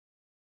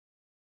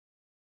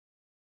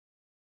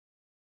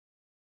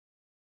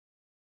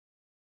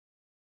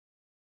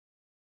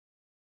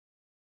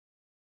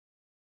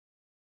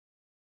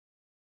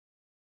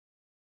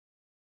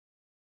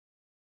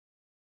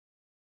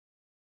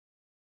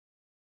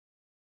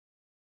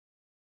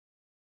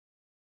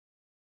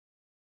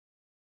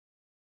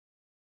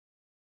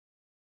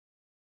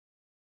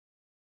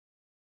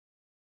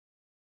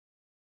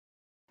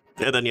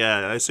And then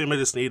yeah, I assume I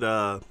just need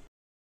And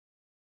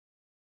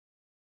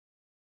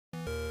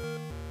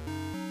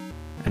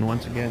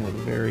once again, with a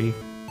very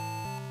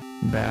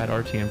bad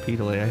RTMP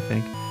delay, I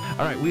think.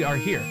 All right, we are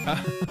here.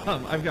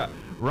 I've got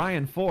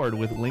Ryan Ford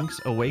with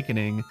Link's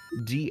Awakening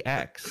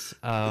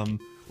DX,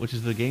 which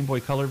is the Game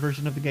Boy Color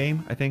version of the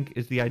game, I think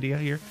is the idea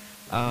here.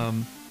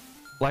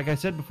 Like I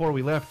said before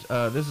we left,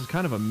 this is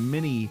kind of a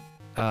mini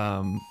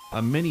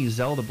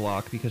Zelda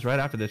block, because right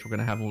after this we're going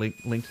to have Link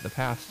to the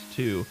Past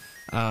too.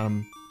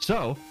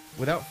 So,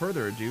 without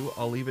further ado,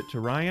 I'll leave it to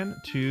Ryan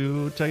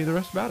to tell you the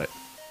rest about it.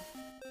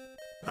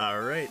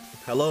 Alright,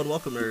 hello and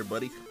welcome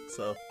everybody.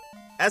 So,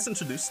 as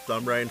introduced,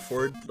 I'm Ryan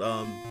Ford.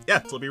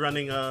 Yeah, so I'll be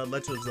running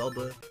Legend of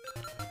Zelda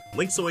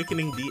Link's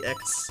Awakening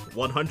DX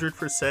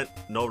 100%,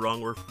 no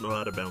wrong or no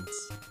out of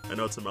bounds. I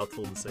know it's a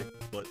mouthful to say,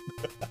 but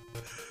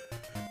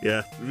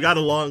yeah, we've got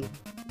a long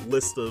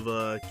list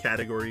of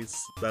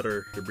categories that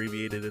are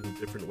abbreviated in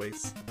different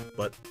ways,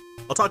 but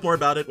I'll talk more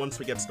about it once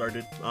we get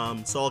started.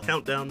 So I'll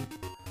count down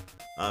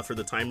for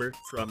the timer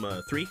from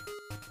 3,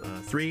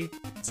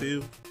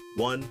 2,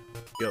 1,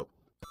 go.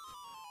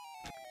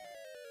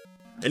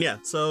 And yeah,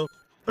 so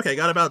okay,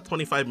 got about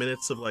 25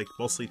 minutes of like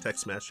mostly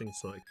text smashing,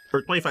 so like,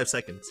 or 25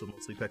 seconds of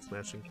mostly text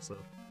smashing, so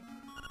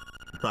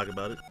we'll talk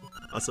about it.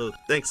 Also,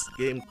 thanks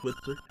Game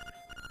Twister.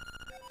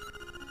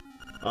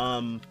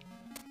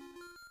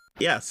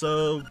 Yeah,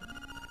 so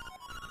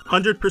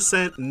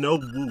 100% no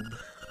woob,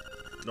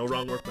 no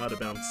wrong or out of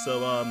bounds.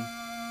 So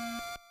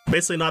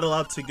basically not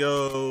allowed to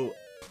go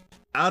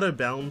out of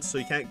bounds, so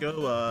you can't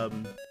go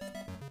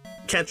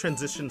can't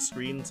transition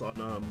screens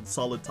on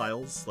solid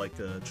tiles like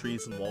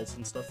trees and walls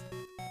and stuff.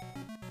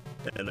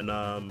 And then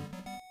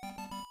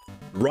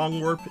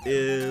wrong warp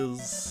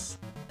is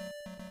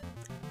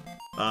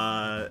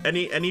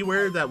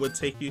anywhere that would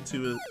take you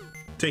to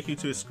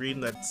a screen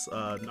that's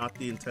not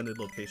the intended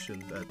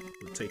location that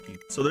would take you.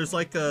 So there's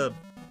like a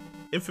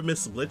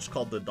infamous glitch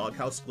called the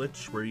doghouse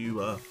glitch, where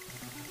you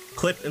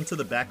clip into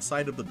the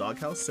backside of the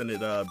doghouse and it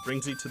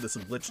brings you to this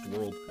glitched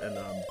world, and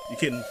you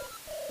can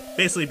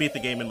basically beat the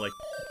game in like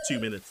 2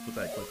 minutes with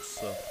that glitch.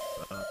 So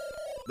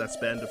that's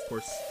banned, of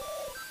course,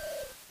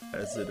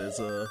 as it is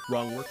a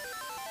wrong work.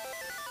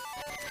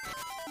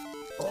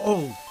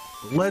 Oh,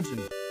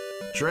 legend,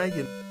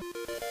 dragon,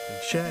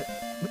 and chat.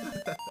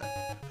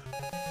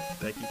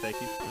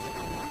 Thank you.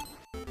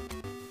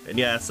 And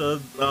yeah, so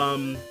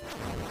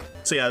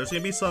yeah, there's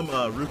gonna be some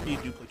rupee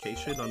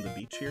duplication on the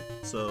beach here.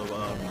 So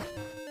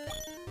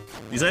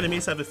these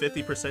enemies have a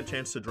 50%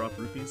 chance to drop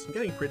rupees. I'm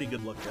getting pretty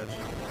good luck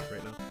actually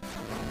right now.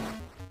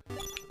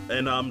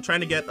 And I'm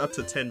trying to get up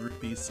to 10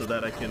 rupees so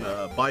that I can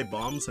buy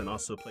bombs and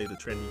also play the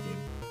trendy game.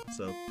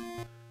 So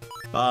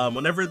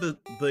whenever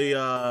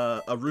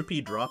a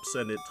rupee drops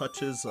and it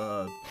touches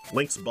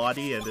Link's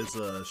body and his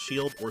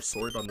shield or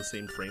sword on the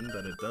same frame,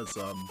 then it does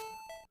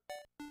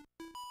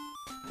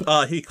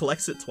he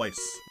collects it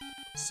twice.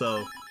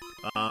 So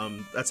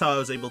that's how I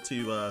was able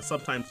to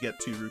sometimes get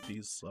 2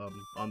 rupees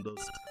on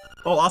those.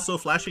 Oh, also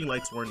flashing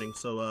lights warning,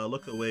 so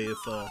look away if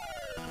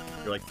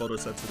you're like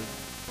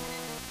photosensitive.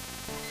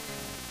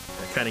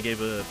 I kind of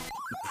gave a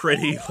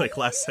pretty like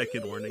last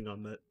second warning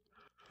on that.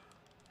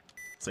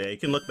 So yeah, you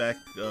can look back.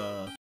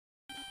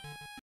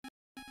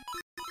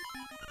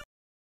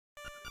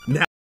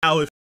 Now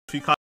if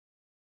you caught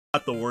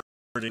the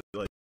warning,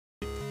 like,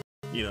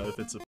 you know, if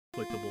it's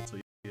applicable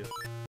to you.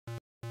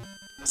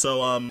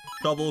 So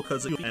double,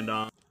 cause it, and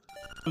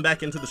come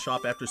back into the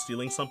shop after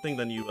stealing something,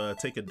 then you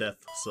take a death.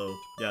 So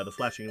yeah, the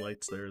flashing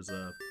lights there's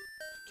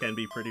can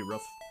be pretty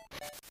rough.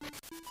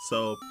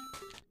 So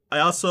I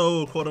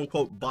also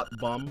quote-unquote bought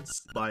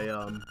bombs by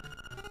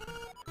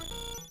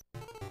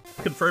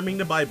confirming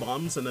to buy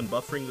bombs and then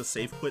buffering the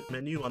save quit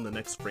menu on the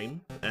next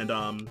frame.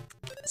 And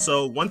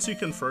so once you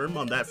confirm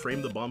on that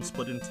frame, the bombs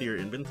put into your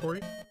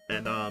inventory.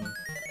 And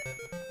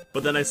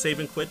but then I save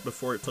and quit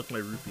before it took my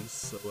rupees,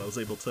 so I was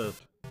able to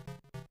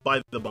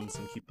buy the bombs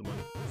and keep the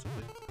money,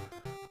 basically.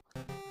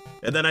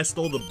 And then I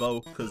stole the bow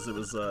because it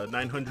was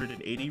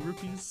 980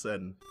 rupees,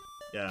 and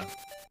yeah,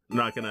 I'm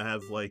not gonna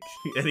have like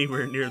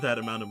anywhere near that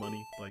amount of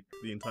money like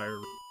the entire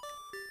room.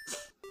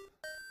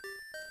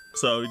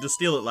 So just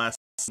steal it last,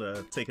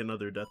 take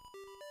another death.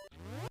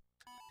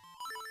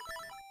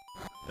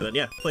 And then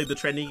yeah, played the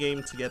trendy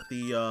game to get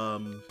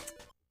the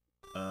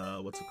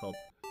what's it called?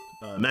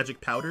 Magic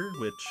powder,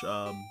 which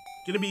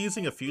gonna be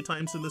using a few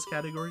times in this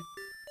category.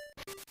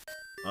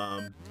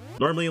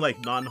 Normally like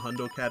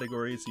non-hundo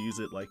categories, you use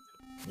it like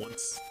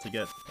once to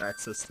get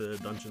access to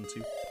Dungeon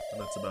 2,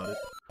 and that's about it.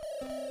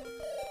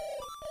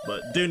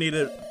 But do need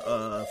it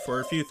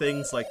for a few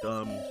things like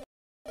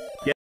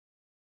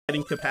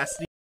getting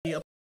capacity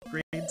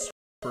upgrades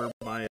for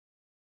my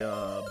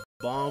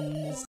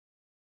bombs,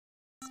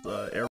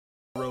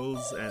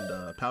 arrows,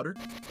 and powder.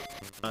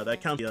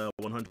 That counts the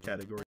 100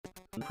 category.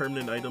 And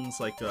permanent items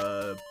like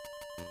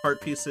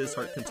heart pieces,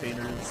 heart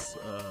containers.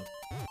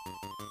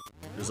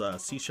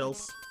 There's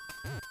seashells.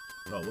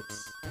 Oh,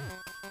 whoops.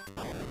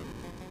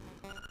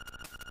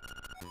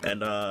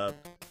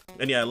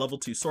 And yeah, level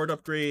 2 sword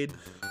upgrade,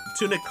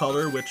 tunic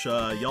color, which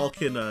y'all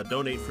can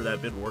donate for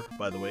that bid war,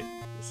 by the way.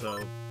 So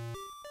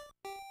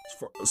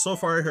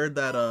far I heard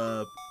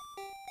that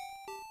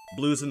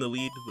blue's in the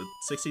lead with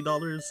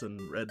 $60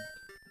 and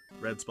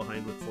red's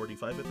behind with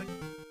 45, I think.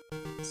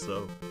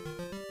 So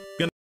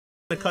I'm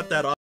gonna cut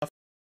that off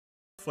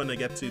when I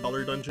get to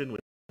Dollar Dungeon, which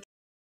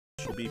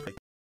will be like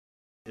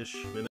ish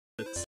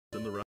minutes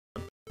in the run.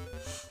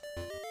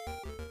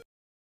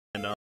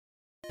 And a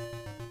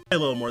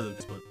little more than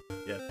this, but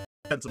yeah,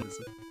 depends on this.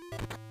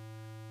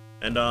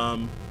 And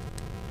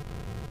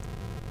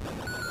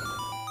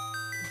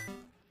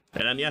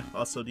then yeah,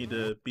 also need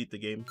to beat the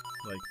game,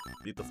 like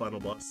beat the final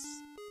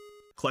boss,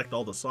 collect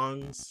all the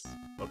songs,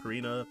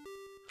 ocarina,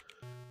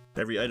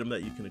 every item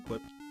that you can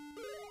equip.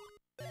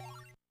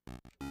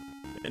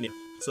 And yeah,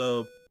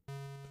 so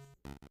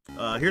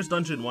here's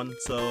Dungeon 1.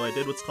 So I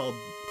did what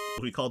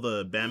we call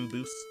the Bam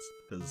Boost,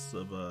 because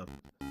of a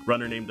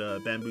runner named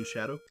Bamboo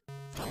Shadow.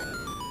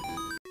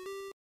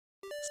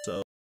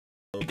 So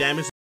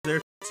damage there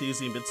to use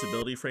the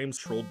invincibility frames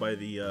controlled by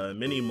the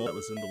mini mole that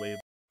was in the way of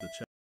the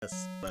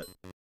chest, but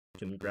you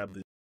can grab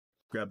the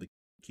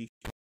key.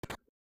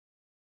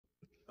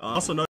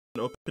 Also note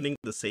opening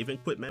the saving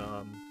equipment,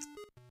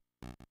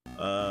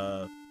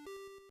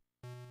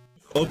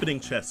 opening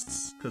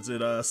chests, because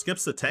it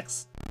skips the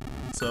text,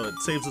 so it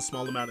saves a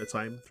small amount of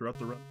time throughout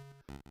the run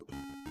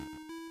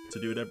to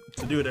do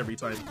it every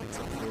time,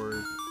 except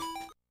for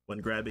when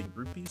grabbing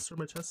rupees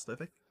from a chest, I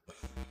think.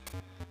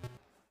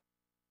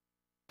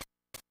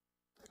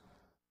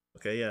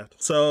 Okay, yeah.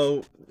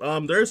 So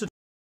there's a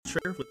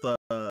trigger with the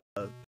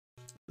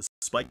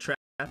spike trap.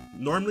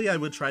 Normally I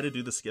would try to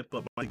do the skip,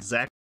 but I'm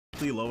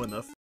exactly low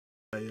enough.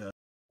 I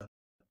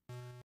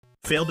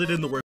failed it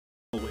in the worst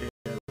way.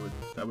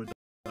 I would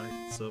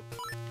die, so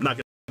I'm not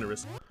gonna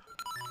risk.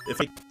 If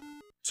I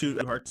 2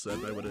 hearts,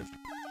 then I would have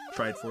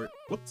tried for it.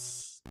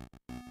 Whoops.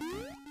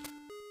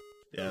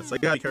 Yeah, so I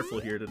gotta be careful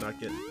here to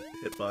not get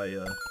hit by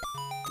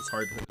this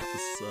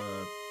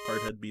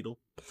hardhead beetle.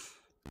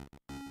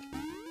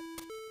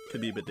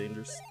 Could be a bit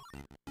dangerous.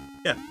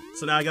 Yeah,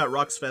 so now I got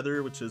Rock's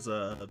Feather, which is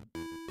probably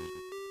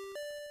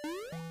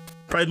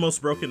the most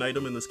broken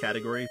item in this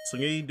category. So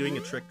I'm gonna be doing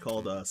a trick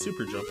called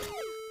Super Jump,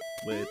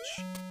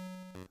 which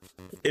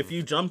if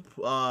you jump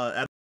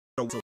at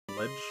a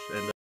ledge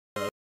and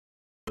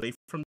away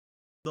from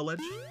the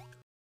ledge.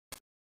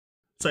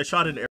 So I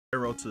shot an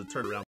arrow to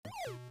turn around,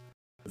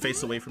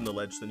 face away from the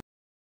ledge, then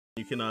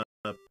you can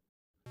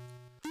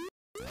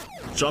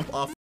jump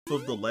off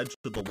of the ledge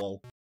to the wall.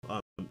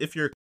 If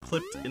you're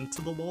clipped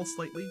into the wall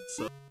slightly,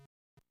 so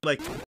like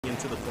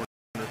into the corner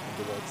of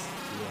the walls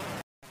to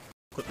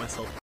clip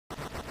myself.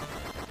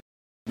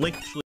 Link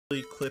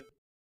actually clip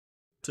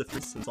to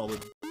 3 and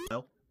solid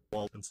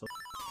wall and stuff.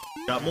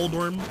 Got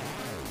Moldworm,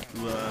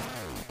 who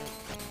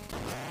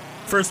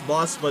first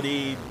boss, but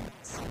he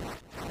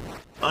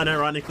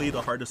unironically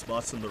the hardest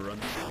boss in the run.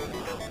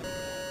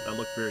 That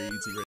looked very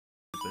easy right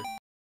there.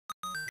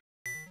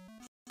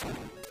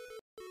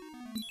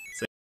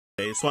 So,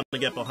 I just want to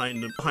get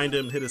behind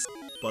him, hit his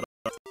butt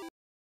up.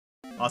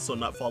 Also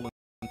not fall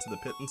into the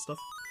pit and stuff.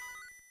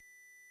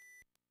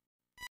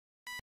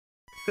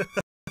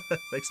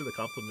 Thanks for the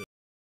compliment,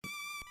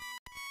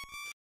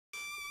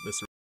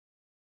 Mr.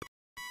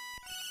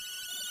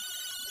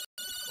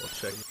 I'll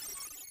check.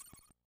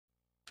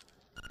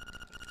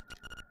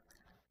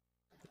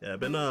 Yeah, I've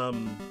been I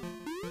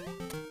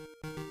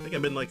think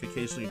I've been like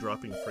occasionally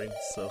dropping frames,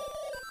 so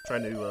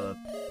trying to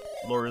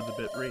lower the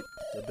bit rate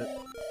a bit.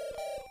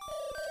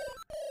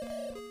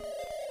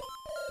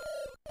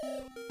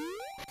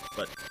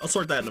 But I'll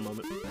sort that in a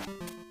moment.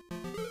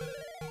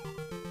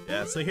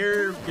 Yeah, so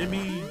here gonna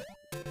be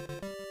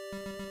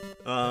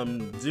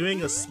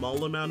doing a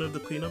small amount of the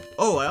cleanup.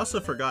 Oh, I also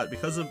forgot,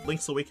 because of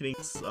Link's Awakening,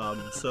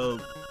 so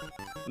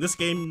in this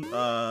game,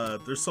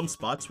 there's some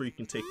spots where you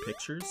can take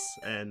pictures,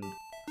 and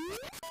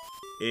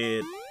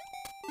yeah,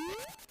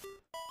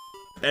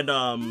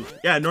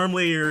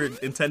 normally you're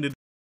intended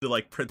to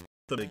like print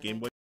them in a Game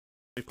Boy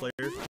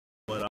player,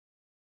 but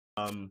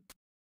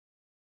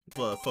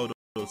photos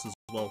as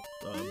well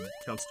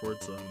counts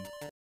towards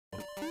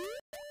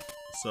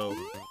so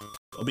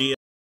I'll be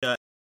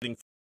getting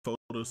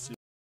photos soon.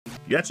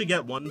 You actually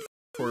get one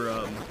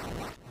for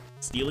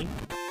stealing,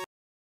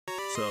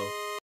 so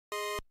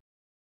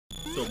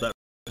filled that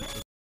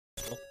as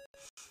well.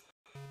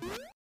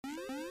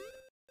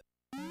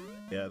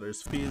 Yeah,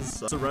 there's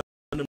fees to run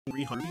them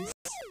 300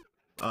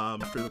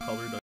 after the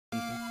color dungeon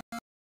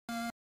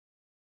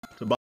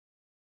to buy.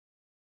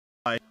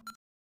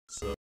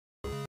 So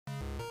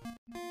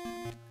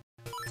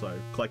sorry,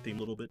 collecting a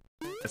little bit.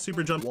 A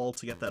super jump wall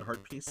to get that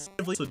heart piece.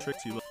 It's a trick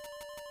to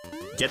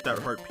get that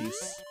heart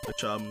piece,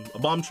 which a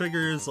bomb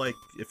trigger is like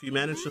if you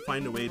manage to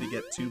find a way to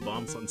get 2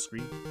 bombs on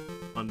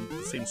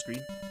the same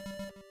screen,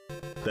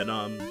 then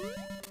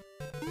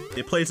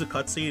it plays a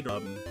cutscene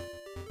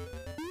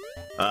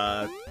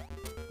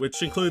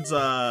which includes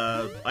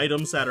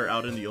items that are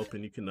out in the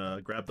open. You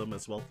can grab them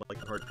as well, like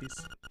the heart piece.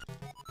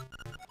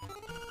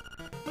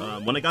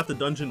 When I got the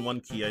Dungeon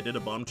 1 key, I did a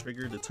bomb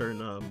trigger to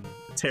turn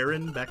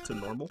Terran back to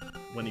normal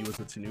when he was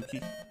a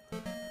Tanuki.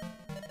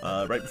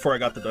 Right before I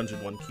got the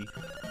Dungeon 1 key.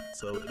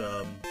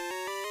 So,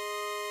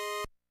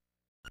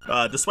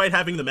 despite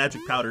having the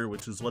magic powder,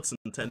 which is what's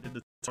intended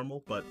to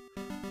normal, but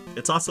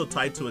it's also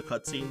tied to a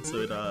cutscene, so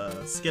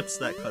it skips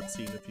that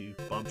cutscene if you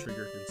bomb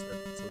trigger instead,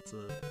 so it's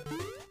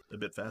a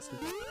bit faster.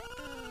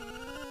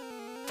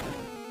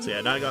 So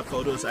yeah, now I got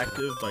photos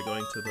active by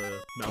going to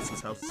the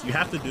mouse's house. You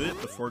have to do it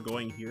before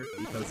going here,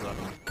 because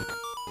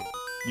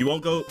you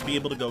won't be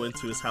able to go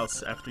into his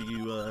house after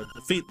you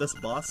defeat this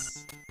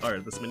boss, or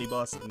this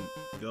mini-boss, and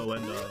go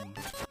and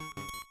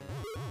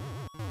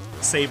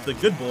save the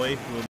good boy,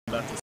 who I'm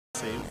about to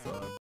save,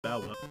 Bow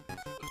Up.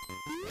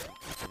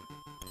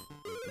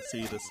 Let's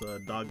see this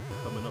dog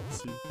coming up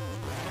soon.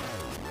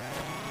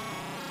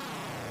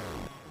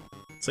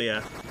 So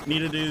yeah, need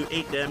to do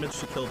 8 damage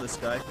to kill this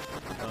guy,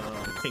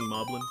 King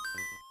Moblin.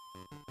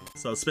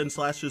 So spin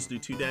slashes do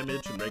 2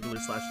 damage and regular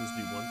slashes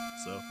do 1,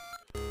 so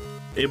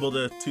able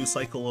to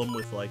 2-cycle him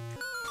with like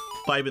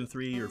 5 and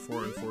 3 or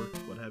 4 and 4,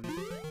 what have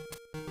you.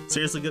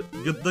 Seriously,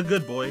 the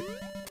good boy.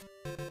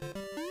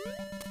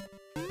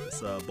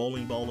 This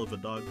bowling ball of a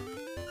dog.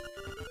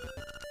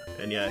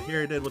 And yeah,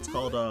 here I did what's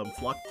called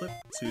flock clip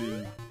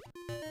to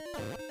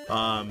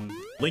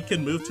Link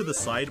can move to the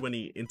side when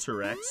he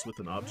interacts with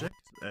an object,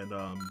 and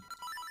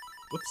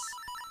whoops.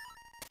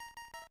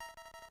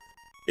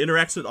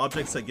 Interacts with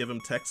objects that give him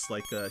text,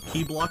 like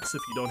key blocks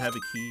if you don't have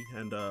a key,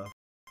 and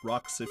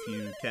rocks if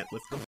you can't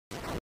lift them.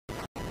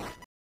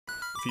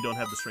 If you don't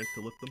have the strength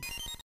to lift them.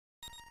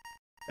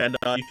 And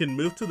you can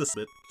move to this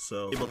bit,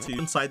 so I'm able to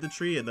inside the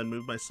tree and then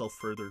move myself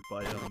further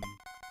by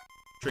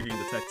triggering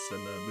the text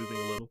and moving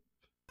a little.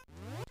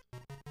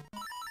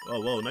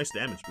 Oh, whoa, nice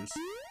damage boost.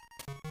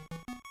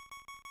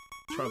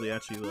 It's probably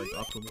actually like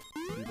optimal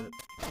to do that.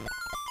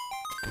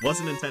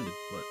 Wasn't intended,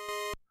 but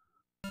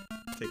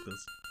take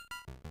this.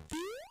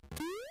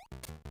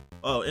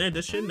 Oh, in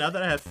addition, now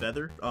that I have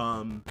Feather,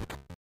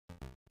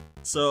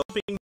 so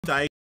jumping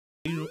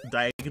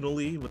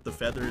diagonally with the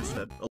feather is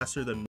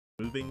faster than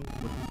moving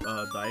with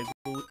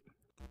diagonally,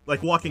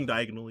 like walking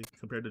diagonally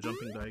compared to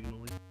jumping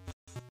diagonally.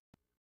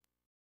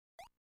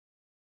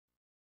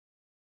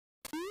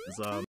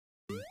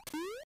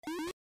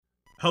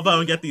 Hope I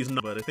don't get these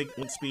numbers, but I think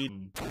wind speed,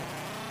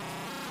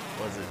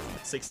 what is it,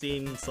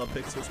 16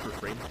 subpixels per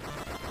frame.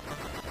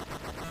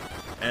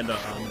 And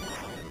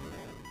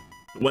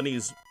when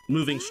he's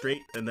moving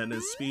straight, and then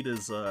his speed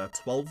is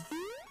 12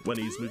 when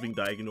he's moving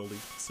diagonally.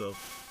 So,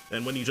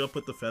 and when you jump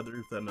with the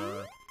feather, then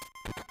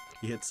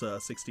he hits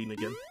 16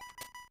 again.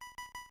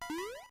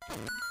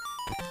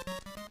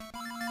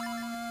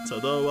 So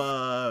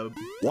though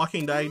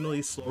walking diagonally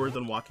is slower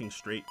than walking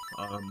straight,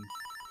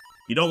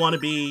 you don't want to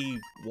be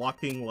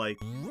walking like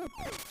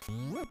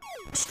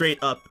straight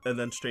up and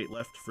then straight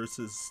left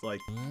versus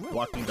like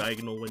walking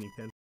diagonal when you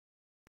can.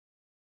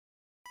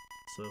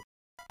 So,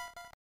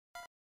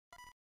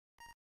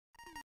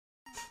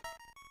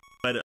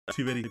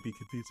 too many to be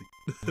confusing.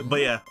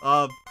 But yeah,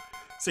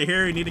 so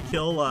here you need to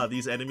kill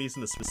these enemies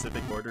in a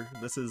specific order.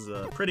 This is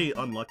pretty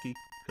unlucky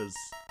because,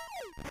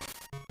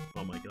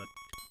 oh my god,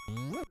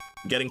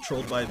 getting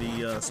trolled by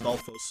the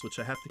Stalfos, which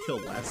I have to kill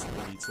last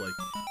when he's like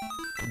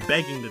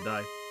begging to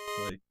die,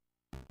 like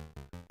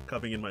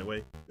coming in my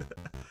way.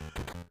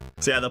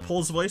 So yeah, the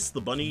Pole's Voice,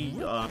 the bunny,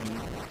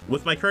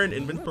 with my current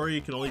inventory,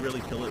 you can only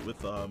really kill it with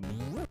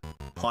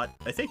pot.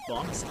 I think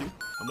bombs too.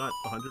 I'm not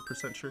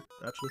 100% sure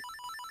actually.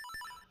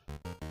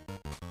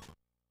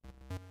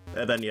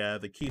 And then yeah,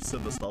 the keys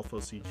and the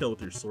Stalfos you kill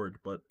with your sword,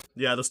 but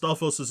yeah, the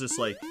Stalfos is just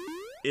like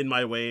in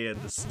my way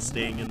and just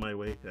staying in my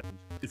way. And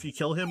if you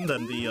kill him,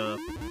 then the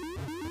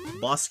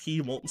boss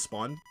key won't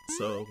spawn,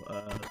 so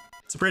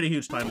it's a pretty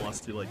huge time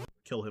loss to like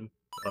kill him,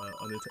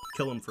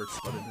 kill him first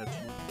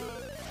unintentionally.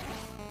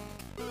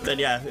 Then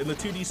yeah, in the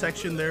 2D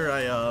section there,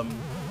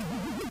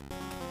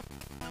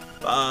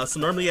 so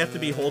normally you have to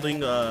be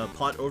holding a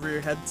pot over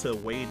your head to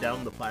weigh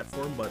down the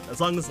platform, but as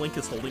long as Link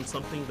is holding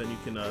something, then you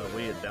can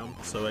weigh it down.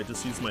 So I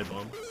just use my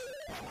bombs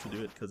to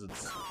do it because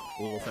it's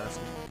a little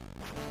faster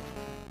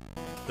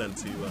than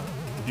to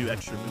do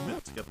extra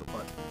movement to get the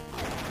pot.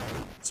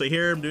 So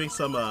here I'm doing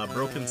some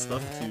broken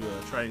stuff to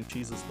try and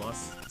cheese this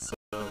boss. So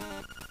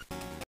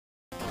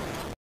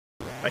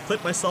I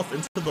clip myself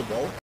into the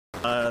wall.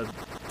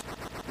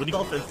 When you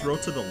go up and throw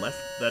to the left,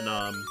 then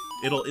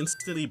it'll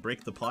instantly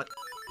break the pot,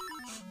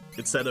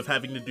 instead of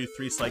having to do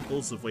 3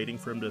 cycles of waiting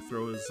for him to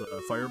throw his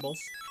fireballs.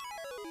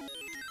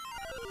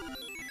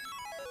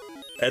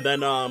 And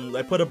then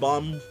I put a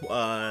bomb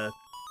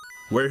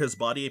where his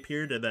body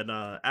appeared, and then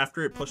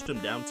after it pushed him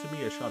down to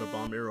me, I shot a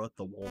bomb arrow at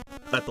the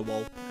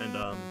wall,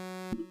 and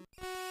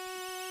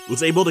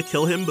was able to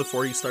kill him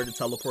before he started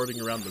teleporting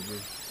around the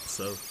room.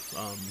 So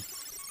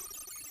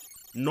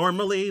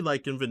normally,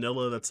 like in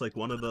vanilla, that's like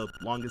one of the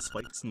longest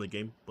fights in the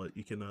game, but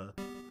you can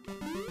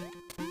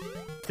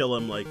kill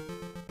him like.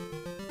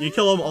 You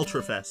kill him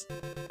ultra fast,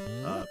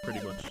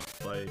 pretty much,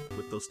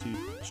 with those 2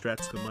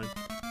 strats combined.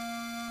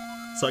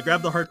 So I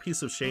grabbed the Heart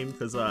Piece of Shame,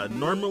 because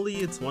normally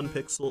it's 1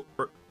 pixel,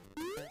 or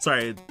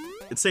Sorry,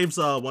 it saves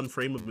 1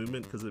 frame of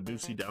movement because it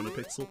moves you down a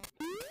pixel.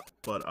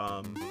 But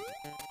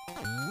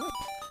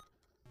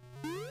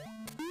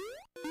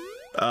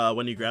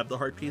when you grab the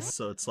heart piece,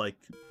 so it's like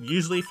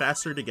usually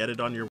faster to get it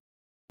on your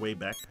way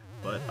back.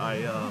 But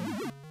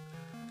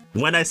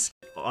when I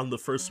on the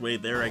first way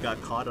there, I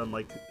got caught on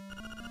like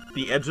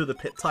the edge of the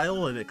pit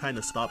tile, and it kind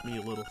of stopped me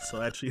a little.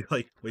 So I actually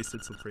like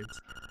wasted some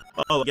frames.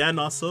 Oh, again,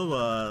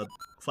 also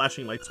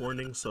flashing lights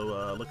warning.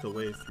 So look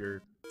away if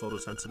you're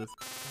photosensitive.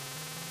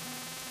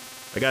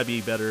 I gotta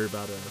be better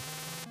about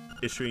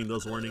issuing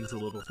those warnings a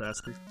little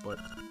faster. But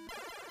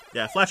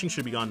yeah, flashing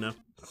should be gone now.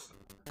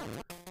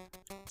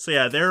 So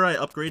yeah, there I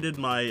upgraded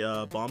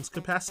my bombs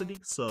capacity.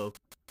 So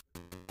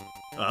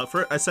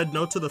I said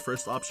no to the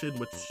first option,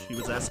 which he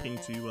was asking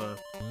to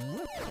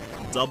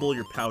double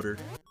your powder,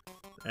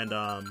 and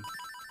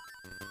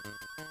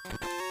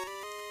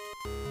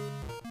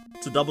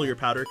to double your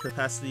powder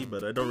capacity,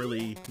 but I don't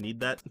really need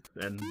that.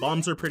 And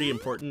bombs are pretty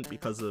important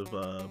because of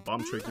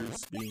bomb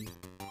triggers being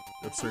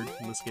absurd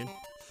in this game.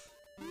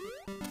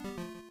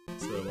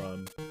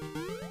 So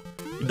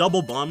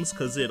double bombs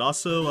because it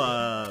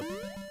also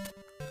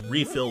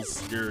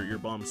refills your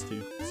bombs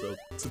too. So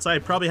since I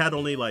probably had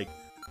only like,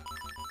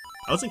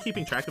 I wasn't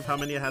keeping track of how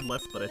many I had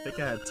left, but I think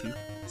I had 2.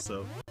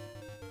 So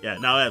yeah,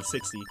 now I have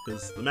 60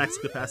 because the max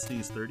capacity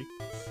is 30.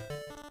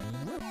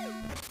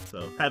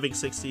 So having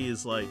 60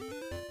 is like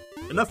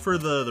enough for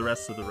the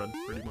rest of the run,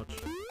 pretty much.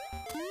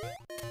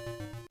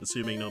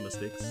 Assuming no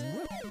mistakes.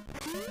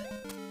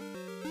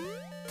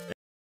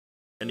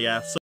 And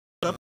yeah, so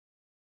up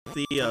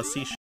the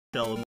seashell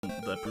in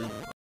that room,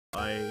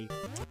 I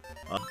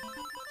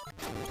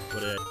what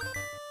did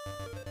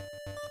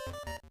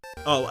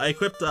I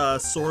equipped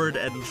sword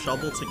and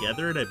shovel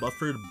together, and I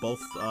buffered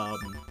both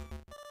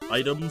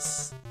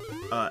items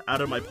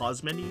out of my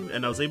pause menu,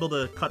 and I was able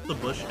to cut the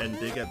bush and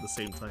dig at the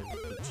same time,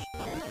 which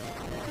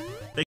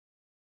I think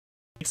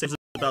saves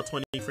about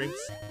 20 frames.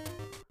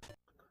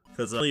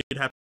 Because you'd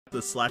have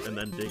to slash and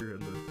then dig,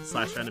 and the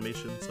slash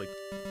animation's like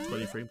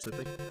 20 frames, I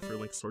think, for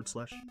like sword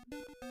slash.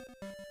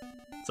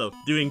 So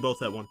doing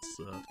both at once,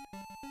 of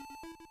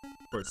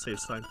course,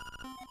 saves time.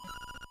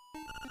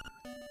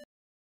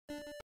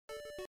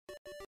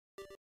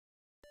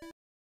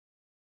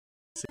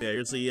 So yeah,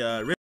 here's the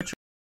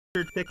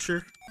Richard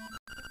picture.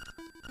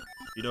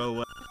 You know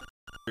what?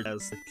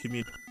 As the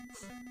community.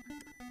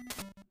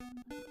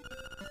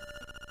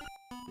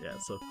 Yeah,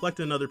 so collect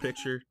another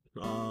picture.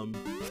 So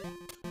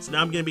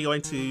now I'm gonna be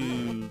going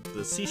to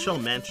the Seashell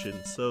Mansion.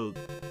 So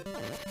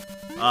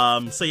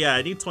yeah,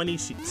 I need 20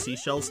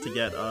 seashells to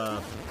get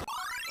oh,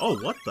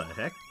 what the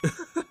heck?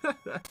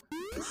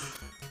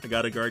 I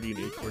got a guardian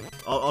acorn.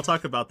 I'll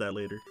talk about that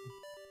later.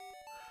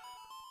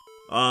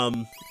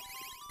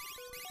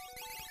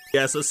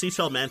 Yeah, so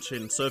Seashell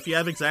Mansion. So if you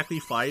have exactly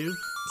 5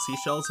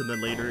 seashells and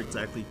then later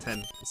exactly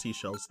 10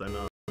 seashells, then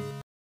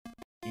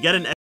you get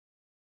an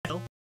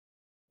shell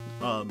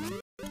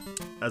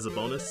as a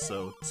bonus.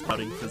 So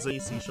spouting because they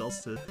need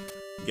seashells to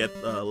get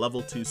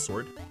level 2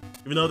 sword.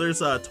 Even though there's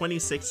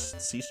 26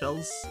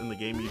 seashells in the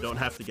game, you don't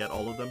have to get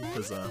all of them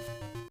because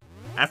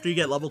after you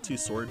get level 2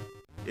 sword,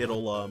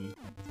 it'll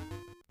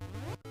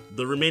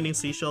the remaining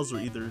seashells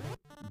will either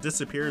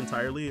disappear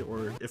entirely,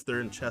 or if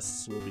they're in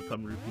chests, will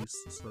become rupees.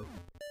 So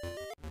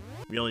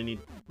we only need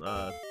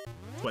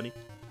 20.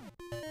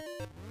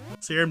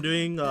 So here I'm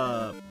doing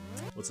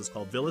what's this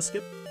called? Villa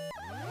skip?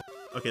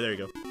 Okay, there you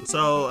go.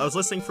 So I was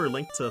listening for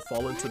Link to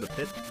fall into the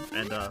pit,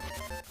 and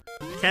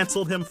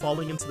canceled him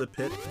falling into the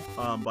pit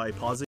by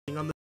pausing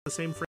on the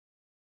same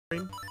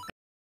frame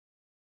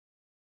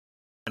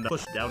and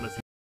pushed down a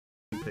few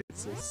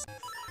pixels.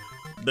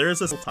 There is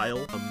this little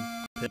tile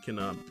pit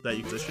that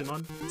you position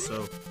on,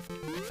 so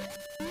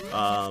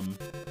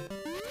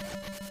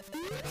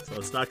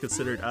it's not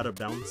considered out of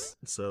bounds.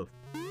 So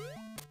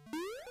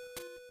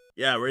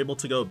yeah, we're able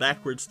to go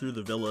backwards through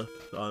the villa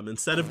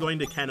instead of going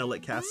to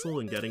Canalit Castle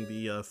and getting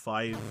the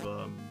 5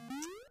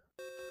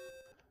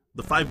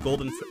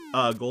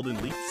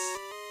 golden leaps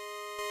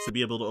to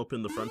be able to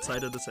open the front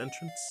side of this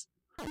entrance.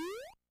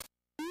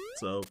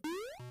 So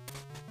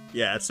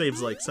yeah, it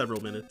saves like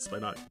several minutes by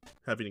not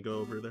having to go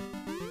over there.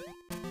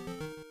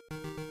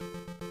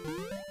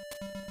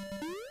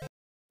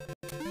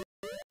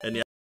 And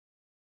yeah,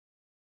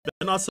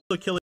 and also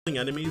killing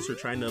enemies or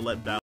trying to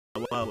let Bow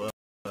Wow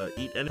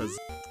eat enemies.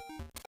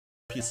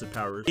 Piece of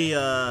power.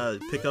 I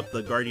pick up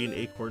the guardian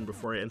acorn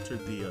before I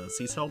entered the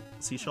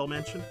seashell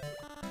mansion,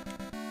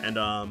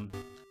 and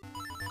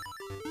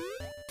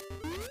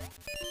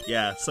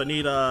yeah, so I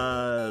need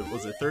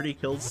was it 30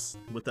 kills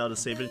without a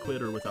save and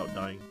quit or without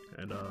dying,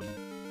 and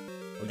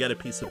I'll get a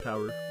piece of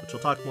power, which I'll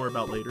talk more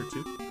about later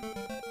too.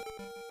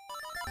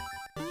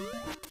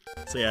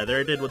 So yeah, there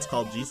I did what's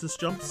called Jesus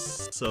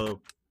jumps.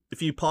 So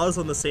if you pause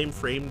on the same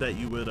frame that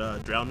you would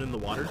drown in the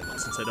water,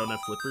 since I don't have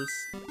flippers,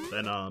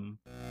 then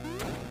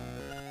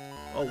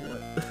oh,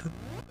 what?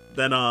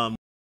 Then,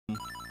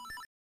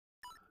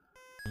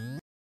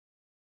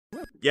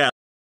 yeah,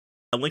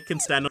 Link can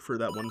stand up for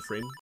that 1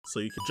 frame,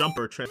 so you can jump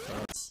or trip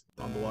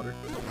on the water.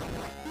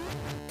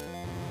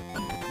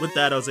 with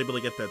that, I was able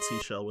to get that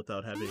seashell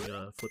without having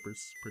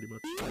flippers, pretty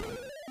much.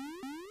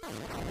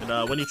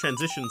 And when you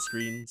transition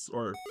screens,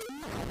 or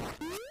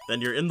then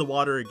you're in the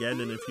water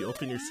again, and if you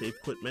open your save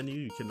quit menu,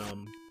 you can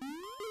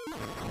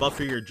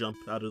buffer your jump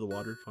out of the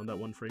water on that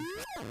one frame.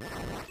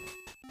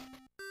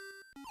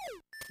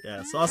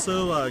 Yeah, so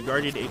also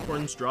Guardian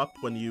Acorns drop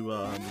when you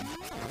what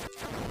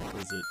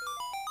is it?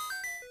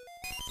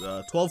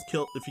 12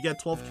 kill. If you get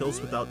 12 kills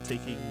without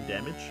taking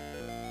damage,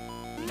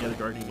 you get a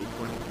Guardian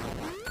Acorn,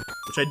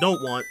 which I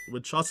don't want,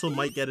 which also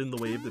might get in the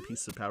way of the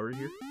piece of power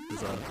here,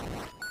 because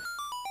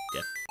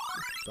yeah,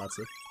 thought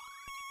so.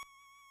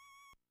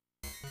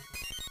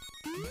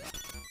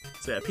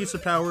 So yeah, piece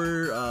of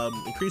power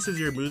increases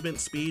your movement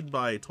speed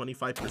by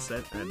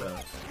 25% and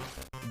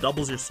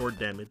doubles your sword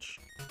damage,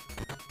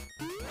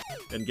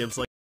 and gives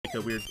like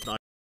a weird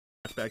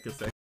knockback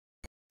effect,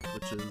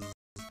 which is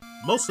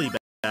mostly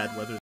bad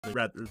rather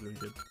than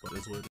good, but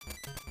is what it is.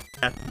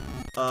 Yeah.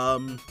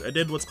 I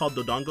did what's called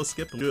the Dodongo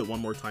skip. I'll do it one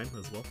more time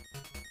as well.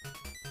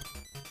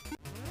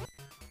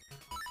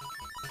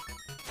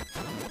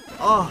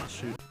 Oh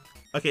shoot.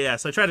 Okay, yeah,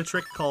 so I tried a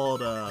trick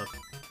called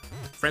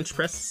French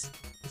press.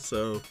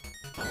 So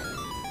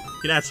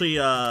you can actually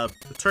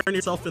turn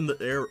yourself in the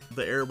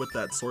air with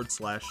that sword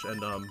slash,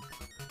 and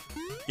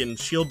you can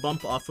shield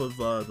bump off of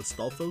the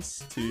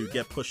Stalfos to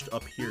get pushed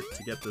up here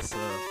to get this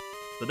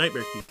the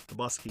nightmare key, the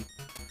boss key.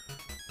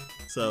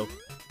 So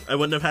I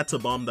wouldn't have had to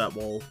bomb that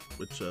wall,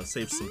 which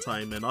saves some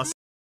time, and also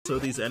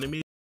these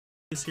enemies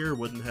here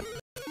wouldn't have.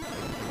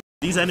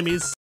 These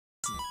enemies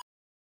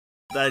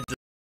that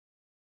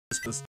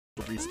just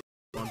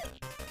respawn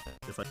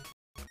if I.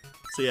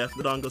 So yeah,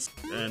 the dongles,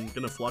 and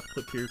gonna flock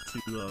clip here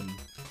to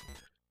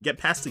get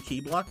past the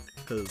key block,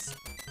 because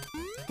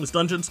this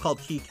dungeon's called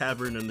Key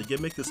Cavern, and the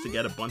gimmick is to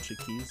get a bunch of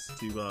keys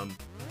to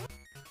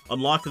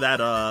unlock that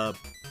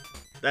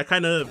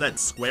that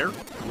square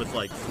with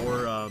like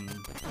 4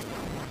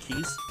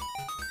 keys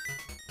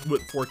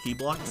with 4 key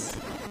blocks.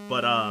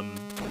 But I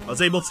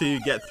was able to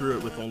get through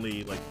it with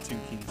only like 2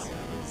 keys.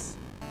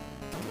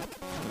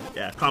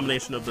 Yeah,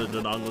 combination of the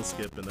Dodongo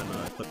skip and then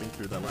clipping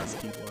through that last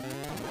key block.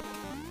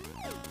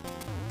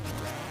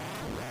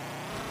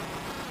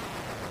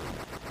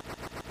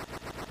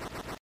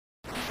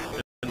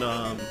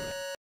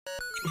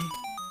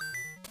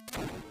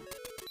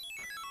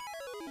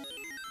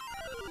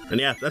 And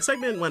yeah, that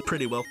segment went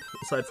pretty well,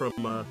 aside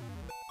from,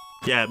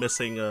 yeah,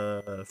 missing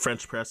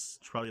French press,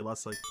 which probably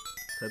lost like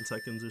 10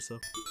 seconds or so.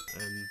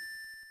 And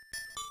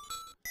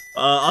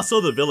also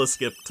the Villa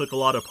skip took a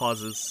lot of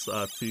pauses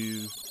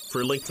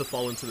for Link to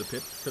fall into the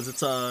pit, because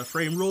it's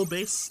frame rule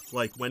based,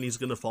 like when he's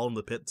gonna fall in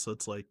the pit, so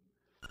it's like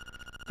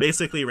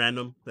basically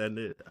random.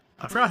 And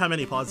I forgot how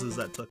many pauses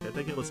that took. I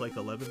think it was like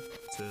 11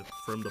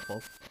 for him to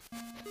fall.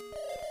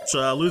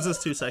 So loses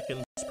 2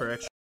 seconds per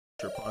extra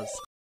pause.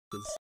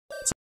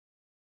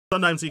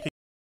 Sometimes you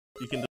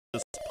can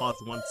just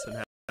pause once and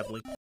have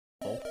Link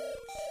fall,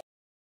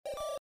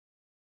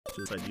 which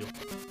is ideal.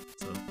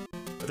 So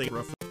I think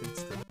roughly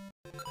instant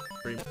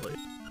frame play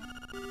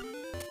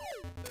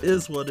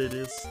is what it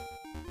is.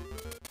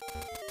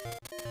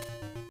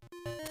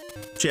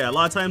 But yeah, a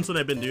lot of times when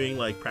I've been doing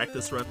like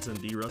practice runs and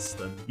D-Rust,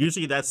 then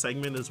usually that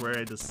segment is where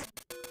I just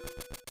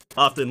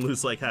often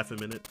lose like half a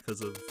minute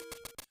because of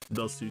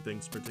those 2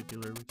 things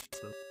particularly.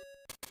 So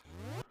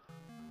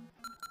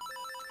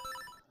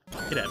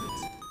it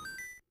happens.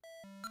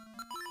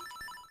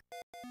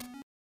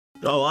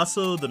 Oh,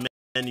 also the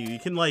menu. You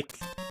can like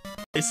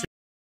place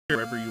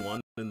wherever you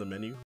want in the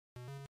menu.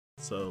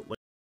 So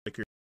like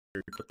your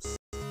clips.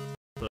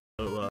 So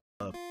a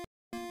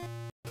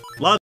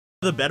lot of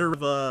the better of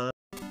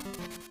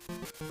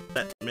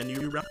that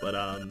menu route, but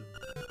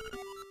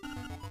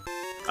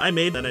I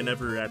made and I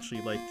never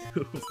actually like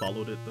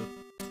followed it though.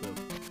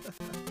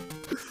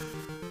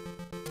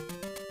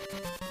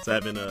 So I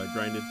haven't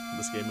grinded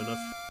this game enough.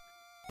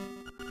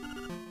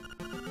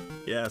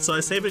 Yeah, so I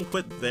save and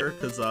quit there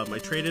because I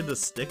traded a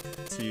stick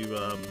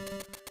to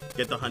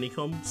get the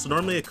honeycomb. So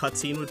normally a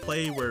cutscene would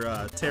play where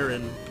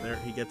Terran, there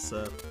he gets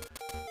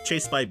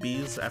chased by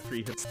bees after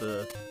he hits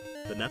the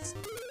nest.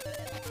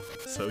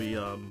 So he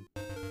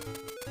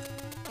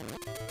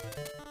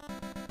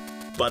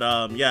but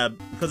yeah,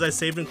 because I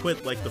saved and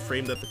quit like the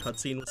frame that the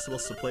cutscene was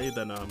supposed to play,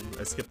 then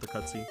I skipped the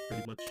cutscene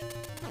pretty much.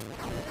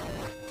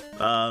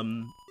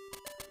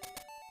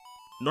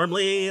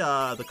 Normally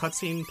the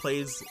cutscene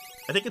plays,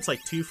 I think it's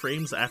like 2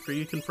 frames after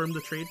you confirm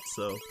the trade,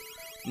 so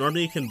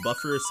normally you can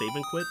buffer a save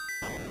and quit,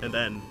 and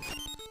then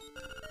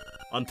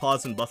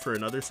unpause and buffer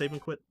another save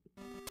and quit,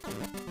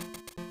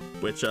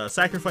 which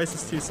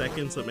sacrifices 2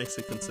 seconds, so it makes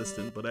it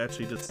consistent, but I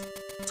actually just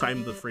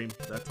timed the frame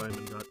that time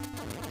and got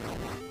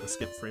a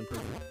skip frame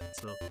perfect,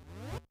 so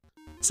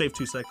save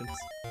 2 seconds.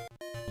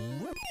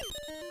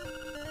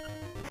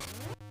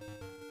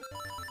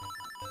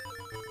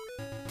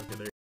 Okay,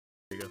 there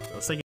you go. I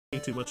was thinking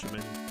too much of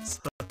menus.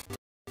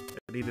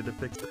 I needed to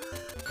fix it.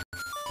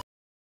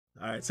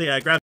 Alright, so yeah, I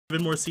grabbed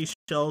even more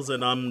seashells,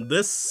 and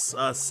this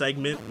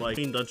segment, like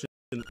in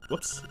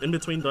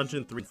between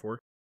dungeon 3 and 4,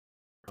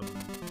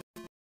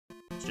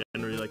 it's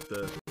generally like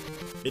the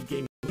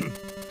mid-game,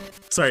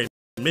 sorry,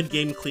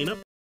 mid-game cleanup.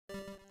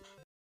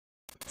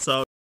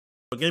 So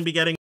I'm gonna be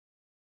getting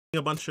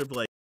a bunch of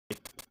like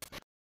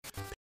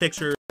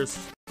pictures,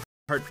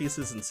 heart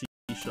pieces, and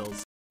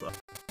seashells,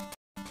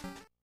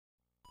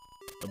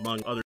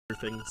 among other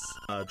things,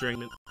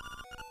 during it.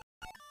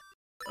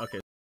 Okay,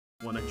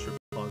 one extra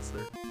pause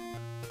there.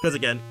 Because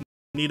again,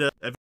 need a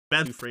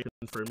advanced frame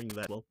confirming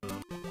that. Well,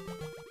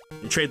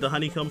 you trade the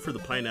honeycomb for the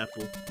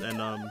pineapple,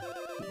 and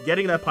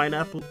getting that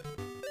pineapple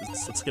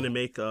is what's gonna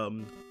make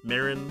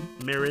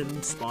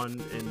Marin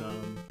spawn in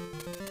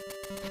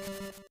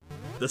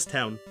this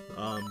town,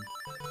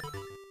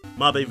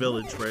 Mabe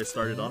Village, where I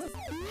started off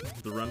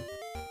the run.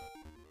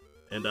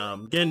 And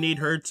gonna need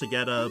her to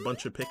get a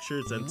bunch of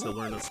pictures and to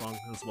learn a song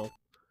as well.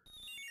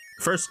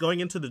 First, going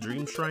into the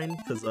Dream Shrine,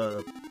 because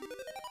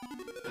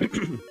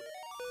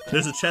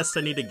there's a chest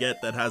I need to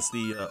get that has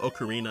the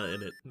ocarina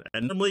in it.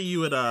 And normally you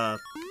would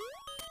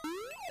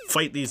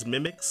fight these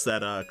mimics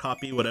that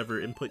copy whatever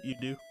input you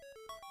do.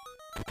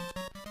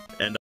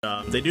 And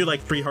they do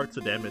like 3 hearts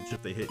of damage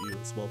if they hit you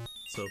as well,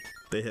 so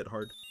they hit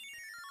hard.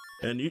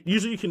 And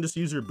usually you can just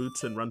use your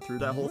boots and run through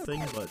that whole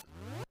thing, but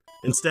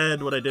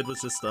instead what I did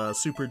was just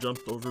super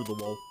jumped over the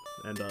wall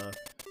and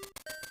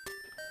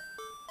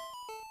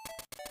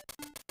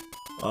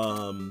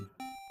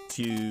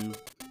to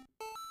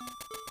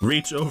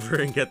reach over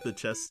and get the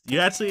chest. You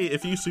actually,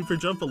 if you super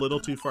jump a little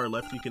too far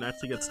left, you can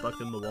actually get stuck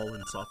in the wall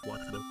and soft walk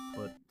though,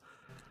 but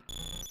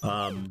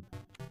I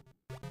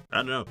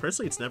don't know,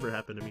 personally it's never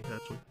happened to me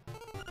actually.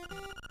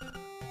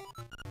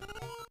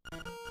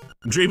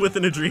 Dream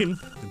within a dream?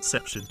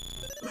 Inception.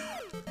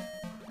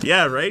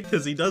 Yeah, right?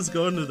 Because he does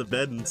go into the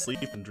bed and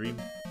sleep and dream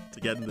to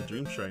get in the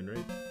Dream Shrine,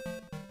 right?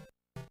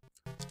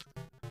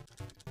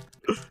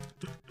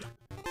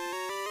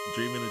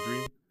 Dream in a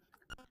dream.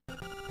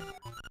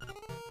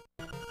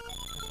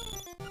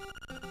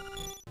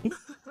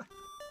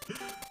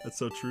 That's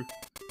so true.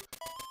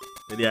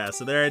 And yeah,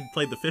 so there I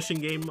played the fishing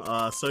game.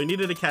 So I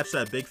needed to catch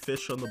that big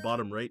fish on the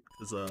bottom right,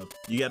 because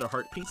you get a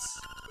heart piece.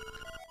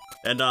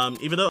 And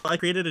even though I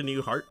created a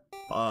new heart,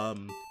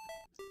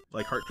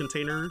 like heart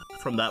container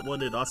from that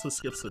one, it also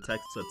skips the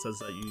text that says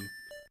that you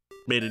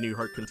made a new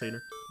heart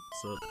container.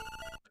 So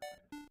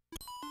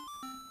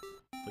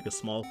like a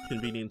small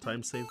convenient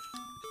time save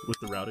with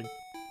the routing.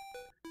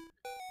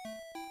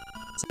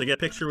 So I get a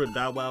picture with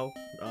Bow Wow.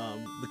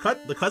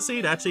 The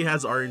cutscene actually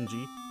has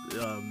RNG.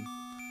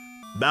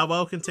 Bow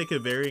Wow can take a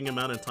varying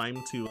amount of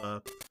time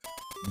to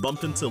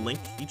bump into Link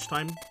each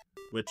time,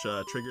 which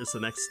triggers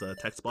the next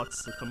text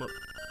box to come up.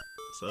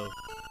 So you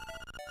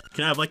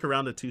can have like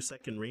around a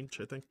 2-second range,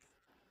 I think,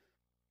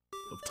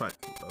 of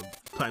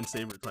time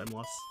save or time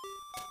loss.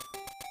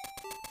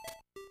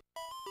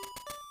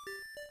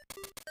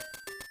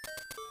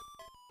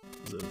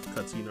 The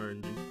cutscene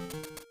RNG.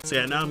 So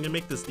yeah, now I'm gonna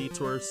make this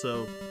detour.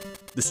 So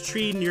this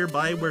tree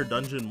nearby where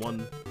Dungeon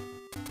 1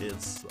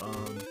 is.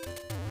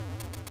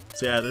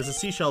 So yeah, there's a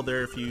seashell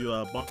there if you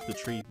bump the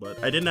tree, but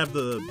I didn't have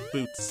the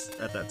boots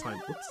at that time.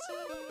 Whoops.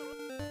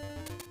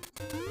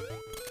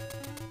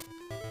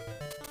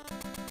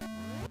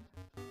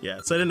 Yeah,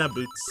 so I didn't have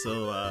boots,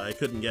 so I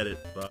couldn't get it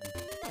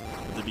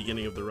at the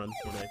beginning of the run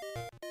when I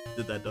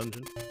did that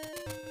dungeon.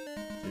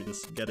 So you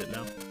just get it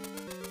now.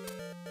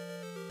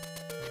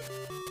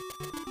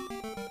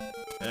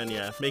 And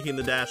yeah, making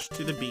the dash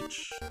to the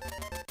beach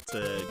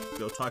to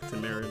go talk to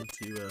Marin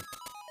to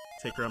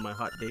take her on my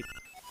hot date.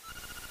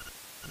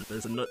 And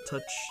there's a nut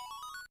touch.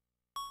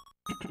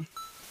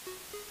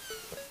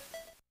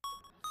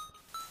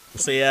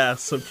 So yeah,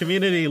 some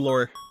community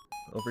lore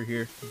over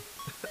here.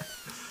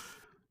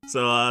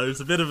 So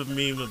there's a bit of a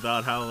meme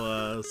about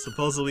how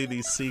supposedly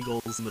these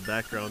seagulls in the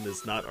background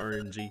is not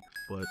RNG,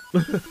 but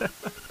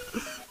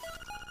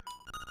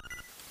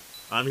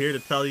I'm here to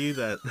tell you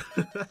that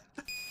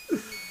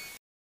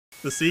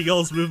the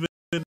seagulls movement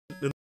in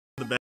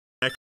the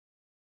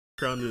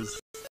background is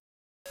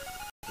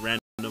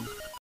random.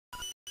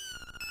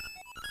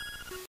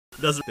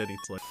 It doesn't any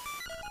like.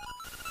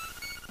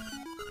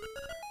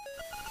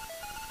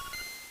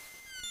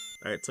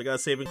 Alright, so I gotta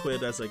save and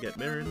quit as I get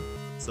Marin.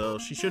 So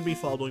she should be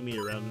following me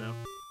around now.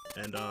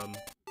 And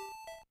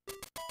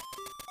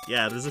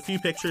yeah, there's a few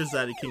pictures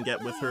that you can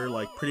get with her,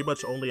 like, pretty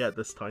much only at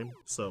this time.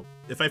 So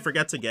if I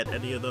forget to get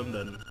any of them,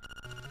 then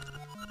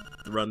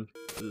the run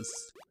is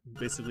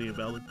basically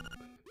invalid.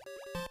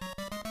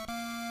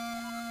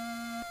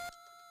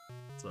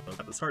 So I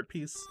got this heart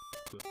piece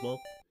as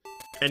well.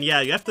 And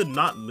yeah, you have to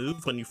not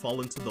move when you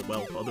fall into the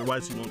well,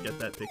 otherwise you won't get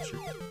that picture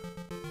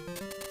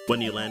when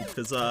you land,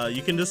 because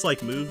you can just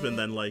like move and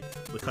then like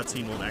the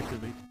cutscene won't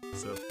activate.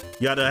 So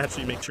you gotta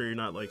actually make sure you're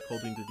not like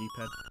holding the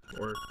D-pad,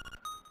 or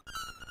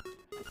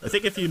I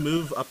think if you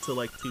move up to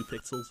like 2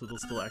 pixels it'll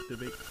still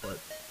activate, but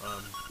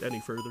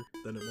any further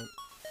then it won't.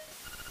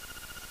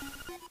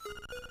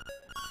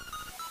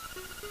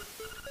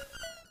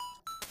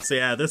 So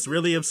yeah, this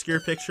really obscure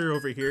picture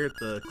over here at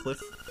the cliff,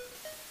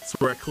 it's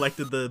where I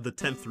collected the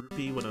 10th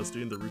rupee when I was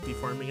doing the rupee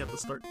farming at the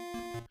start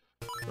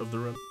of the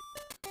run.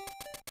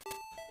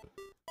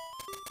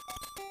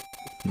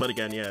 But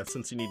again, yeah,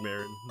 since you need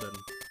Marin, then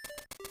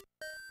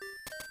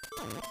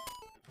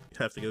you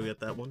have to go get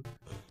that one.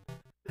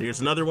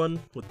 Here's another one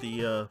with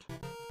the,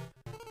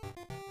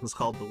 it's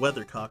called the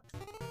Weathercock.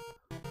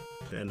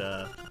 And,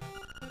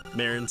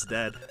 Marin's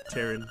dad,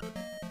 Terran,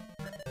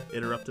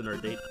 interrupting our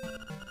date.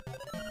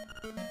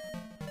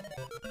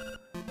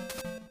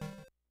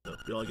 So,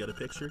 you all get a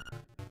picture.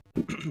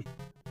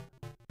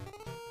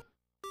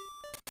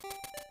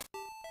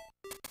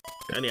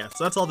 And yeah,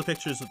 so that's all the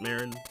pictures with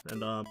Marin.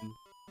 And,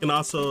 and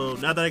also,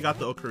 now that I got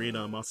the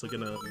Ocarina, I'm also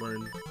gonna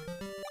learn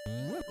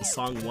the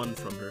song 1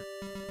 from her,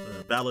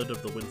 the Ballad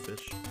of the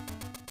Windfish.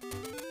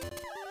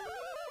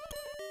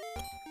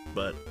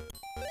 But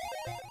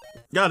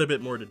got a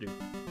bit more to do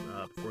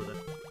before that.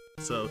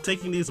 So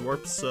taking these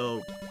warps,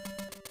 so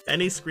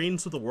any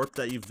screens with a warp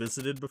that you've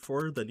visited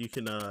before, then you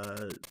can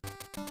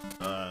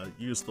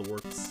use the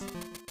warps.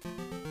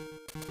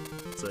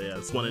 So yeah,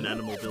 it's one in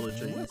Animal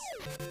Village I use.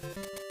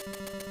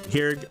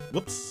 Here,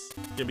 whoops,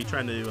 gonna be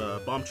trying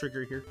to bomb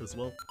trigger here as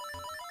well.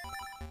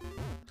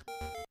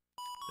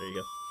 There you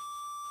go.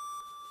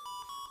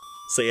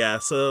 So yeah,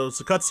 so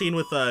it's a cutscene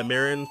with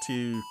Marin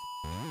to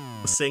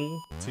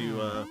sing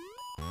to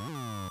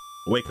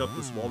wake up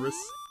this walrus.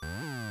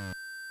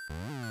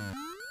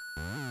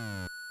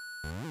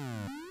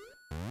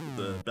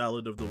 The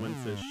Ballad of the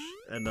Windfish,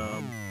 and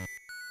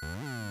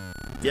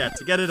yeah,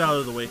 to get it out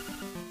of the way.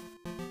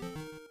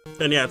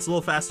 And yeah, it's a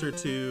little faster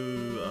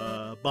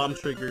to bomb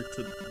trigger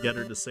to get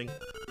her to sing.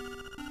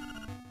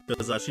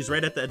 Because she's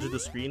right at the edge of the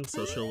screen,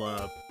 so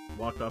she'll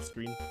walk off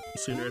screen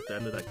sooner at the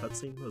end of that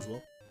cutscene as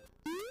well.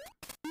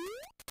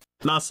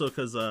 And also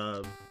because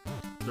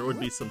there would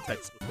be some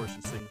text before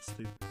she sings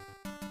too,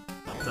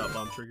 without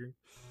bomb triggering.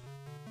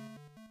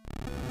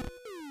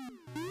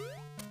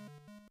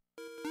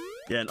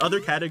 Yeah, in other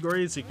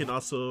categories, you can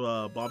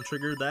also bomb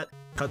trigger that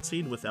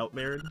cutscene without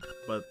Marin,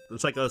 but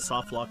there's like a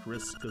soft lock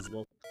risk as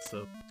well,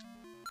 so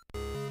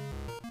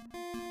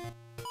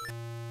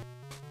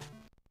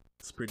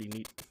it's pretty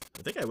neat.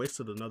 I think I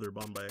wasted another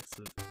bomb by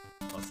accident.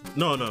 Possibly.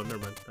 No, never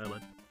mind. I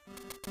lied.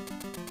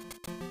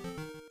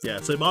 Yeah,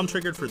 so bomb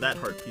triggered for that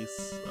heart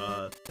piece.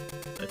 I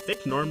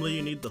think normally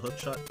you need the hook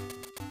shot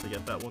to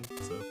get that one,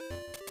 so.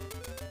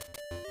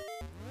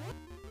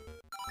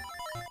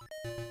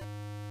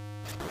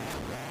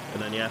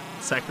 And then yeah,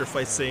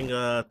 sacrificing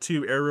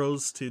 2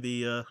 arrows to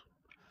the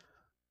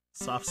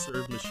soft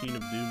serve machine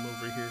of doom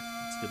over here.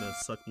 It's gonna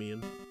suck me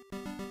in.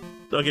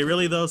 Okay,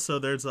 really though, so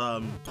there's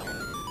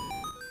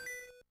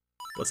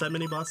what's that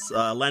mini boss?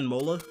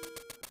 Lanmola.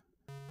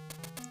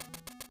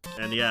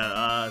 And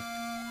yeah,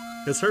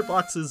 his hurt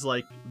box is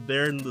like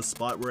there in the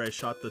spot where I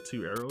shot the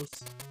 2 arrows.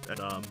 And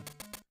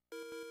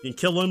you can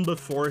kill him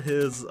before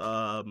his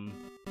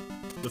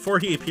before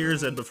he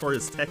appears and before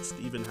his text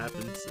even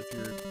happens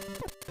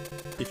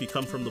if you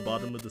come from the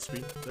bottom of the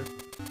screen there.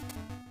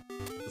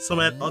 Some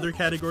other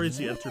categories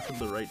you enter from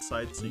the right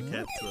side, so you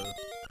can't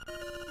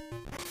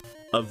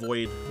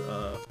avoid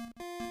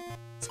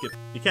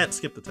you can't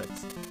skip the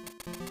text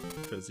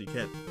because you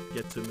can't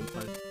get to him in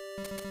time.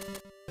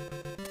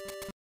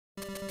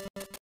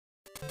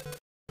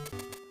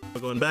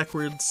 I'm going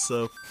backwards,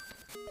 so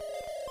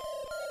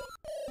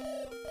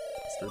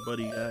it's their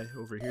buddy guy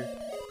over here.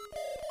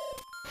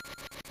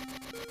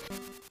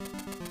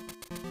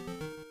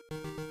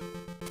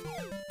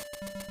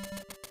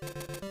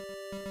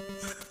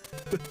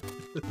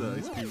 The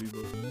ice cream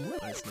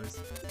emote. Nice.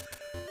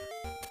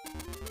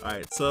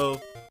 Alright, so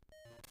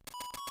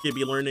you'll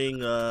be learning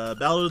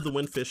Ballad of the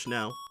Windfish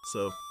now,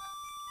 so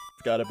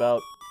we've got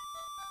about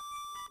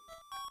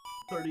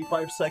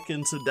 35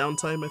 seconds of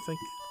downtime, I think.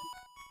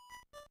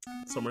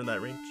 Somewhere in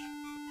that range.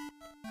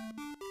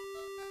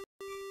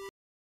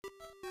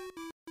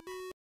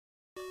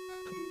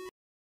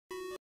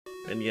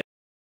 And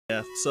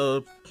yeah,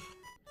 so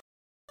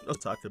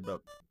let's talk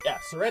about. Yeah,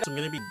 so right now I'm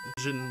gonna be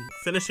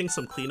finishing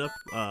some cleanup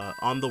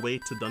on the way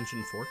to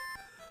Dungeon 4.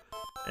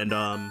 And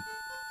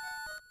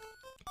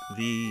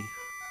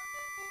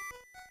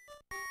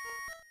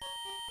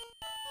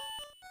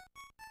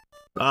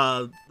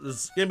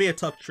there's gonna be a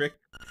tough trick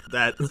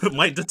that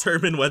might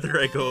determine whether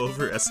I go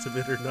over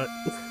estimate or not.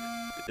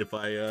 If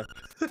I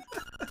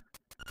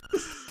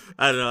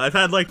I don't know, I've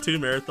had like 2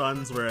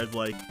 marathons where I've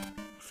like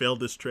failed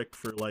this trick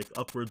for like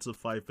upwards of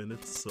 5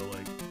 minutes, so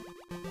like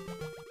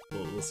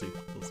we'll see.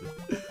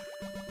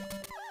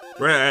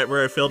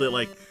 Where I failed it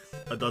like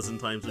a dozen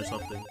times or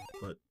something,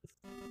 but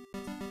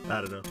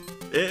I don't know.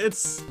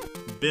 It's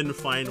been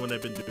fine when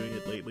I've been doing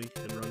it lately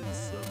in runs,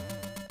 so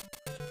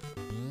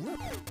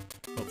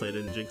hopefully I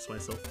didn't jinx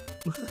myself.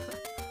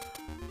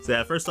 So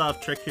yeah, first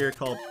off, trick here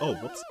called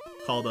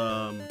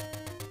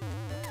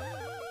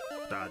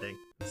dang,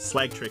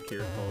 swag trick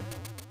here called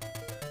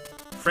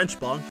French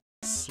bonks,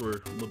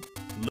 or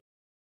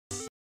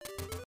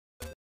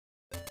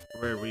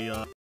where we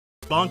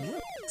bonk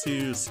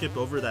to skip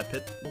over that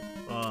pit.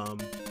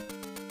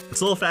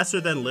 It's a little faster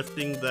than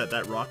lifting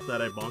that rock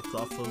that I bonked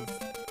off of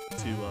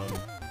to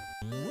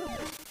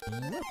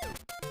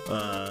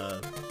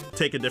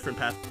take a different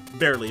path,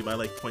 barely by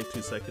like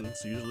 0.2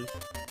 seconds usually.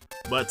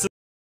 But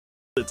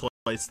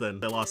twice then.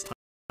 I lost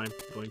time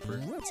going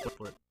for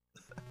split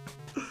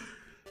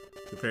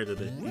compared to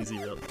the easy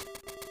route.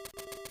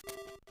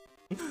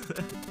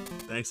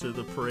 Thanks for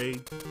the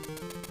parade.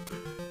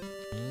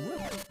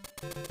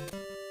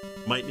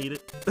 Might need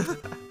it.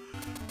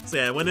 So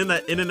yeah, I went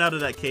in and out of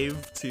that cave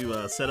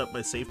to set up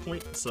my save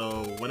point.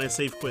 So when I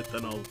save quit,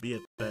 then I'll be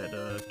at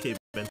that cave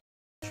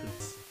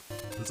entrance.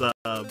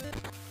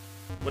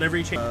 Whenever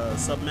you change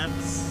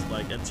submaps,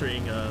 like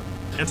entering a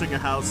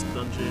house,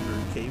 dungeon,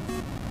 or cave,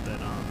 then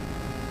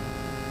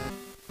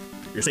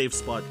your save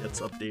spot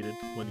gets updated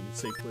when you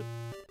save quit.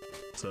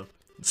 So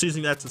it's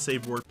using that to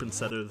save warp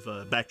instead of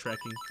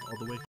backtracking all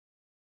the way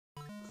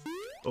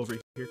over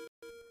here.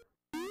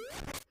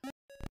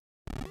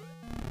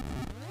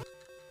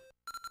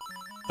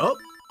 Oh!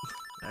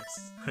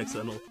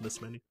 Accidental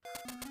miss menu.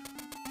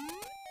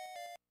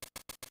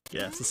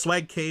 Yeah, it's a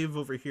swag cave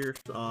over here.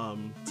 So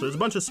there's a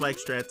bunch of swag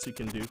strats you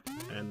can do,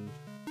 and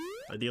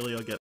ideally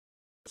I'll get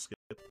skip.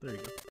 There you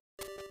go.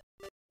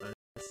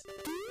 Nice.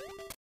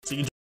 So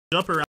you can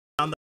jump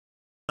around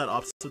that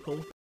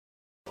obstacle.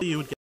 You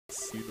would get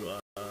to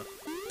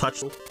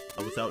touch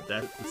without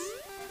dash.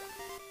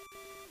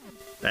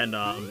 And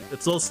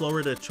it's a little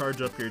slower to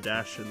charge up your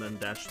dash and then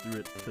dash through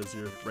it because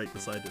you're right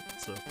beside it.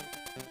 So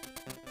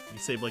you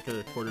save like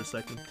a quarter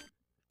second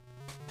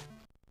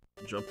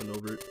jumping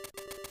over it.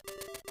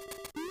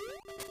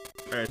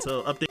 Alright,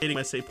 so updating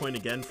my save point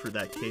again for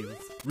that cave.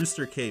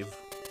 Rooster Cave. So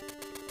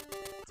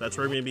that's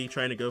where I'm going to be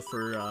trying to go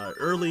for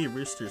early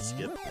rooster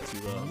skip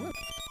to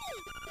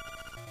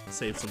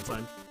save some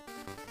time.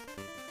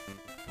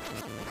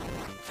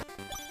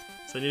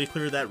 So I need to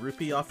clear that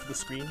rupee off the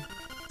screen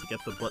to get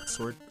the butt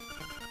sword.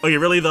 Okay,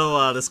 really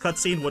though, this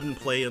cutscene wouldn't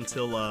play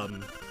until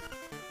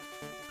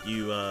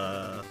you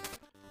oh,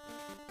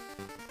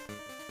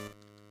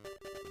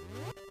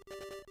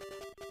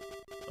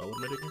 what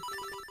am I doing here?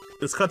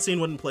 This cutscene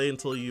wouldn't play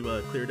until you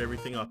cleared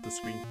everything off the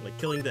screen, like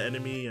killing the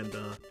enemy and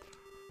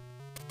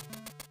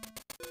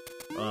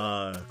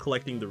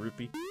collecting the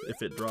rupee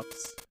if it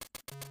drops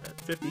at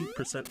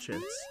 50%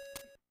 chance.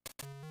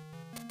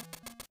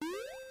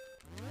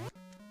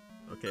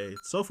 Okay,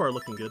 so far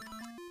looking good.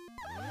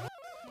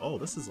 Oh,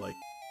 this is like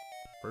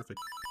perfect.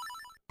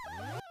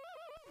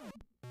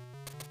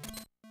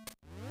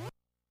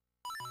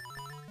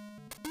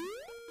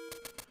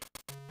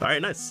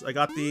 Alright, nice. I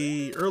got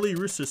the early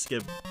rooster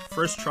skip.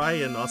 First try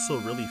and also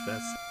really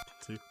fast,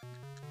 too.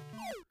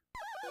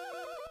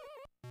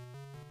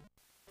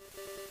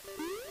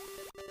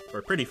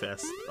 Or pretty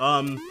fast.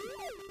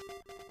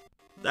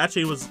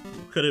 Actually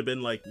could have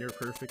been like near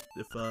perfect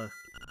if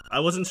I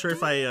wasn't sure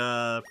if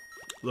I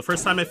the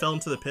first time I fell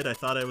into the pit I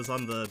thought I was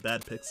on the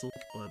bad pixel,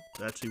 but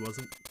it actually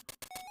wasn't.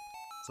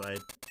 So I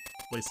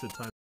wasted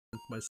time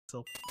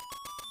myself.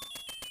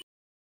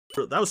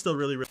 That was still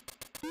really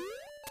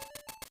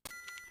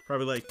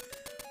probably like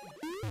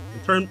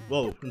in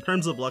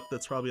terms of luck,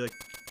 that's probably like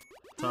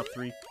top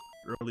 3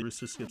 early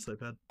rooster skips I've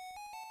had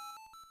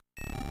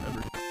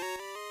ever.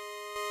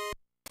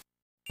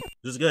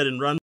 Which is good. In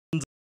runs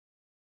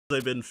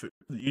I've been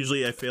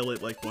usually I fail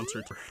it like once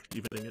or twice,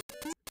 evening it.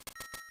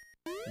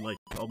 In like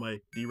all my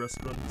D-Rust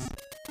runs.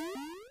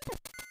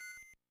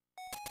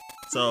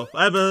 So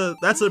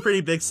that's a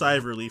pretty big sigh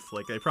of relief.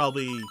 Like I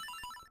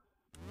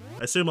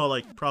assume I'll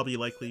like probably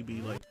likely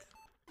be like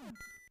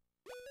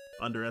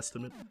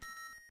underestimate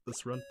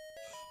this run.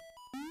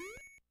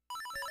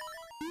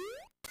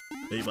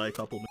 Maybe by a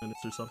couple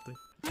minutes or something.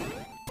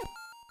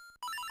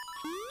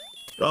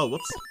 Oh,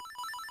 whoops.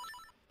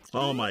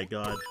 Oh my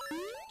god.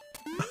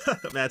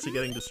 I'm actually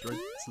getting destroyed.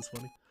 This is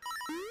funny.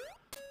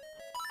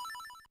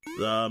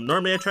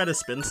 Normally I try to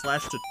spin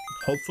slash to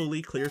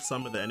hopefully clear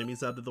some of the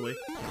enemies out of the way,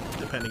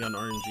 depending on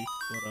RNG,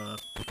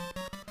 but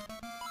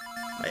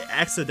I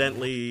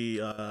accidentally,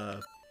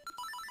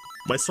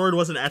 my sword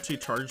wasn't actually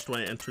charged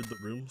when I entered the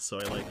room, so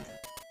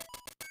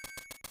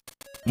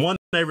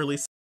I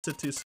released it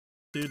too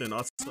soon, and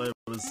also I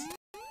was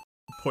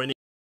pointing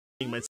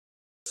my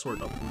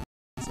sword up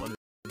because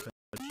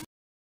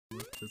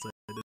I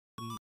didn't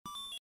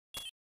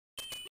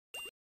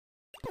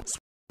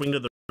swing to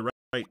the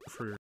right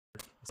for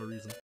no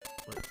reason.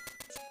 But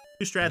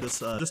new strat is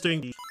just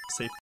doing the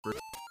safe for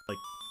like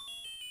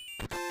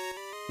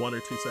 1 or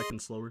 2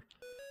 seconds slower.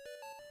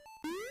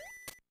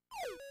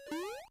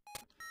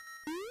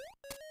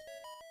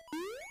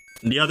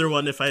 And the other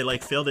one, if I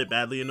like failed it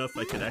badly enough,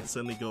 I could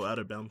accidentally go out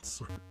of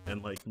bounds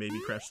and like maybe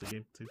crash the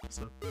game too.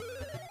 So,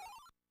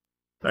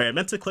 alright, I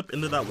meant to clip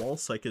into that wall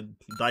so I could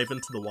dive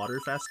into the water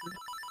faster.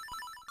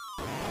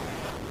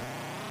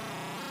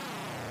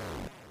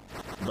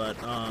 But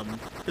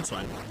it's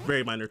fine.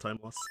 Very minor time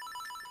loss.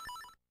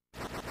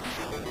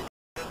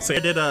 So I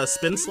did a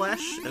spin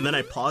slash, and then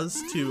I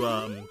paused to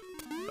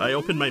I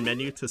opened my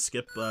menu to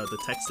skip the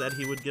text that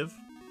he would give.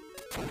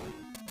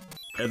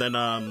 And then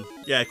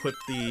yeah, I quit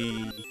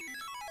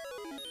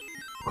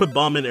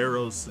bomb and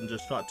arrows and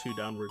just shot 2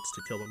 downwards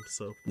to kill him.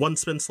 So 1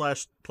 spin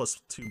slash plus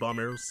 2 bomb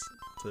arrows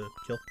to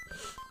kill.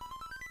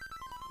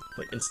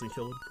 Like instant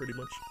kill him, pretty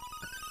much.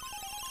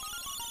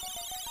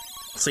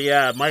 So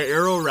yeah, my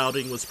arrow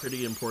routing was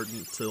pretty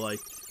important to like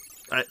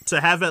to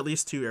have at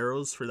least 2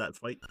 arrows for that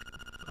fight.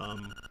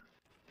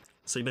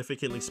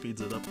 Significantly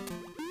speeds it up.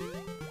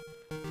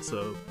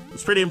 So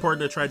it's pretty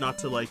important to try not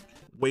to like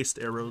waste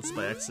arrows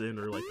by accident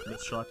or like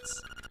miss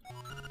shots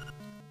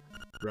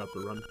throughout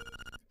the run.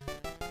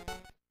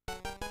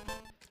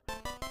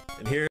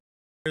 And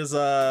here's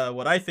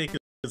what I think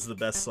is the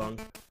best song.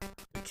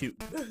 Cute.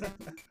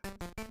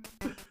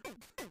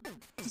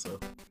 So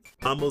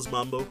Mambo's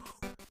Mambo.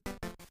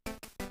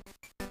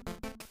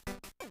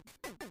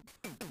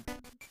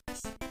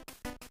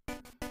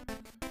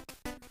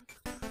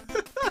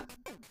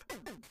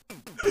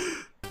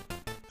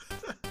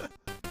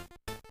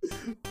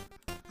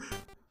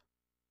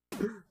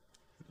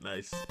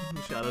 Nice.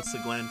 Shout out to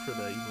Glenn for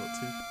the emote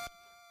too.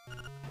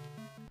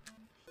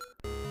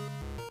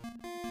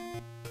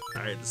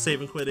 Alright,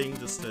 save and quitting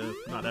just to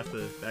not have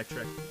to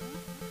backtrack.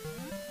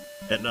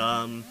 And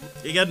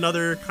you get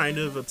another kind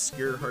of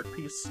obscure heart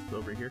piece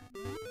over here.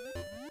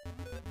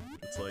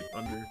 It's like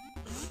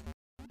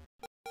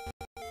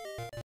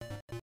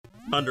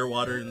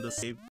underwater in the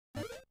cave.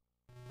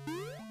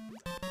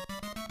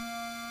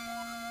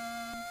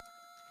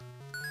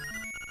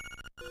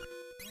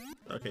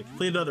 Okay,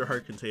 complete another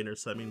heart container,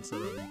 so that means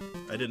that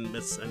I didn't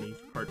miss any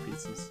heart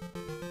pieces.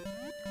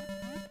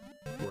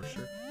 For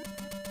sure.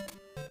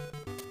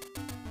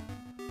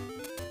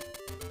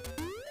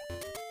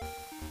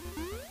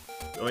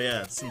 Oh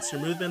yeah, since your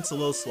movement's a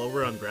little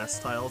slower on grass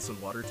tiles and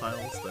water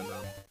tiles, then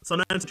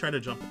sometimes I try to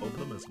jump over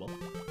them as well.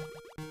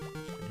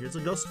 And here's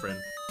a ghost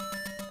friend.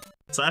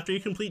 So after you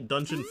complete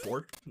Dungeon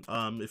 4,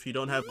 if you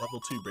don't have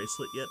level 2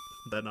 bracelet yet,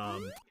 then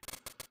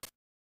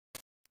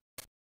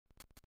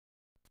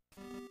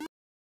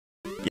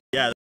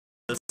yeah,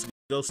 this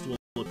ghost will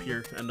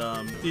appear, and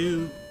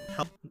do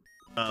help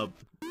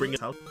bring him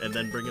out, and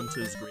then bring him to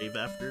his grave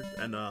after.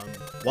 And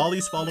while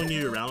he's following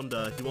you around,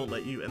 he won't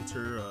let you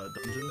enter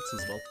dungeons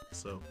as well.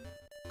 So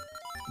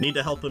you need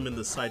to help him in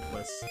the side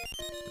quests.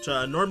 Which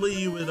normally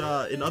you would,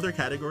 in other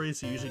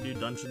categories, you usually do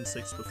Dungeon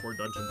 6 before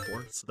Dungeon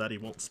 4, so that he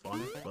won't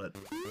spawn. But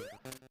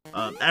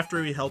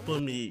after we help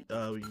him, you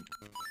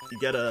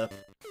get a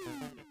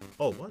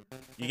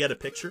you get a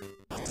picture.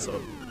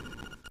 So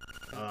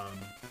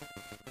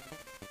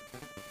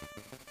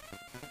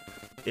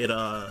it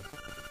yeah,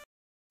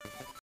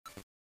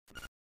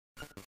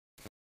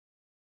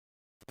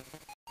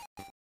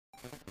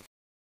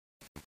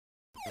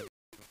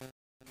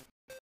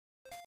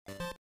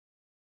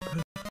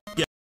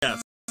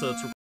 so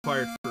it's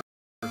required for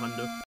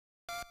Hundo.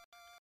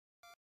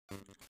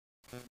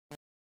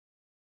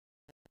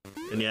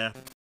 And yeah,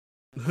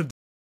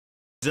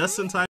 just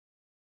in time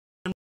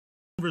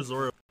for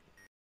Zoro.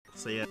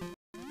 So yeah,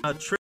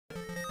 Alright,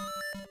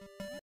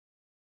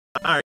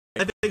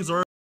 I think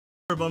Zoro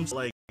bumps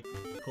like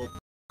cool.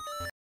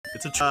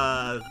 It's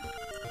a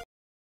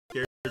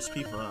scares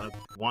people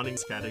wanting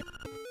scatic.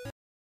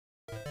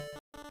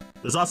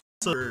 There's also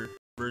other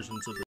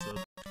versions of this, so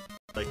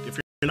like if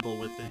you're not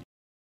with it,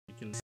 you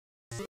can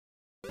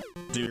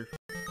do.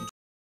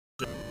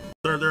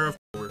 They're a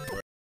forward,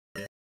 but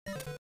yeah.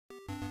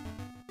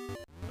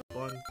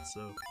 Fun,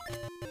 so.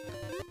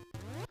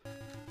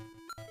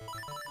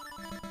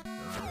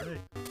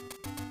 Alright.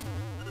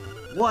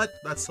 What?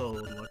 That's so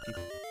unlucky.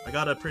 I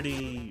got a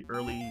pretty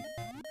early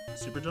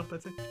super jump, I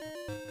think.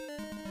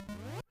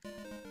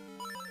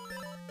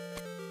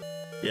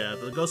 Yeah,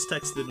 the ghost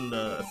text didn't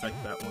affect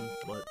that one,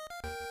 but...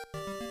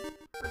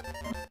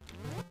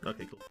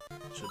 Okay, cool.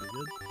 Should be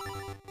good.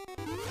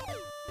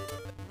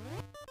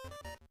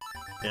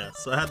 Yeah,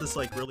 so I had this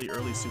like really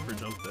early super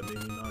jump that made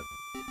me not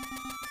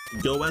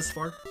go as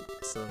far,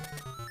 so...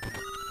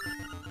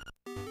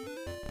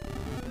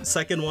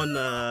 Second one,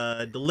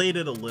 delayed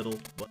it a little,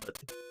 but...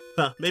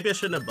 maybe I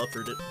shouldn't have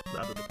buffered it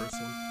out of the first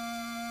one.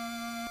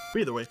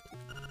 But either way.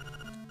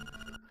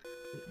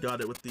 Got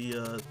it with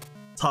the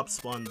top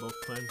spawn both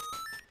times.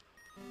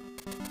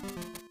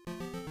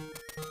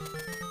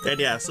 And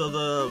yeah, so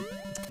the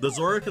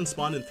Zora can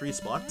spawn in 3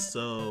 spots,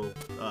 so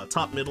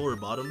top, middle, or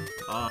bottom.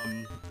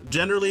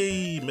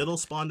 Generally, middle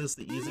spawn is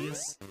the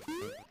easiest,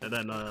 and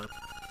then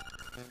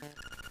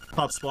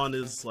top spawn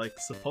is like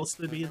supposed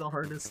to be the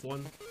hardest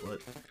one, but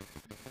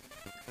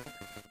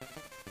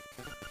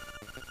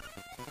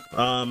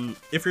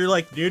if you're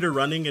like new to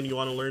running and you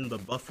want to learn the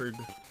buffered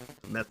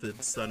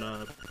methods, then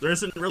there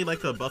isn't really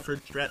like a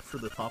buffered strat for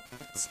the top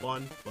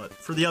spawn, but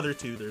for the other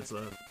two, there's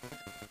a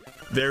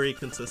very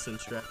consistent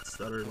strats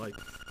that are like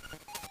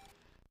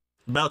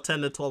about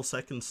 10 to 12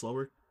 seconds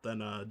slower than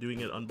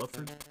doing it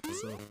unbuffered.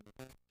 So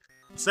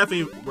it's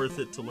definitely worth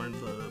it to learn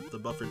the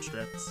buffered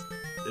strats,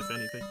 if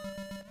anything.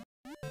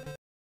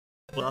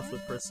 Put off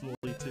with personally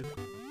too.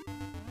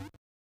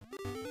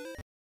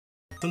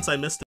 Since I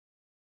missed it,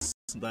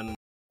 then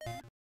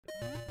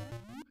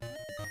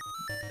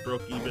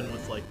broke even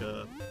with like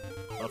a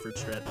buffered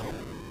strat.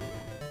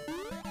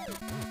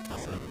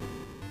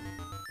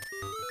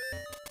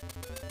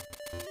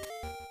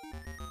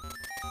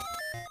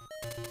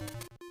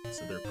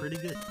 So they're pretty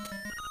good.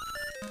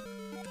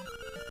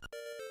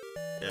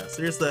 Yeah,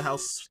 so here's the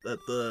house that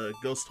the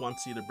ghost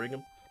wants you to bring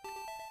him.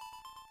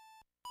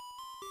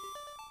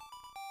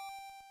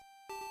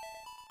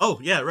 Oh,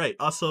 yeah, right.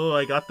 Also,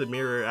 I got the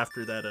mirror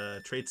after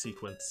that trade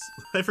sequence.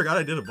 I forgot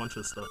I did a bunch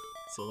of stuff.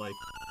 So, like...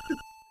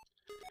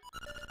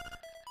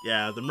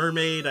 yeah, the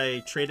mermaid, I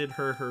traded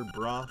her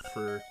bra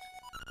for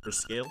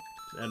scale.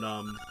 And,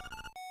 I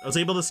was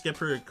able to skip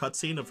her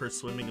cutscene of her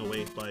swimming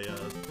away by,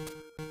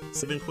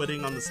 saving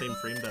quitting on the same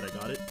frame that I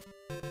got it.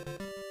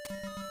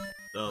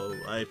 So,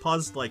 I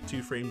paused, like,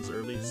 2 frames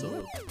early,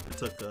 so it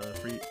took,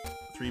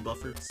 3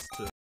 buffers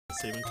to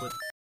save and quit.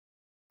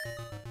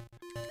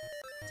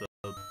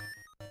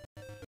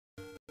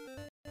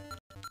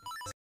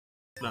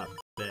 Not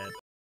bad.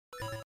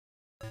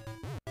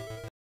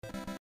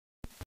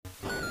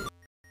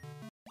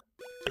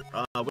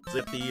 What's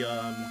it,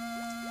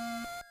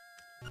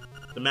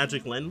 the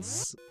magic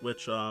lens,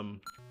 which,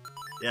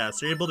 yeah,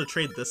 so you're able to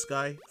trade this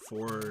guy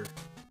for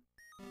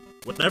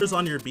whatever's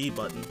on your B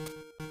button.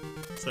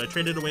 So I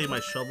traded away my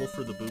shovel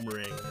for the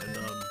boomerang, and,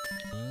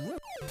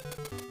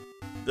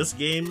 this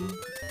game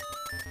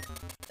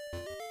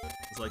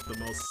is, like, the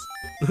most...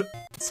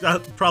 it's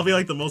got probably,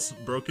 like, the most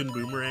broken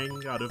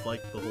boomerang out of,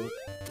 like, the whole,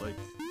 like,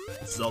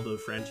 Zelda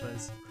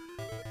franchise.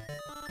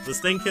 This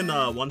thing can,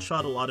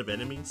 one-shot a lot of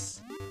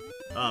enemies.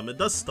 It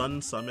does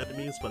stun some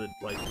enemies, but it,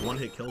 like,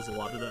 one-hit kills a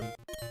lot of them.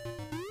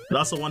 It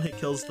also one-hit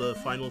kills the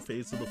final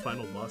phase of the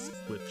final boss,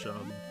 which,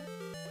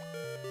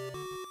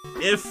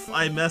 if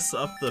I mess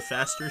up the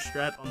faster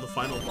strat on the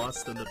final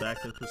boss, then the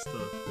backup is to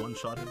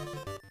one-shot him.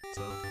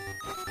 So,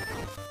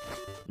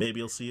 maybe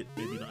you'll see it,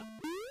 maybe not.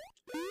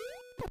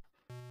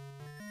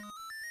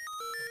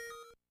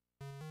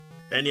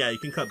 And yeah, you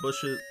can cut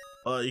bushes.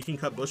 You can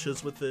cut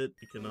bushes with it.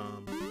 You can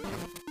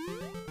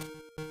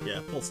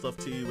yeah, pull stuff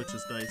to you, which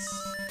is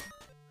nice.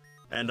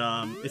 And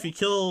if you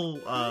kill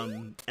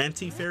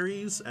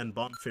anti-fairies and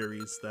bomb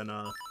fairies, then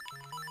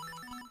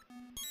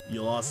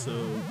you'll also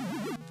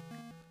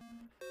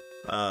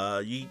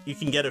you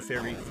can get a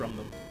fairy from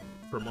them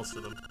for most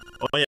of them.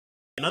 Oh yeah,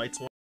 another lights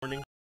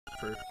warning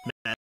for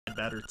Mad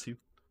Batter too.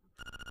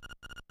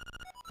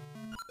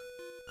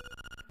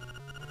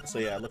 So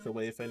yeah, look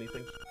away if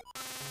anything.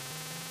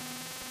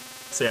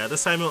 So yeah,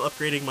 this time I'm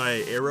upgrading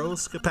my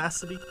arrows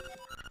capacity.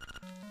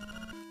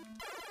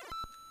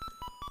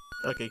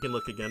 Okay, you can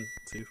look again,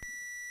 too.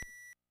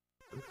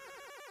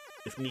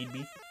 If need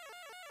be.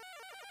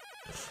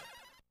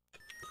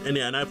 And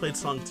yeah, and I played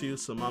song 2,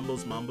 so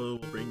Mambo's Mambo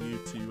will bring you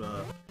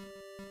to,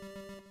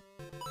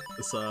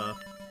 this,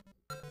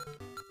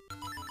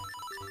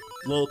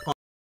 little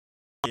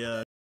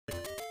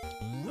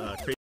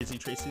Crazy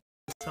Tracy's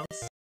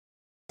house.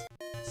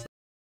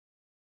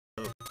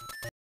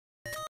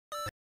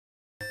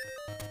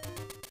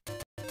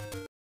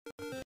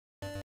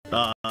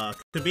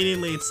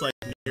 Conveniently, it's like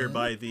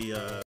nearby the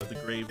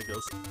grave of the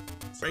ghost,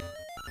 right?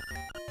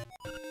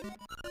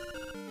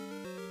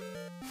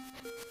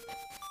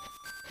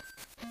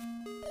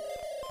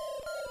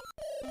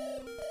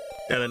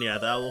 And then yeah,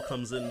 the owl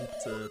comes in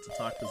to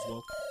talk as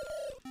well.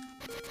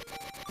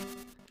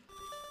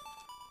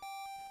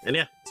 And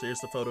yeah, so here's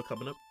the photo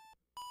coming up.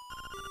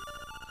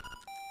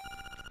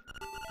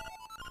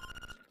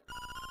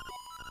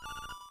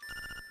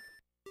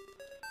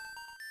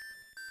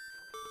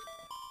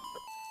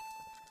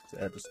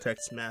 I just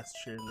text mask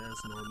sharing as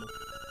normal.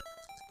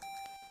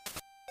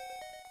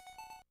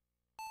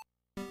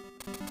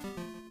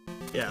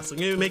 Yeah, so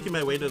I'm gonna be making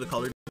my way to the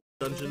color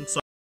dungeon.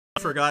 So I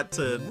forgot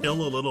to know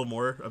a little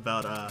more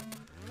about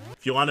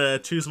if you want to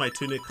choose my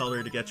tunic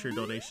color to get your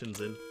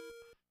donations in.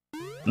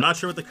 I'm not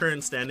sure what the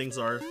current standings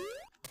are,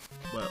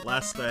 but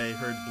last I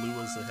heard blue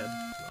was ahead.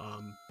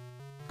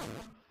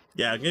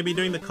 Yeah, I'm gonna be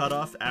doing the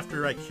cutoff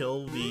after I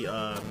kill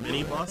the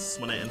mini boss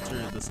when I enter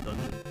this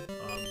dungeon.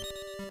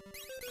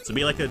 So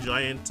be like a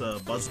giant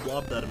buzz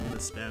blob that I'm gonna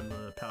spam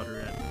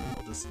powder at.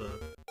 I'll just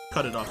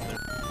cut it off there.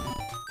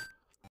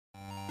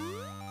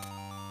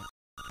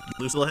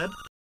 Blue still ahead?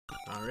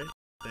 Alright,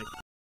 thank you.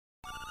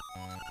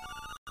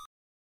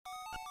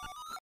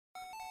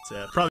 So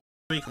yeah, probably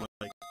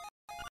like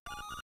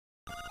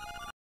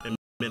a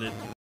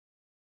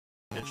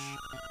minute-ish.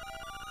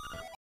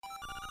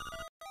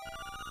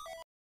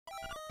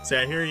 So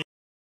yeah, here you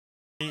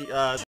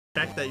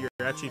check that you're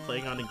actually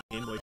playing on a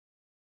Game Boy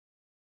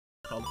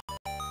Color.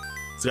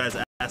 So guys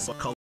ask what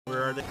color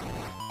are they?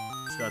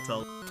 Just gotta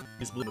tell.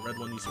 He's blue, the red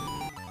one, he's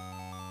blue.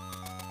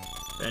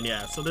 And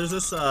yeah, so there's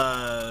this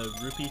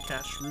rupee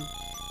cash route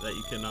that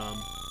you can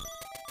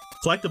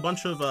collect a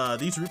bunch of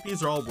these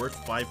rupees are all worth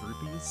 5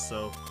 rupees,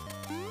 so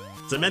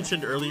as I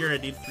mentioned earlier, I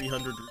need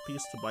 300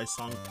 rupees to buy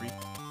Song 3.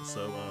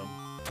 So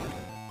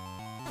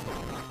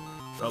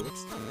oh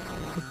whoops.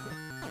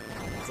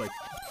 It's like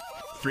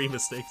 3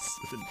 mistakes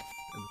in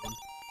one.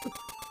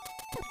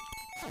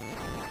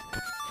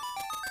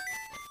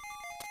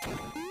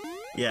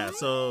 Yeah,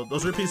 so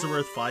those rupees are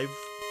worth 5,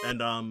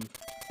 and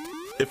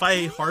if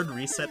I hard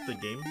reset the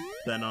game,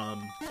 then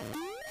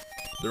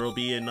there will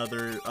be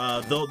another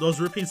those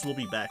rupees will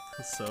be back,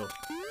 so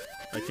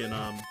I can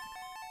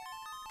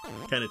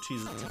kind of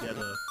choose it to get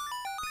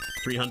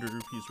 300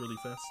 rupees really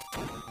fast.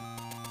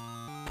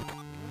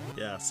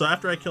 Yeah, so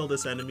after I kill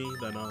this enemy,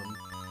 then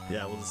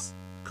yeah, we'll just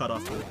cut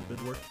off the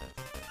bid war.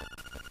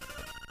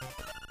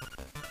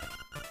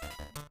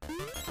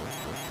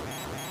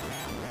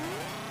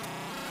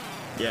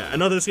 Yeah, I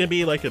know there's gonna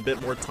be like a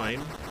bit more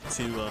time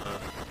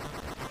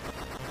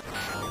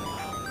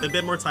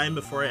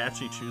before I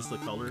actually choose the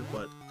color,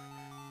 but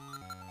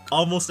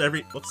almost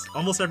every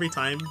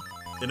time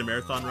in a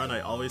marathon run,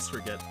 I always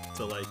forget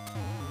to like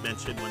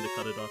mention when to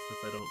cut it off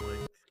if I don't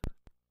like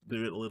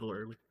do it a little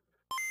early.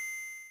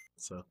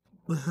 So,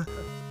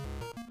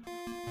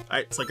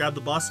 alright, so I grab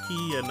the boss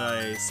key and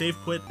I save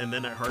quit and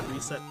then I hard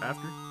reset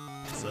after.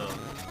 So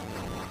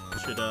I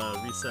should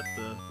reset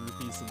the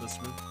rupees in this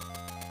room.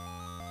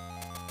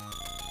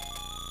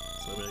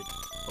 So I'm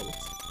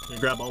gonna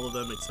grab all of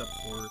them except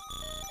for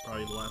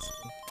probably the last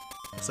one,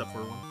 except for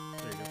one.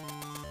 There you go.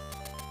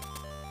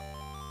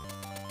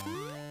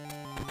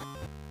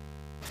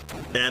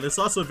 And it's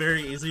also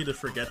very easy to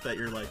forget that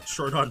you're like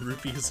short on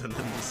rupees and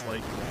then just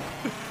like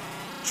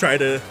try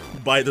to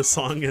buy the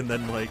song and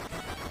then like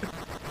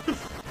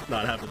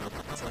not have enough.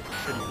 It's like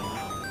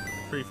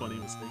pretty funny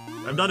mistake.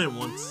 I've done it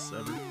once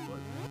ever, but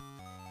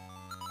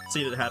I've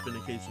seen it happen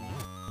occasionally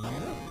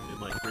in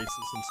like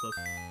races and stuff.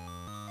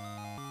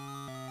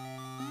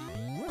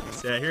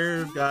 So yeah,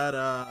 here we've got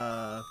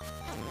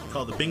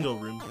called the bingo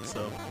room.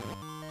 So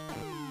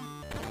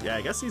yeah,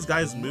 I guess these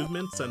guys'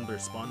 movements and their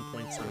spawn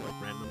points are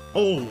like random.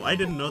 Oh, I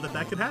didn't know that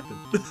that could happen.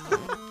 I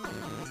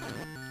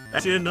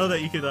actually didn't know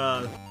that you could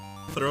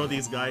throw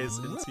these guys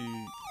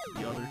into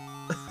the other.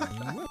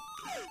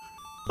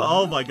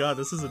 Oh my god,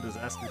 this is a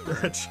disaster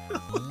stretch.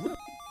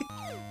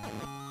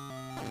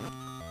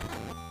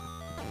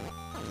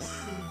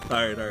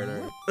 Alright.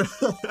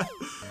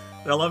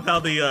 I love how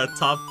the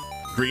top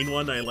green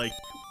one, I like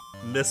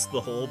missed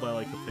the hole by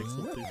like a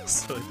pixel too,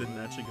 so it didn't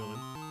actually go in.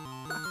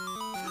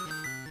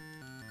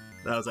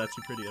 That was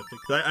actually pretty epic.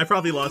 I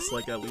probably lost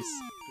like at least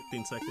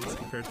 15 seconds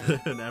compared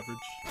to an average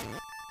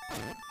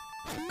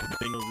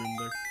bingo room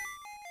there.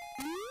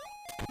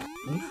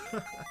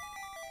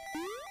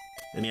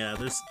 And yeah,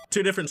 there's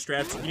two different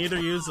strats. You can either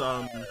use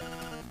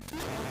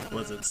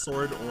what is it,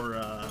 sword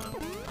or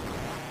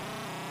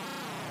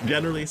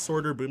generally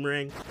sword or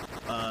boomerang.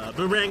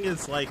 Boomerang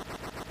is like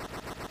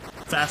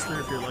faster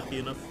if you're lucky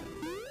enough.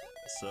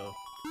 So,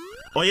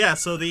 oh yeah,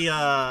 so the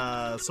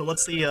so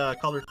what's the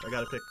color I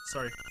gotta pick?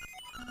 Sorry.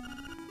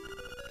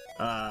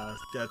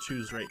 Gotta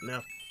choose right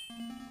now.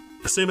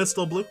 Assume it's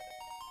still blue.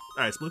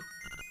 Alright, it's blue.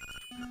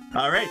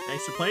 Alright,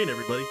 thanks for playing,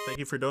 everybody. Thank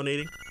you for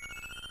donating.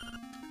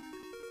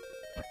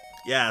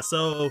 Yeah,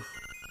 so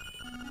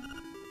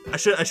I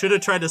should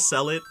have tried to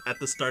sell it at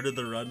the start of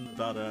the run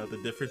about the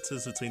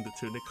differences between the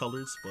tunic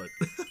colors, but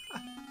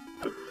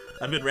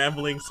I've been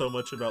rambling so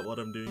much about what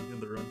I'm doing in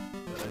the run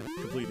that I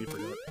completely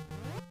forgot.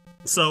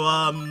 So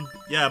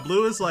yeah,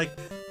 blue is like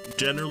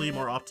generally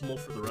more optimal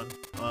for the run.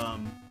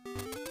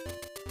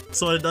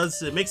 So what it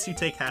does, it makes you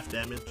take half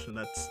damage, and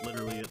that's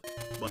literally it.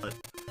 But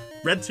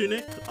red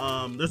tunic,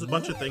 there's a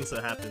bunch of things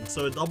that happen.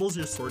 So it doubles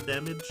your sword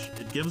damage.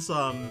 It gives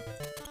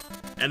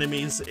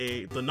enemies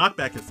the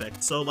knockback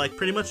effect. So like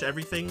pretty much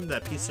everything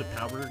that piece of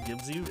power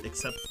gives you,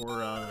 except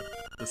for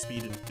the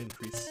speed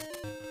increase,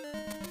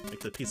 like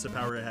the piece of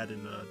power it had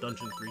in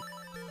Dungeon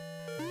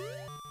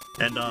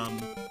 3. And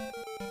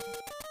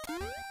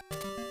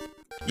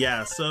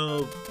yeah,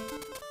 so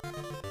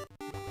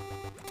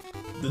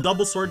the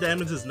double sword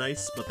damage is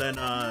nice, but then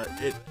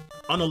it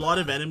on a lot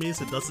of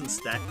enemies it doesn't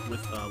stack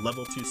with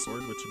level 2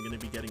 sword, which I'm gonna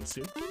be getting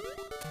soon.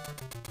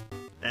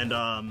 And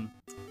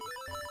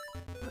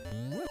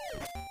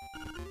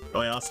oh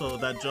yeah, also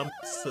that jump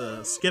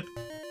skip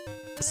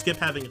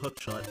having hook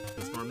shot,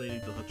 because normally you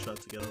need the hook shot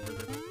to get over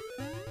there.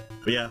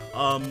 But yeah,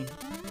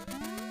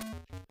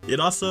 it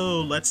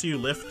also lets you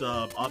lift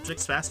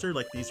objects faster,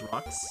 like these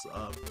rocks.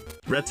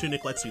 Red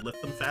tunic lets you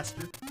lift them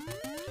faster.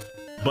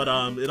 But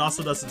it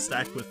also doesn't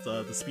stack with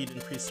the speed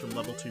increase from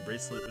level 2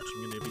 bracelet, which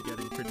I'm going to be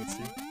getting pretty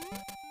soon.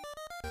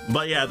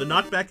 But yeah, the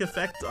knockback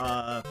effect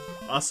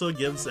also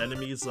gives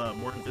enemies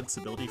more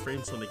invincibility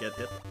frames when they get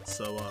hit.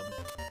 So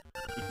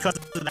because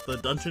of the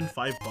Dungeon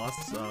 5 boss,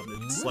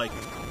 it's like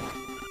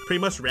pretty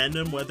much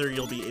random whether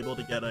you'll be able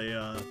to get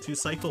a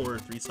 2-cycle or a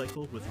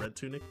 3-cycle with red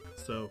tunic.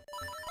 So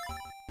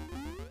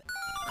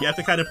you have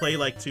to kind of play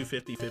like 2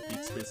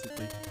 50-50s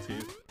basically to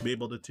be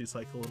able to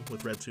 2-cycle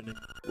with red tunic.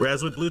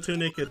 Whereas with blue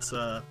tunic, it's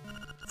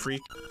free.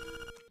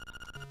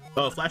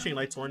 Oh, flashing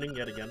lights warning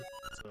yet again.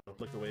 So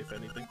look away if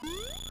anything.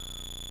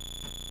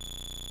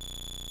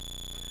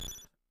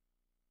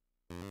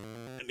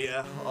 And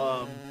yeah,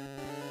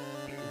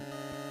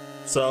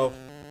 so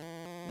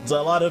there's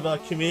a lot of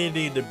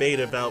community debate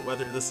about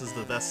whether this is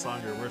the best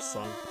song or worst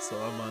song. So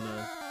I'm on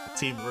a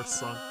team worst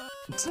song.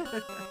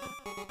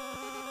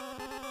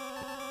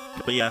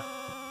 But yeah.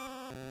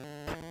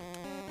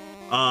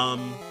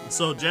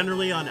 So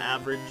generally on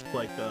average,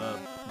 like,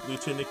 blue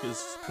tunic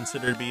is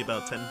considered to be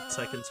about 10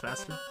 seconds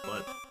faster,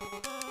 but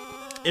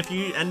if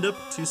you end up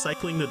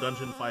 2-cycling the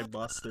Dungeon 5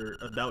 boss, they're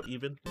about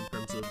even in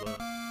terms of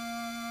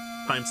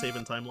time save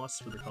and time loss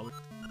for the color,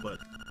 but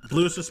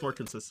blue is just more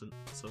consistent,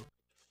 so.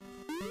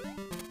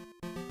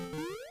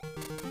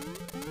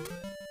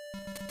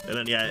 And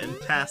then yeah, in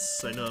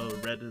tasks, I know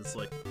red is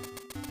like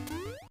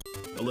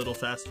a little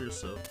faster,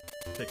 so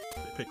pick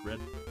red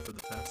for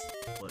the task,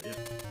 but yeah.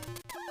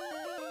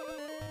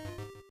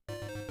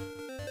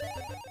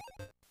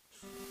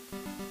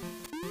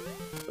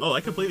 Oh,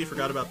 I completely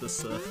forgot about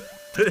this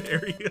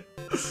area.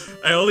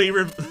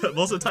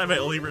 Most of the time I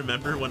only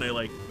remember when I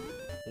like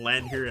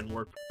land here and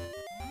warp.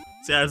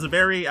 So yeah, there's a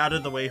very out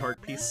of the way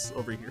heart piece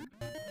over here.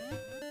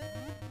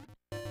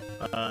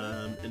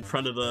 In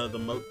front of the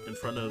moat, in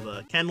front of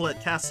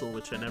Candlelit Castle,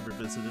 which I never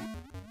visited.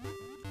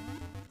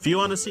 If you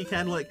want to see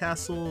Candlelit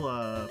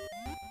Castle,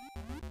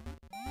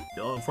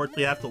 you'll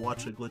unfortunately have to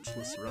watch a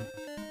glitchless run.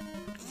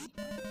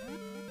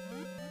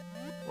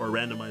 Or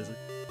randomizer.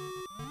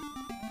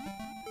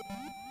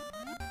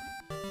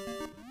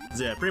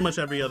 So yeah, pretty much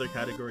every other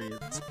category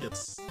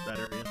gets that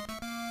area.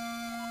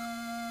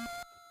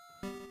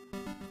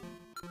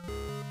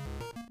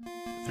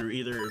 Through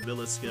either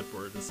Villa Skip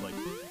or just like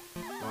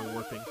wrong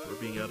warping or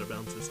being out of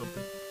bounds or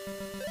something.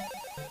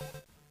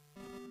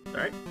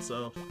 Alright,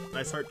 so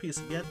nice heart piece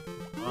again.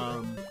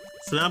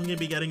 So now I'm gonna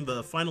be getting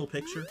the final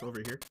picture over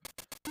here.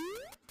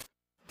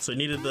 So I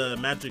needed the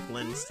magic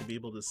lens to be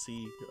able to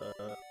see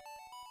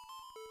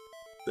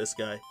this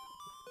guy.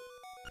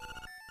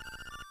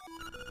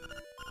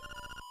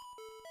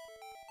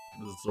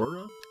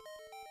 Zora?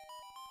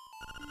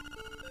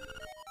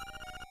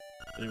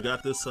 And we've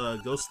got this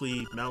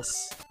ghostly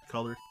mouse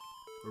color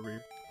over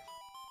here.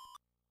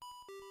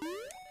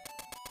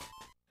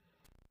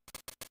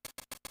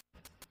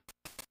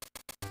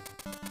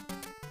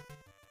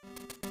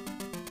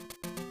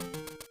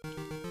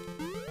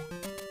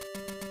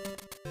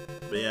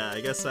 But yeah,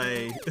 I guess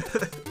I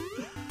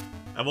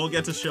won't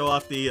get to show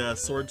off the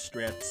sword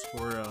strats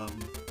for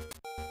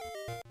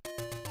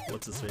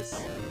what's his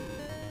face?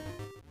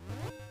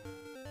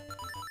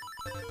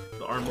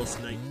 The Armless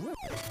Knight.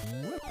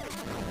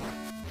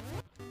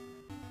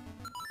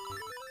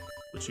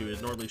 Which you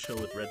would normally show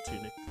with red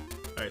tunic.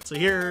 Alright, so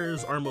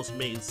here's Armless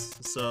Maze.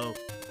 So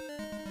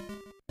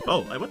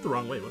oh, I went the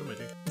wrong way. What am I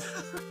doing?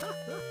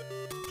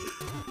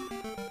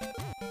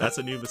 That's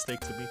a new mistake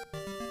to me.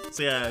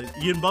 So yeah,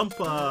 you can bump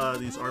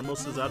these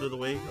Armlesses out of the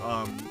way.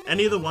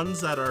 Any of the ones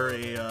that are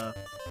a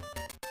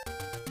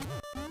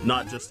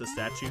not just a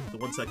statue, the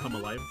ones that come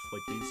alive,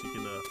 like these, you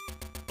can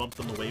bump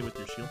them away with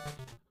your shield.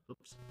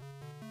 Oops.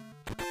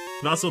 You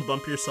can also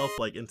bump yourself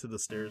like into the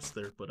stairs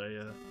there, but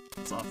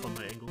it's off on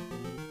my angle.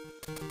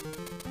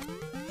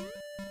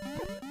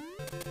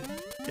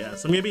 Yeah,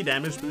 so I'm gonna be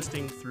damage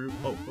boosting through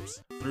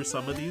through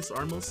some of these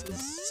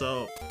Armlesses.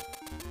 So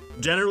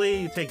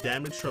generally, you take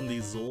damage from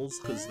these Zulls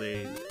because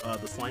they,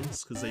 the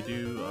slimes, because they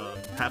do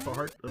half a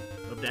heart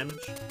of damage.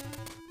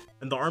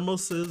 And the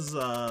Armlesses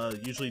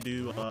usually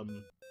do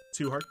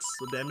 2 hearts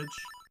of damage.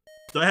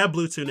 So I have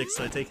blue tunic,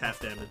 so I take half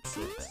damage,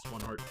 so it's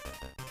 1 heart.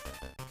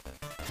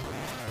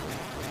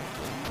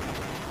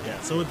 Yeah,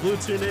 so with blue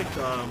tunic,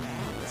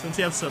 since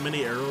you have so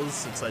many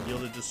arrows, it's ideal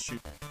to just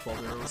shoot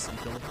 12 arrows and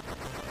kill them.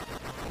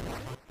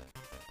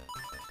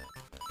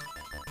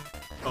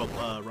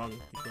 Oh, wrong.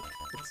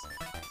 Oops.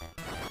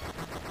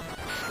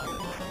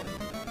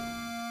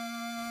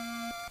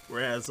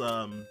 Whereas,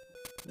 yeah,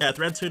 with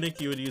red tunic,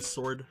 you would use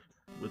sword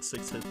with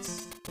 6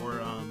 hits,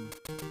 or,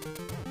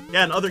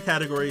 yeah, in other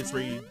categories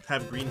where you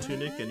have green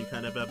tunic and you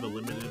kind of have a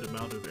limited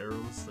amount of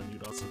arrows, then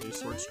you'd also do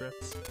sword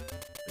straps,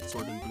 like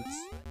sword and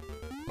boots.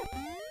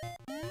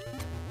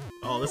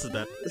 Oh, this is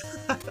bad.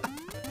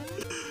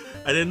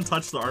 I didn't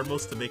touch the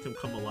Armos to make him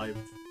come alive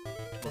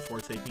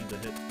before taking the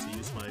hit to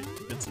use my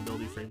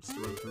invincibility frames to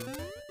run through him.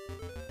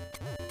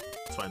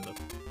 It's fine though.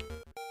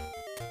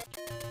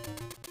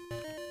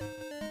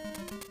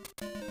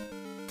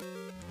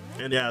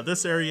 And yeah,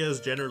 this area is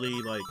generally,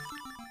 like,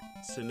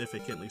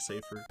 significantly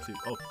safer too.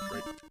 Oh,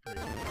 right.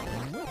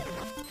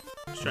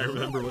 Just trying to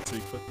remember what to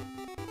equip.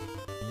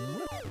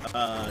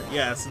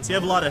 Yeah, since you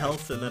have a lot of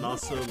health, and then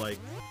also, like,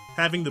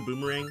 having the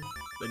boomerang,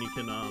 then you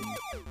can,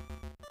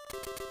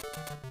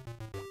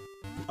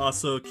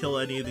 also kill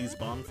any of these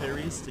bomb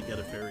fairies to get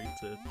a fairy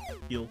to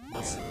heal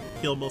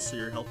most of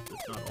your health,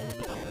 if not all of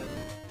it.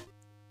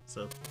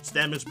 So, just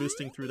damage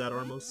boosting through that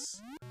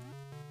Armos.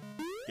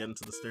 Get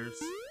into the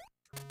stairs.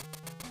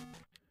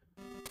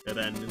 And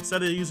then,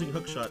 instead of using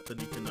hookshot, then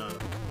you can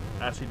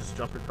actually just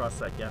jump across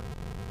that gap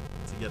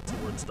to get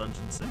towards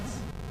Dungeon 6.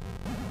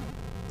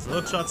 So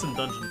hookshot's in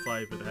Dungeon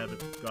 5, and I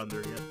haven't gone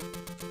there yet.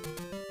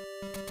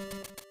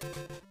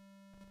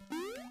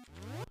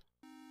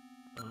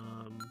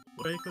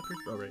 What did I equip here?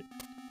 Oh, right.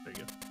 There you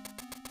go.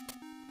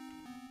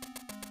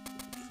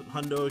 So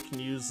Hundo can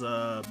use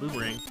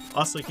Boomerang.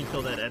 Also, you can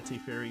kill that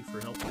anti-fairy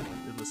for help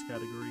in this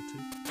category,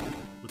 too,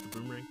 with the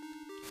Boomerang.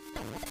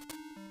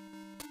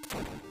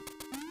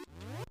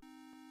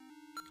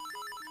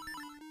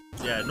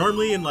 Yeah,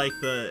 normally in like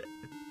the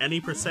any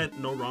percent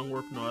no wrong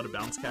warp, no out of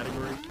bounds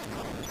category,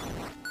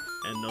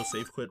 and no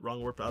safe quit, wrong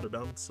warp, out of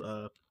bounds,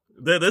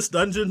 this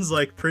dungeon's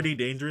like pretty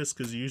dangerous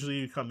because usually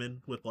you come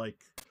in with like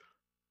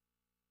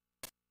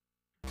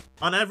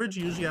on average,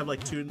 you usually have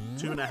like two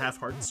and a half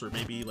hearts, or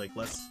maybe like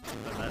less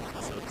than that.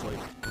 So it's like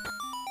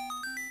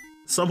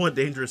somewhat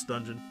dangerous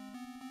dungeon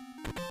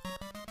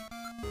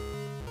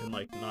in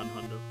like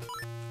non-hundo,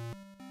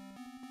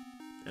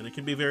 and it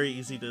can be very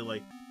easy to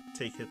like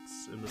take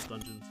hits in this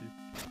dungeon too.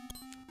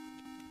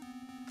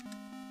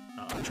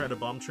 I tried a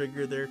bomb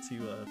trigger there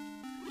to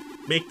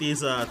make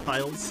these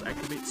tiles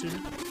activate sooner.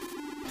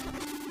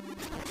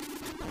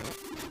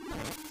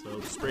 So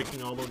just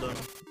breaking all of them.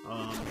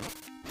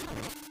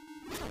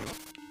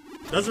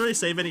 Doesn't really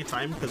save any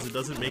time because it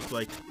doesn't make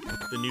like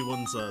the new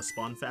ones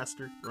spawn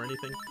faster or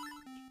anything.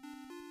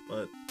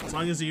 But as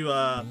long as you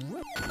the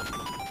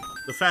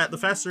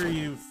faster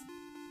you've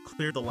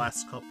cleared the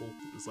last couple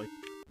is like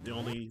the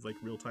only like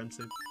real time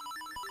save.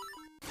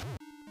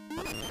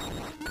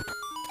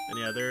 And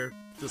yeah, there,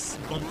 just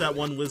bump that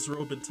one whiz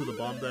robe into the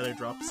bomb that I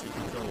dropped so you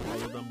can kill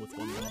all of them with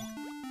one bomb.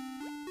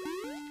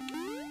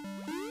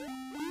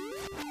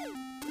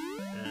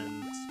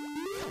 And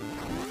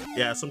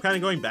yeah, so I'm kind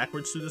of going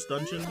backwards through this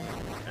dungeon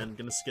and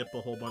gonna skip a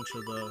whole bunch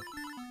of the...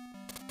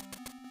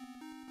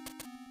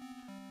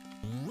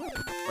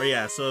 Oh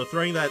yeah, so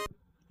throwing that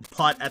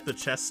pot at the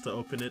chest to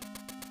open it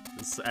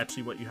is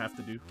actually what you have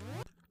to do.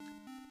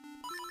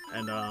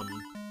 And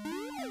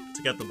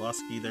to get the boss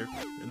key there.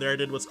 And there I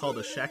did what's called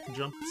a shack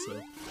jump, so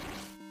I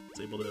was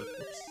able to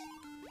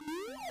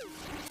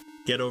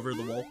get over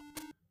the wall.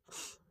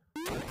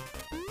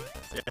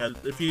 Yeah,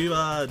 if you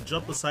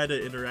jump beside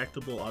an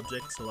interactable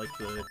object, so like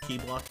the key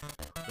block,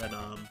 then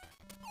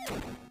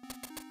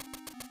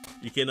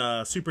you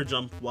can super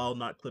jump while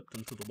not clipped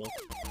into the wall.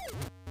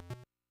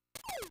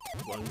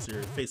 As long as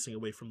you're facing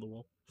away from the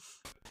wall.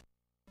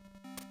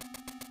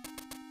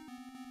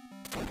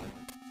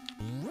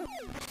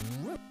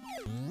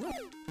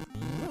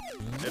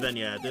 And then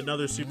yeah, did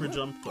another super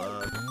jump,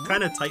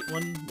 kind of tight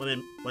one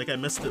when I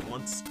missed it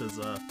once, because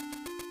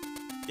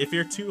if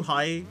you're too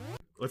high,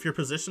 if your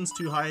position's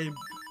too high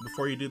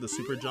before you do the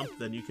super jump,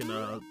 then you can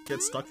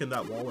get stuck in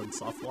that wall and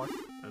soft lock,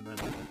 and then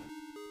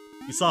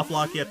you soft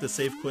lock, you have to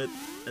save quit,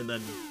 and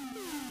then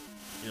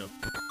you know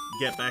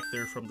get back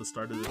there from the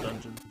start of the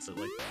dungeon, so it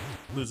like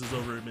loses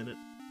over a minute.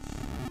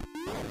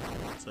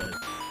 So I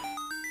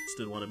just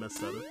didn't want to mess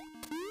that up.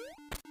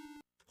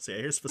 So yeah,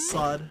 here's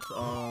Facade.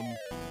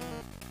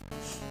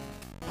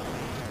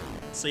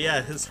 So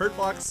yeah, his hurt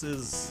box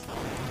is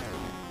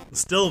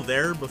still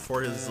there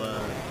before his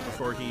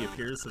before he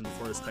appears and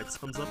before his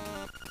text comes up.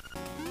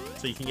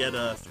 So you can get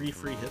 3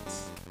 free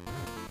hits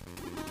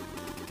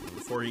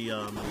before he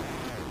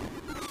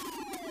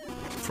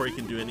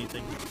can do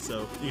anything.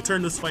 So you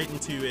turn this fight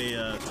into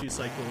a 2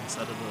 cycle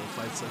instead of a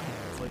 5 second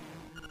fight.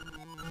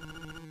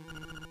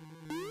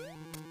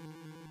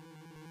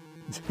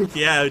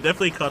 Yeah, it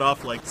definitely cut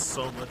off like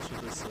so much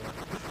of this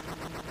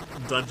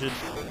dungeon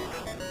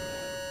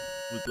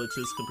with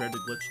glitches compared to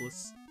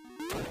glitchless.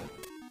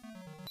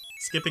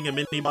 Skipping a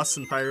mini boss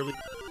entirely.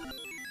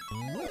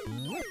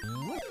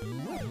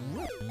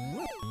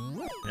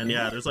 And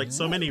yeah, there's like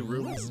so many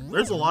rooms.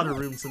 There's a lot of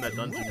rooms in that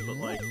dungeon, but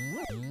like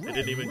I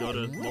didn't even go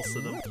to most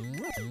of them.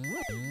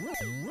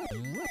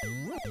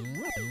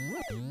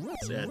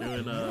 So yeah,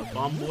 doing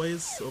bomb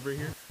boys over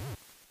here.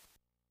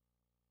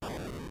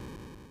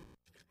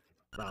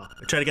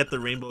 I tried to get the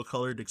rainbow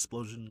colored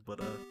explosion, but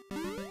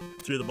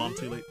threw the bomb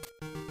too late.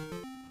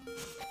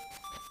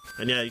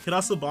 And yeah, you can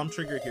also bomb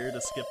trigger here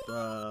to skip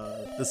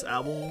this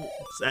owl's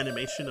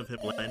animation of him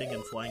landing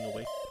and flying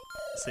away.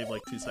 Save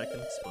like 2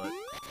 seconds, but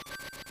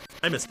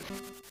I missed it.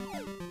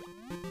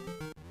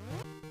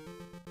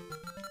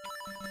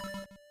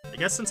 I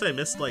guess since I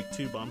missed like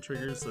 2 bomb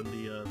triggers, then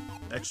the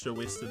extra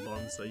wasted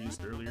bombs I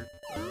used earlier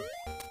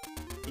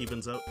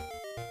evens out.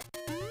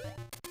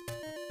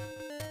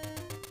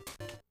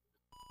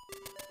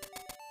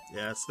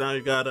 Yeah, so now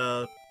you got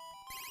the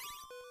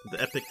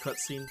epic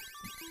cutscene.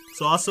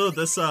 So also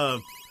this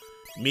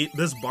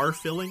this bar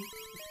filling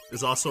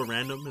is also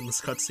random in this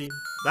cutscene.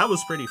 That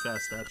was pretty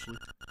fast actually.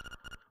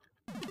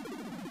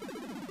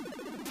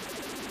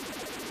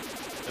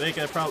 I think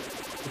I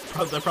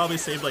that probably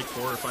saved like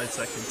 4 or 5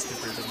 seconds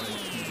compared to my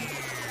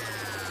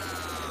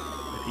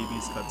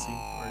PB's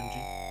cutscene RNG.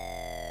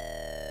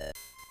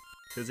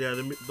 Cause yeah,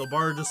 the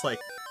bar just like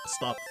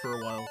stopped for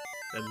a while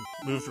and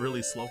moved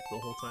really slow the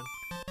whole time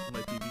in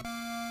my PB.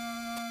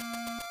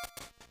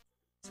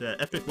 So yeah,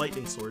 epic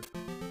lightning sword.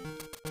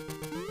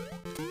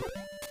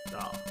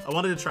 I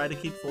wanted to try to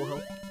keep full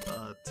health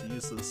to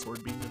use the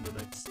sword beam in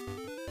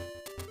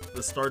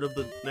the start of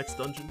the next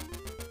dungeon.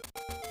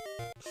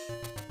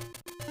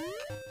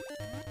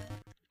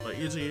 But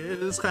usually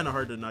it is kind of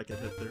hard to not get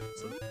hit there,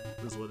 so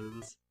it is what it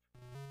is.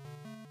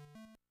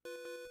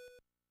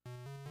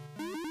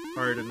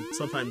 Hard, and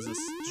sometimes it's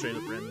straight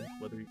up random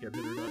whether you get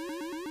hit or not.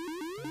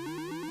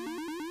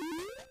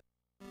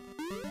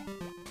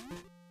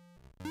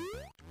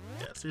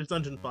 Yeah, so here's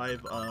Dungeon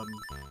 5.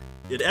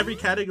 In every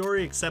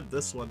category except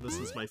this one, this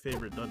is my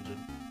favorite dungeon,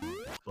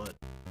 but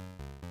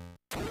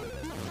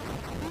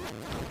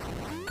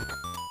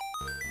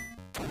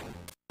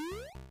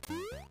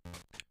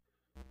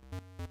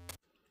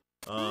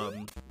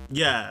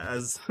Yeah,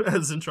 as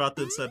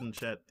Introthed said in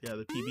chat, yeah,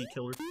 the PB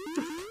killer.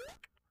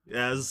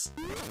 Yeah, it's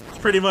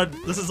pretty much,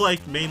 this is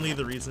like mainly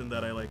the reason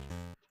that I like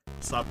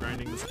stop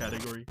grinding this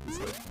category. It's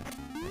like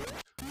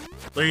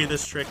literally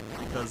this trick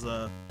because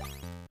so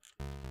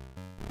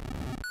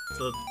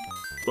you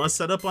want to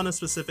set up on a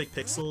specific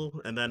pixel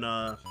and then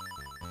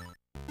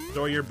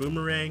throw your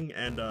boomerang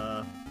and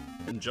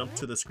jump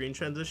to the screen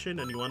transition,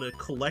 and you want to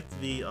collect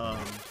the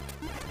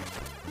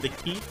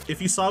key.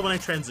 If you saw when I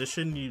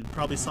transitioned, you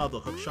probably saw the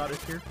hook shot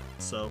appear.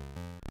 So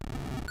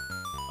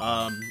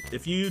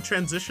if you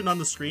transition on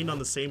the screen on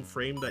the same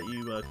frame that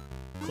you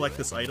collect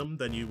this item,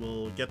 then you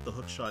will get the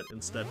hook shot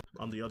instead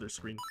on the other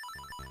screen.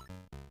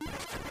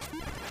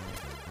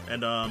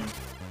 And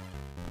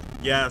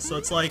yeah, so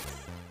it's like,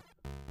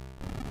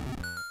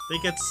 I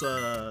think it's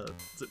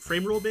is it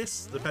frame rule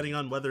based, depending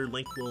on whether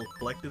Link will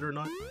collect it or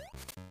not,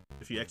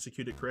 if you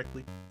execute it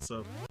correctly.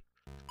 So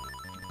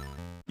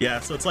yeah,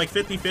 so it's like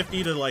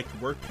 50-50 to like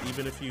work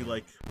even if you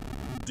like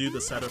do the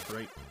setup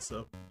right.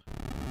 So,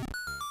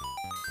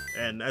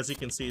 and as you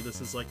can see, this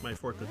is like my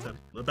 4th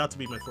attempt, about to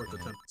be my 4th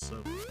attempt.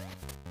 So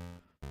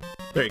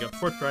there you go,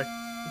 4th try.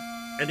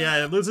 And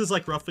yeah, it loses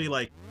like roughly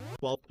like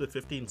 12 to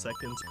 15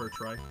 seconds per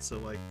try. So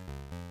like,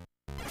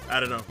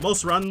 I don't know,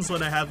 most runs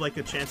when I have like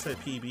a chance at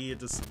PB, it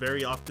just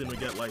very often we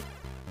get like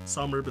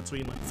somewhere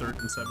between like 3rd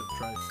and 7th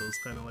try. So it's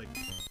kind of like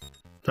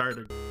tired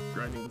of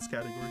grinding this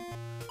category.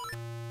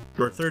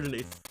 Or 3rd and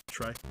 8th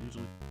try,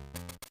 usually.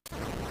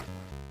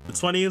 What's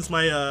funny is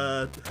my,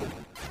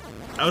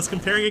 I was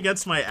comparing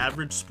against my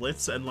average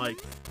splits, and like,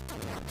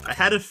 I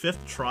had a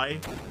 5th try.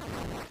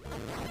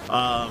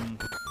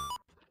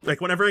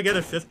 Like whenever I get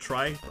a 5th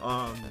try,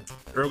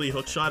 early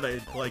hookshot, I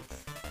like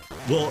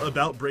will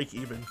about break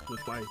even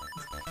with my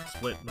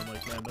split, and I'm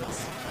like, man,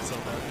 that's so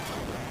bad.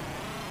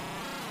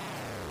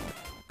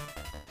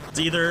 It's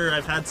either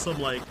I've had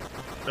some like,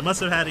 I must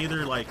have had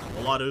either like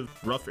a lot of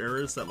rough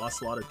errors that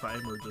lost a lot of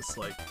time, or just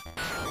like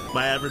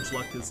my average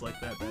luck is like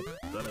that bad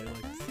that I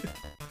like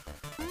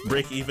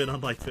break even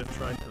on like 5th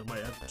try on my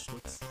average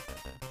splits.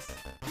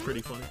 It's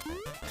pretty funny.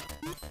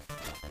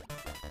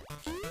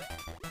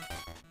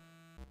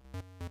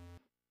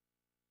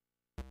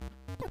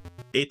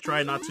 Eighth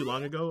try not too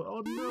long ago.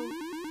 Oh no!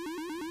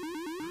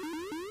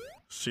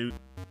 Shoot.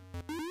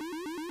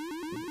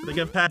 I think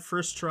I've had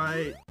 1st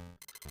try.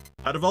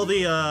 Out of all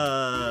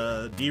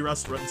the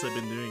D-Rust runs I've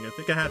been doing, I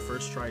think I had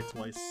 1st try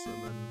twice,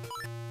 and then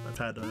I've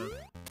had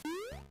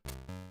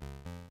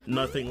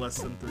nothing less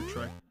than 3rd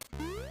try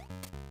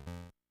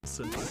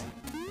since.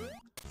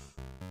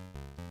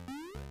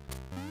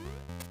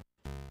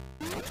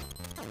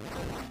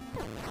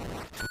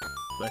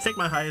 But I think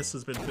my highest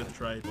has been 5th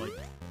try, like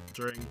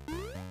during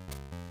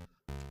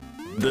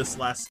this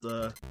last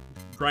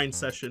grind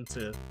session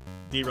to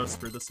D-Rust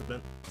for this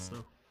event.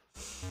 So.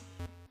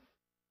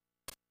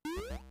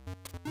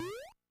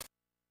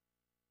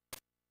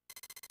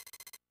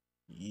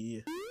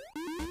 Yeah.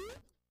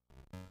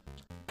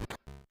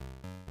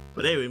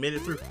 But hey, we made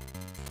it through.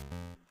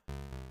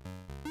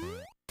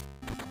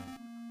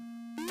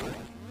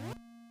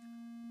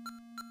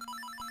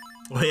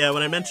 Well, yeah,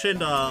 when I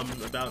mentioned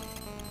about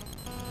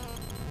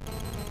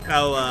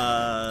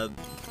how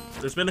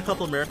there's been a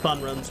couple marathon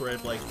runs where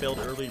I've like failed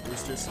early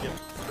booster skip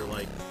for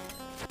like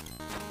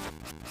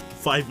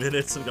 5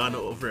 minutes and gone to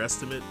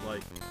overestimate.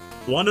 Like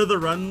one of the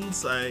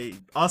runs I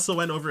also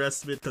went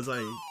overestimate because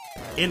I,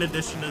 in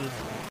addition to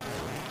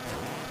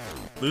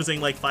losing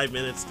like 5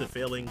 minutes to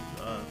failing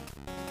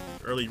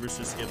early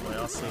rooster skip, I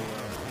also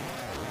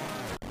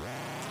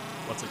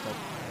what's it called?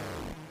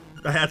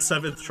 I had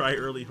 7th try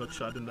early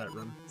hookshot in that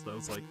run, so I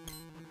was like,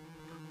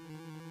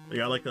 I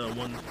got like a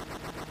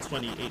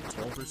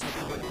 1:28.12 or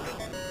something like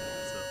that.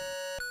 So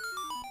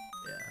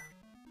yeah.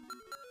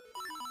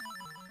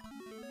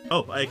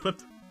 Oh, I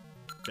equipped.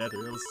 Yeah,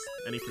 there was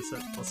any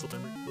percent muscle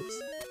memory.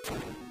 Whoops.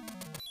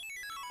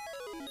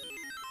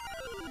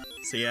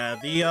 So yeah,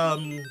 the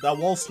that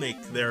wall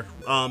snake there.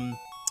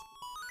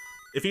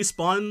 If he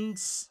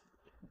spawns,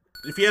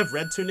 if you have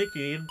red tunic,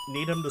 you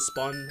need him to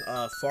spawn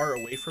far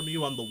away from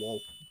you on the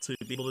wall to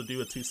be able to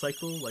do a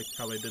 2-cycle like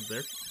how I did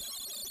there.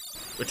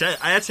 Which I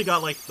actually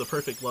got like the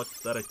perfect luck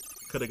that I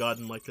could have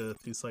gotten like a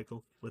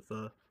 2-cycle with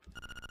I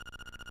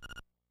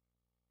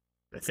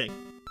think.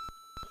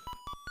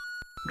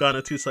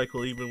 Gotten a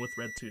 2-cycle even with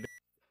red tunic.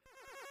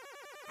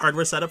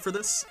 Hardware setup for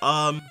this.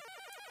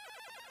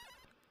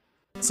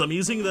 So I'm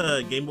using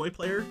the Game Boy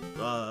player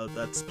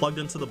that's plugged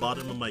into the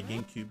bottom of my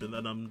GameCube, and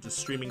then I'm just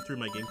streaming through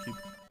my GameCube.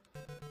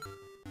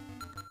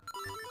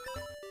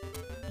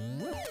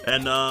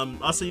 And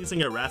also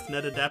using a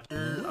RAFnet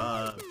adapter,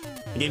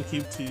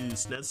 GameCube to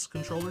SNES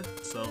controller.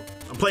 So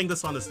I'm playing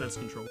this on a SNES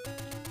controller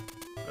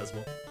as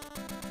well.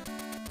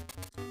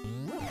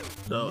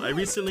 So I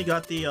recently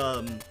got the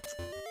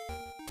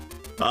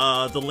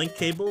link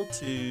cable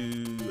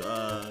to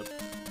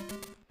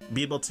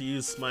be able to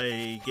use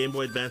my Game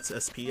Boy Advance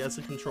SP as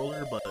a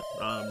controller, but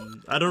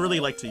I don't really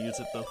like to use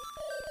it though.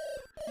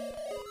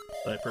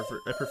 I prefer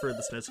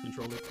the SNES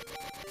controller.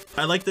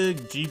 I like the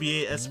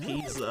GBA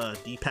SP's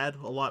D-pad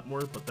a lot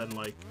more, but then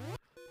like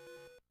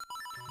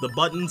the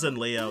buttons and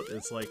layout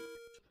is like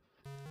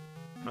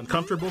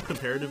uncomfortable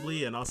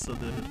comparatively, and also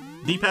the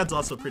D-pad's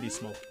also pretty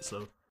small,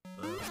 so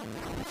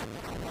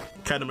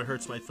kind of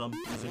hurts my thumb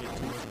using it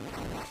too much.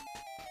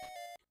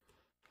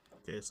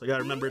 Okay, so I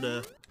gotta remember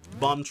to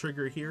bomb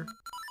trigger here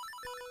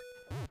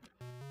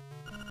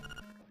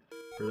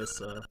for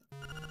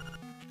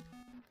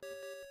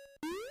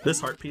this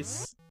heart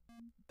piece.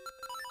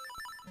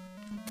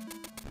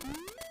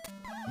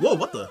 Whoa,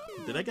 what the?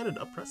 Did I get an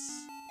up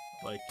press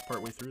like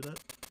partway through that?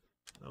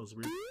 That was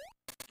weird.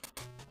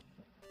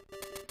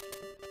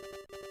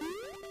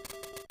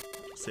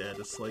 So yeah,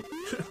 just like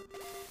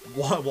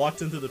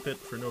walked into the pit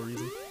for no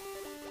reason.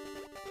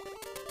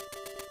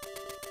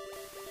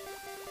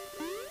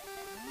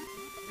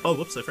 Oh,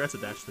 whoops, I forgot to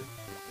dash there.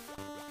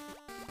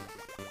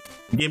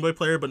 Game Boy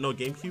player, but no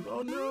GameCube?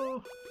 Oh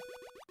no!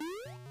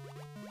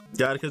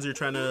 Got it because you're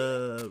trying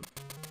to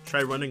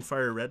try running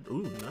Fire Red?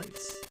 Ooh,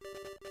 nice.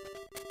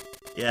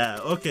 Yeah,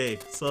 okay,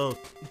 so...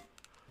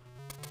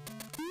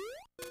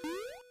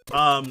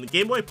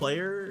 Game Boy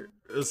player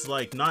is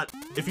like not...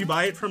 If you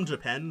buy it from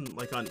Japan,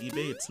 like on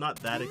eBay, it's not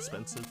that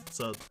expensive,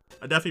 so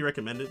I definitely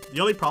recommend it. The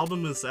only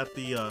problem is that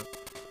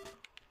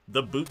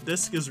the boot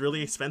disc is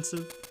really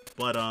expensive,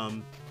 but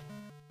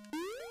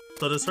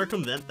so to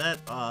circumvent that,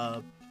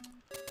 I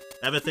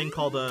have a thing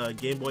called a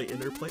Game Boy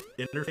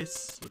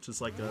interface, which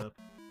is like a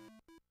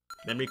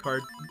memory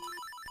card.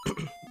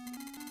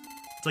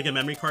 It's like a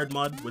memory card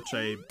mod, which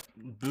I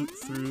boot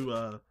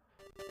through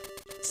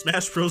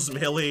Smash Bros.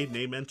 Melee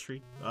name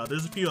entry.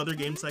 There's a few other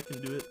games that can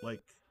do it,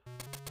 like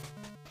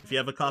if you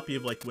have a copy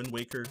of like Wind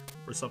Waker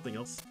or something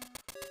else.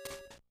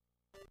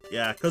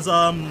 Yeah, because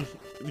the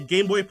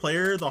Game Boy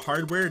player, the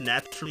hardware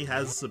naturally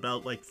has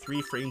about like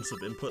 3 frames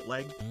of input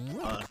lag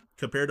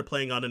compared to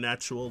playing on an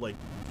actual like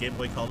Game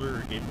Boy Color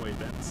or Game Boy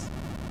Advance.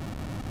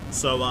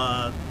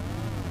 So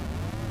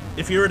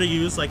if you were to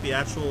use like the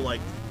actual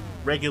like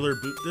regular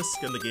boot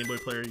disc and the Game Boy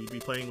player, you'd be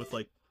playing with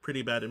like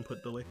pretty bad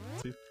input delay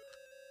too.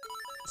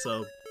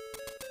 So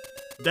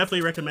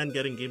definitely recommend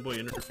getting Game Boy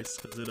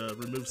interface because it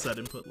removes that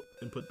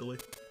input delay.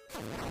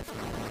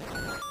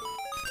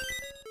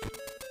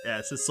 Yeah,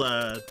 it's just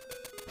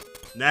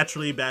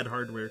naturally bad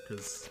hardware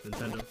because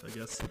Nintendo, I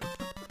guess.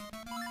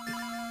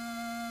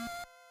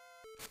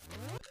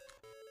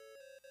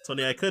 So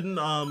yeah, I couldn't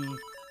I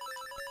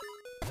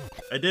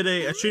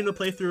streamed a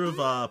playthrough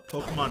of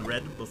Pokemon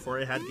Red before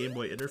I had Game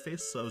Boy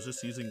interface, so I was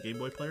just using Game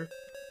Boy player.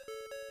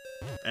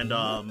 And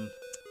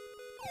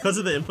because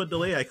of the input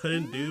delay, I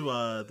couldn't do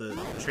the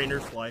trainer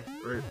fly,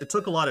 or it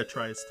took a lot of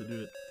tries to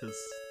do it because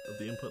of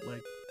the input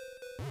lag.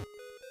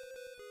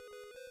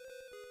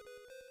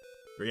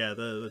 Or yeah,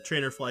 the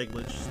trainer fly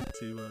glitch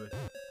to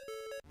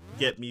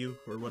get Mew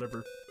or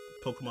whatever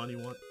Pokemon you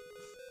want.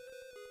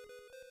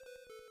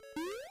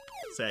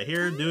 So yeah,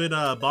 here doing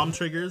bomb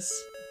triggers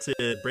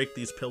to break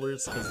these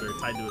pillars because they're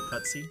tied to a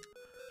cutscene.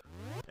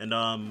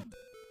 And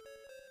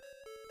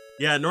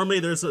yeah, normally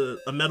there's a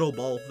metal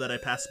ball that I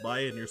pass by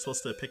and you're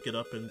supposed to pick it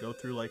up and go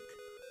through like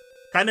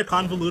kind of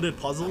convoluted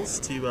puzzles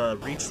to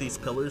reach these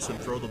pillars and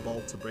throw the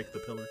ball to break the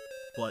pillar.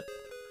 But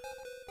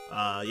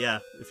yeah,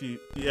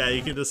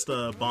 you can just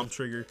bomb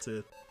trigger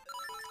to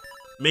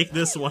make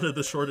this one of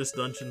the shortest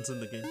dungeons in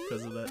the game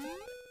because of that.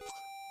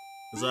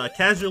 Because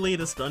casually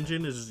this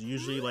dungeon is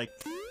usually like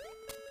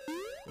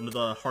one of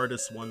the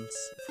hardest ones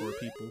for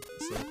people,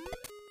 so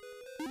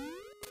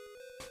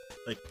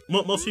like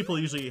most people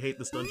usually hate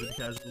this dungeon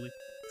casually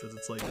because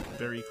it's like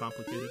very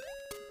complicated.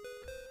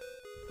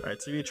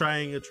 Alright, so you're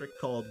trying a trick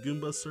called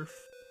Goomba Surf.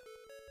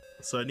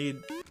 So I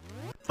need...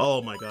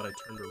 Oh my god, I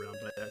turned around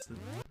by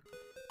accident.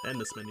 And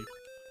this menu.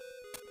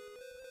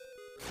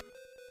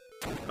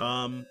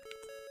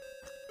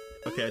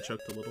 Okay, I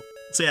choked a little.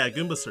 So yeah,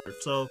 Goomba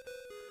Surf. So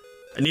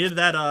I needed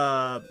that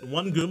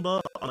one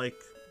Goomba on like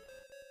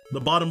the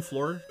bottom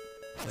floor,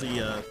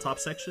 the top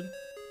section.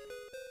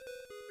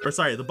 Or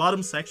sorry, the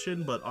bottom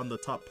section, but on the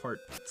top part.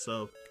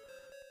 So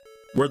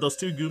where those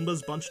 2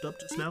 Goombas bunched up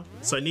just now.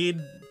 So I need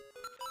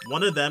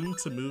one of them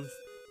to move.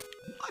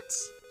 What?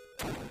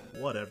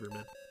 Whatever,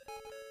 man.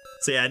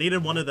 So yeah, I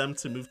needed one of them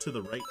to move to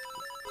the right,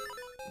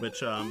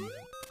 which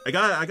I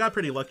got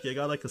pretty lucky. I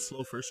got like a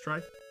slow first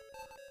try,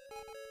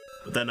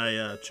 but then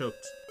I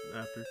choked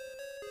after.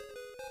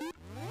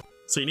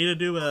 So you need to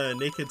do a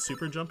naked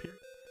super jump here.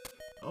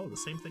 Oh, the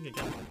same thing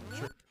again.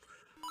 Sure.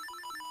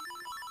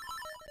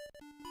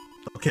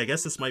 Okay, I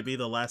guess this might be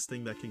the last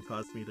thing that can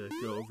cause me to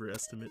go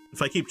overestimate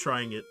if I keep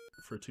trying it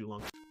for too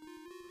long.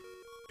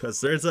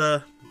 Because there's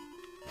a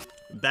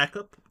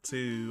backup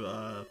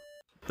to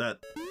that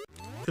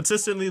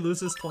consistently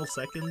loses 12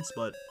 seconds,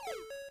 but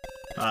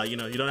you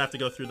know, you don't have to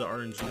go through the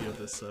RNG of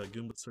this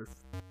Goomba Surf.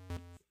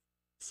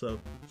 So,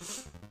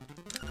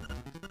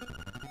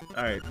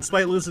 alright,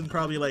 despite losing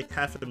probably like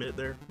half a minute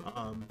there,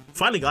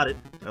 finally got it,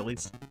 at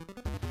least.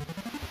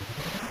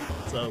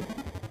 So,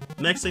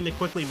 next thing to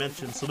quickly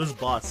mention, so this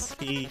boss,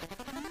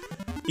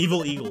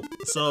 Evil Eagle.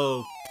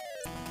 So,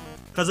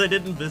 because I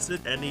didn't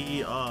visit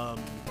any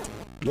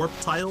warp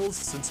tiles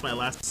since my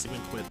last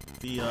segment quit,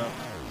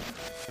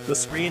 The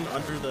screen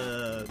under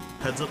the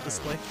heads-up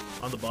display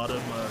on the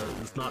bottom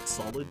is not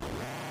solid,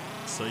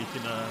 so you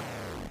can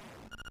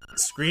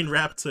screen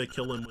wrap to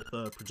kill him with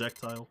a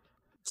projectile.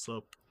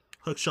 So,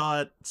 hook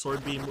shot,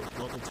 sword beam,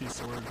 level 2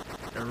 sword,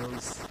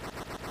 arrows,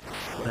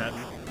 what have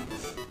you.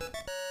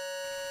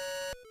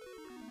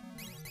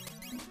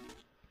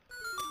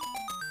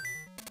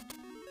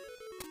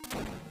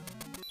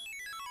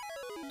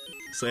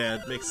 So yeah,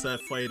 it makes that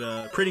fight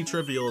pretty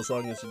trivial as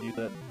long as you do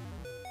that.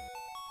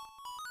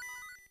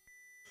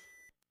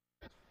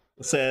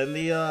 So in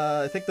the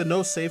I think the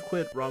no save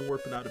quit, wrong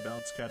warp and out of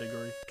bounds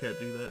category, can't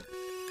do that.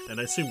 And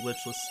I assume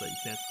glitchless that you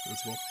can't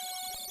as well.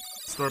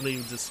 So normally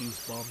you just use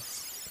bombs.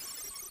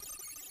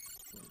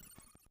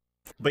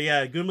 But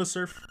yeah, Goomba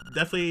Surf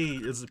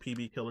definitely is a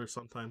PB killer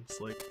sometimes.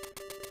 Like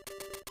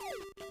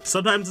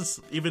sometimes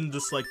it's even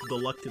just like the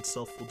luck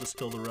itself will just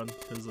kill the run,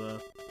 because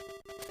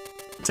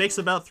it takes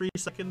about 3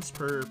 seconds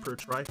per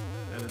try,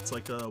 and it's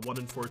like a 1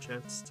 in 4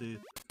 chance to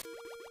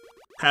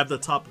have the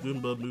top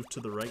Goomba move to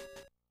the right.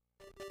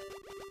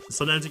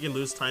 Sometimes you can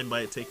lose time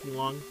by it taking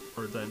long,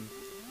 or then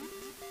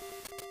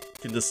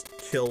you can just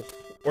kill,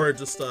 or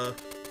just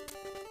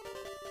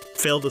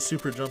fail the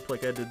super jump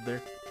like I did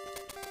there.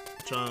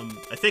 Which,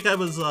 I think I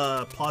was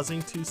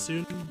pausing too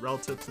soon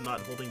relative to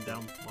not holding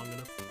down long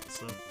enough,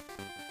 so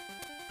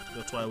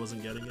that's why I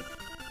wasn't getting it.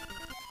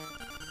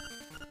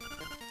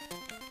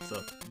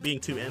 So, being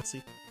too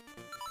antsy.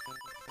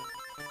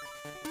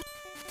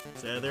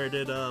 So yeah, there I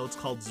did what's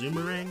called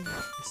Zoomerang.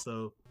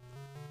 So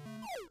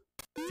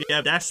if you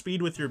have dash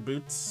speed with your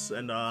boots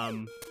and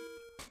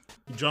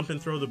you jump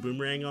and throw the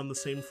boomerang on the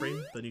same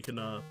frame, then you can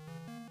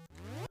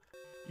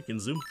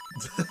zoom.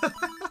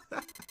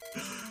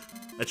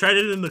 I tried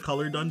it in the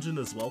color dungeon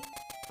as well,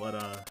 but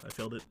I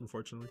failed it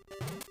unfortunately.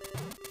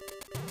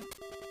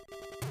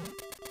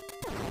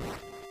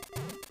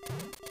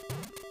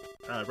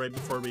 Right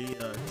before we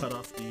cut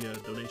off the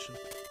donation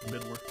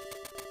mid-war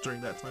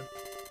during that time.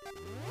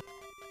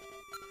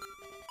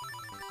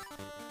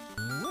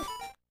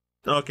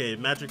 Okay,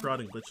 magic rod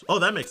and glitch. Oh,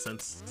 that makes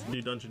sense.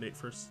 New dungeon 8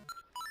 first.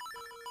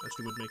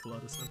 Actually would make a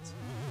lot of sense.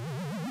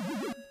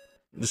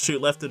 Just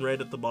shoot left and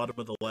right at the bottom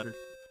of the ladder.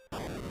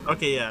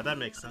 Okay, yeah, that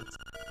makes sense.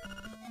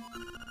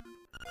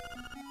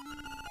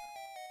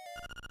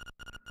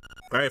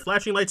 Alright,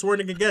 flashing lights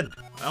warning again.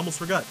 I almost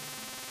forgot.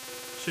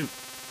 Shoot.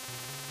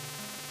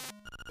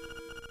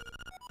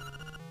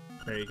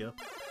 There you go.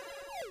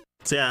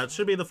 So yeah, it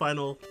should be the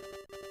final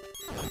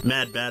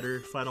Mad Batter,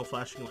 final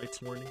flashing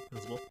lights warning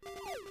as well.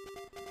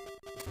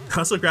 I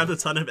also grabbed a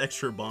ton of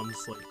extra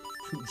bombs, like,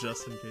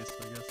 just in case,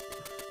 I guess.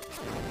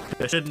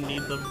 I shouldn't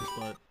need them,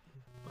 but,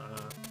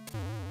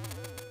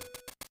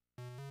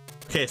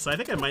 okay, so I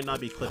think I might not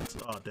be clipped.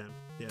 Oh, damn.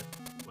 Yeah,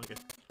 okay.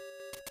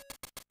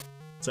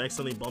 So I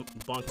accidentally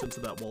bonked into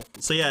that wall.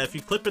 So yeah, if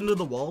you clip into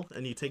the wall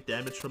and you take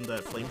damage from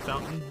that flame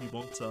fountain, you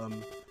won't,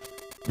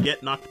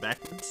 get knocked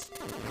backwards.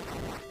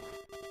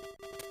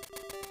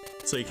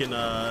 So you can,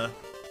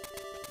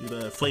 do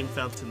the flame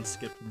fountain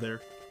skip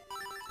there.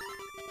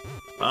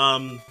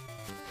 Oh,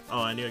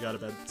 I knew I got a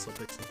bad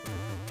subject.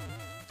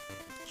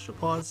 Should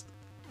paused.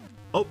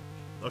 Oh,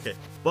 okay.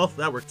 Well,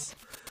 that works.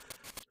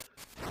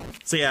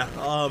 So yeah,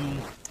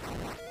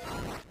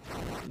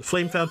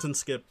 flame fountain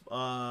skip.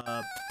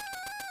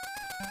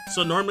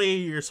 So normally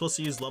you're supposed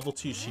to use level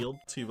 2 shield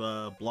to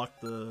block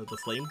the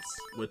flames,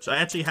 which I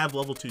actually have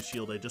level 2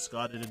 shield. I just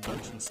got it in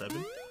Dungeon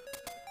 7.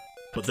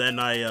 But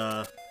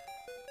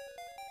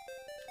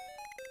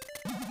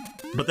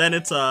then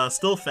it's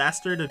still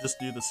faster to just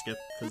do the skip,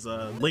 because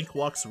Link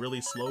walks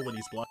really slow when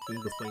he's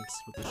blocking the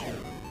flames with the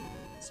shield.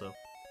 So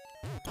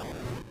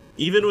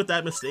even with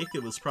that mistake,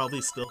 it was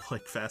probably still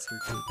like faster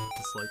to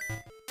just like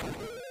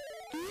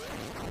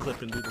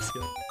clip and do the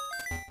skip.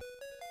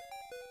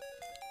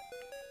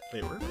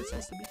 Wait, where am I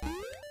supposed to be?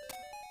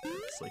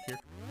 It's like here.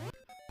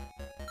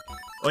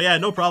 Oh yeah,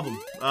 no problem.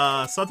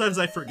 Sometimes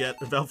I forget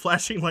about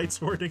flashing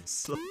lights warnings,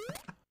 so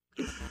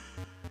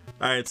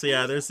alright, so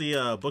yeah, there's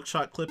the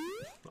bookshot clip.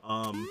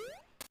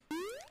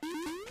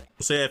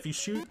 So yeah, if you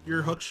shoot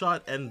your hook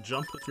shot and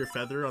jump with your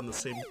feather on the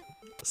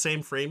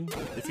same frame,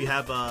 if you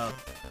have a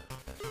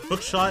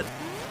hook shot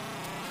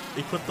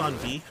equipped on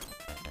B,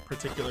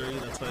 particularly,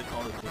 that's why I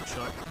call it hook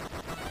shot.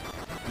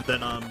 And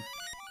then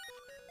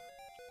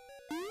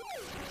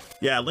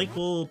yeah, Link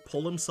will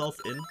pull himself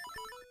in.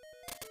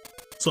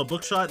 So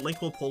bookshot,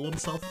 Link will pull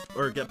himself,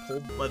 or get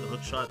pulled by the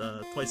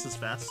hookshot twice as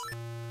fast.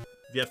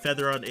 If you have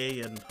feather on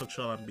A and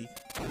hookshot on B.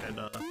 And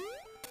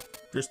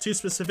there's 2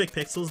 specific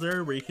pixels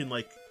there where you can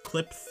like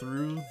clip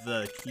through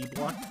the key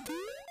block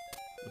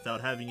without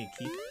having a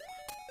key.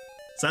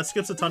 So that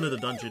skips a ton of the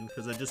dungeon,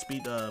 because I just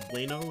beat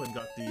Blano and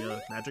got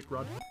the magic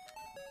rod.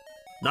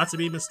 Not to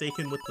be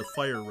mistaken with the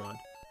fire rod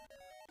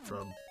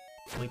from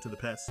Link to the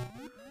Past.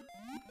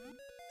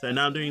 So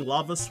now I'm doing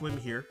lava swim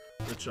here,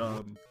 which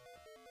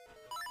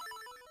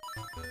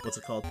what's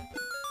it called?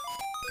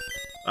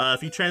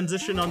 If you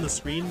transition on the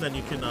screen, then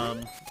you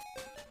can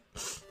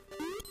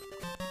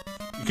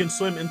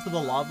swim into the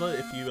lava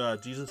if you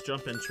Jesus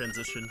jump and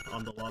transition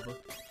on the lava.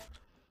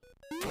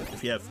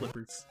 if you have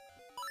flippers.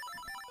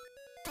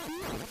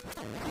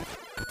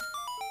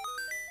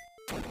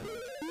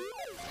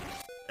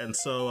 And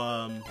so,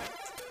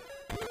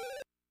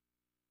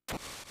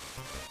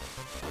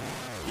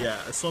 yeah,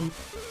 so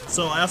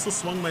I also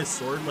swung my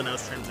sword when I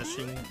was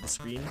transitioning the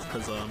screens,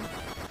 because,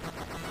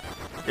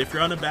 if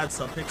you're on a bad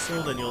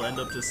subpixel, then you'll end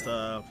up just,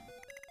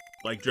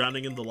 like,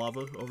 drowning in the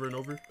lava over and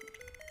over,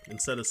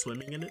 instead of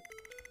swimming in it.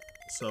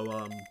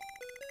 So,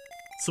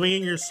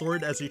 swinging your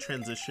sword as you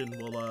transition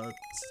will,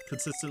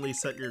 consistently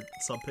set your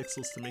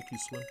subpixels to make you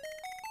swim.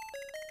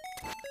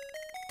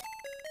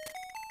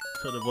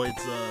 So it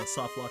avoids,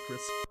 soft lock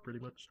risk, pretty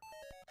much.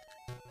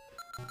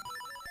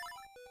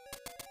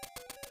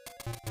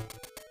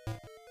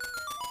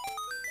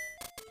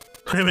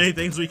 How many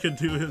things we could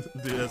do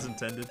as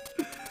intended.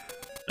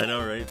 I know,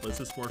 right? But it's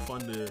just more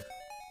fun to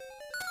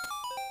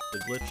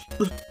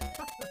glitch.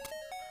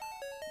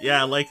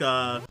 Yeah, like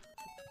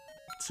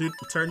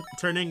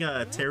turning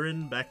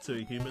Terran back to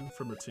a human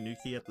from a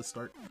Tanuki at the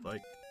start.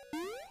 Like,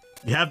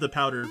 you have the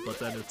powder, but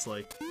then it's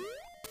like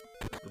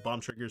the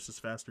bomb triggers just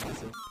faster.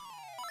 So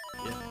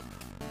yeah.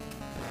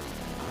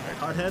 Alright,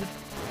 Hothead.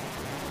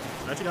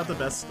 I actually got the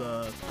best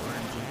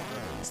RNG.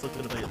 Just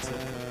looking at it.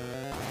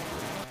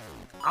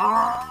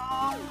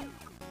 Ah!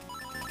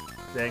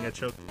 Dang, I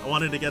choked. I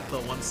wanted to get the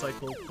 1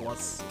 cycle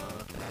plus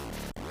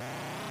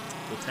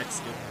the tech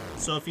skill.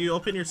 So if you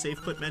open your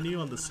save quit menu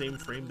on the same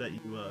frame that you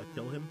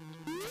kill him,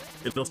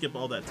 it'll skip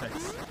all that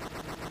text.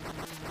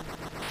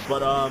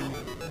 But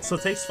so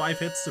it takes 5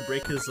 hits to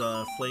break his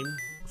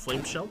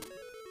flame shell.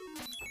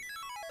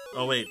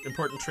 Oh wait,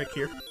 important trick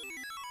here.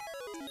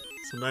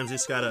 Sometimes you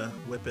just gotta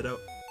whip it out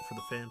for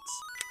the fans.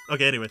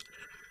 Okay, anyway.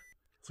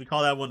 So we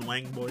call that one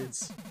Wang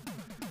Boys.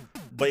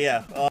 But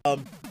yeah,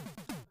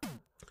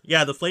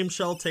 yeah, the flame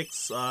shell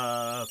takes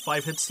 5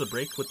 hits to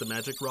break with the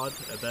magic rod,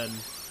 and then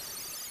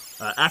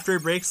after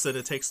it breaks, then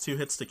it takes 2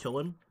 hits to kill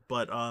him.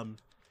 But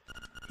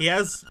he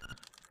has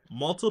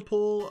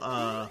multiple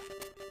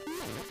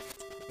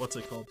what's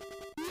it called?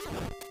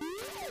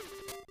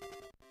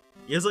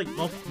 He has like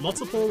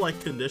multiple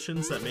like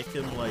conditions that make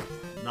him like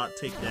not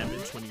take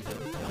damage when you hit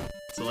him.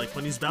 So like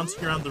when he's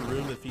bouncing around the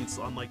room, if he's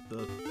on like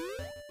the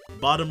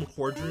bottom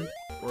quadrant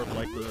or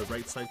like the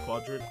right side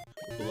quadrant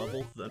of the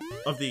level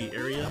of the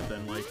area,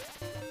 then like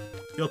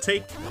he'll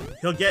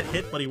get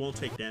hit, but he won't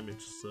take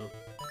damage. So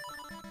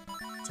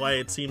that's why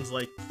it seems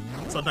like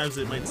sometimes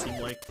it might seem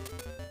like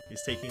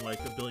he's taking like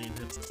a billion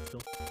hits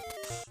still,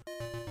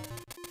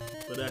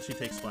 but it actually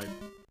takes 5.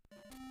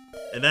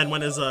 And then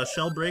when his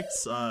shell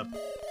breaks,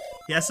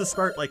 he has to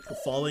start like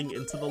falling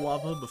into the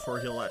lava before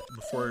he'll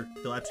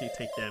actually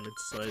take damage.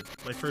 So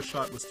my first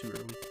shot was too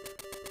early.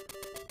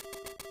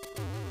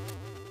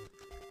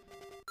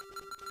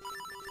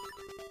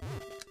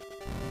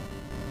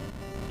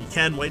 You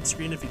can white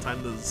screen if you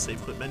time the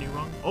save quit menu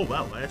wrong. Oh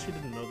wow, I actually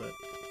didn't know that.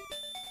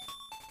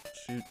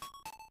 Shoot.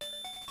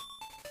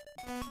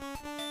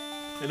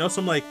 I know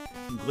some like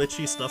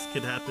glitchy stuff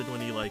could happen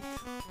when you like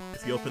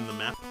if you open the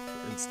map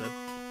instead.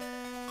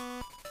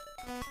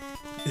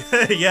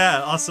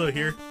 Yeah, also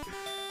here,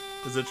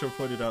 as Intro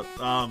pointed out,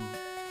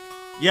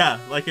 yeah,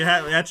 like you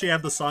actually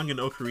have the song in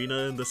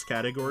Ocarina in this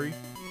category,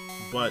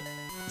 but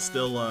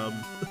still,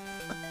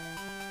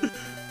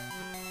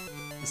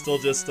 still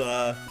just,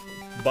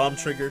 bomb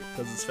trigger,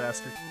 because it's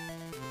faster.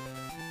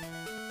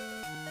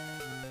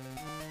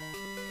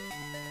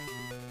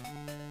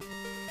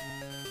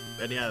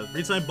 And yeah, the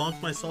reason I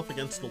bonked myself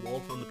against the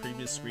wall on the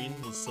previous screen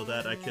was so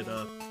that I could,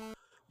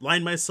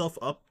 line myself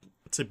up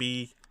to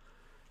be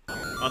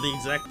on the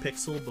exact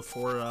pixel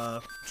before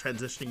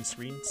transitioning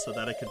screens, so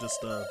that I could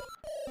just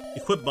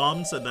equip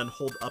bombs and then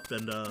hold up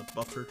and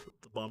buffer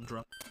the bomb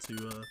drop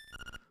to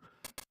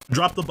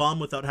drop the bomb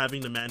without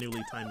having to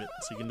manually time it,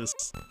 so you can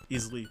just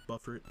easily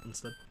buffer it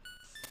instead.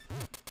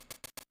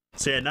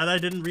 So yeah, now that I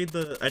didn't read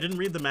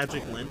the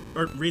magic lens,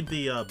 or read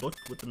the book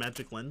with the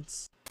magic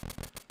lens,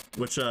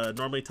 which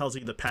normally tells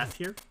you the path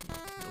here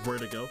of where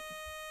to go.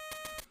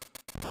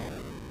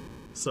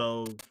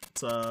 So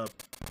it's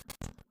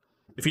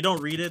if you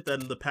don't read it,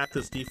 then the path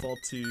is default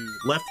to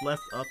left,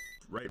 left, up,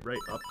 right, right,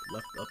 up,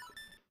 left, up.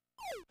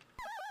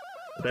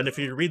 Then if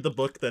you read the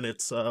book, then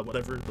it's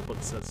whatever the book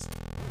says.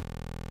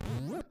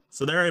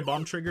 So there I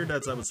bomb triggered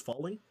as I was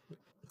falling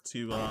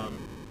to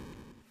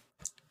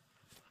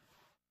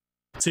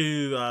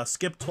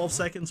skip 12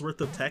 seconds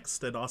worth of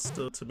text, and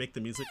also to make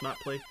the music not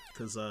play,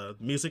 because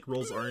music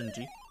rolls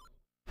RNG.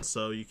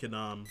 So you can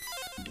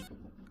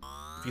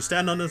if you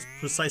stand on a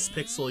precise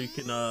pixel, you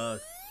can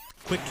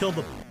quick kill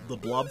the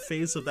blob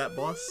phase of that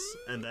boss,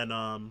 and then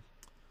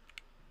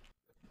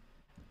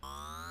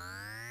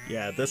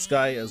yeah, this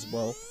guy as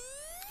well,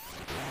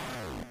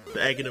 the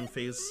Aghanim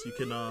phase. You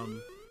can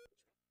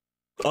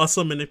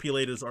also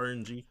manipulate his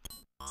RNG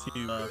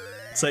to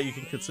so that you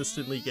can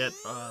consistently get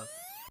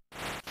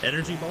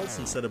energy balls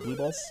instead of blue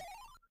balls.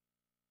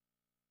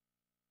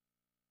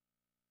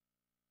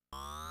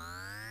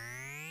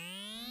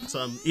 So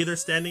I'm either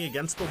standing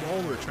against the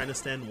wall or trying to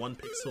stand 1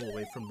 pixel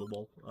away from the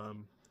wall.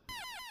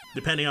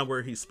 depending on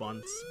where he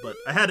spawns. But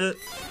I had a...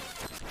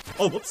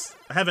 Oh, whoops.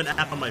 I have an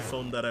app on my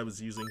phone that I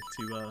was using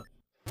to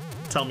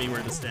tell me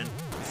where to stand.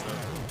 So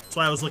that's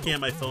why I was looking at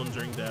my phone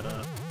during that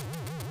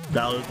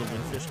Battle of the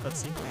Windfish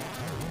cutscene.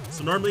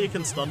 So normally you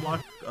can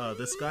stunlock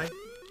this guy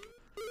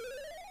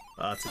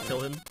to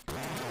kill him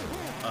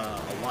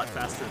a lot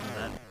faster than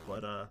that,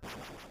 but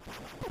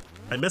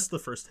I missed the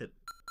first hit.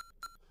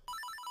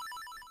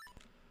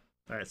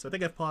 Alright, so I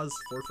think I've paused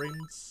 4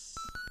 frames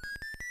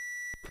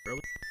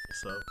early,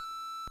 so...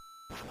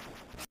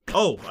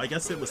 Oh, I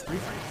guess it was 3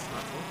 frames,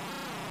 not 4.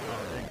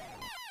 Oh, dang.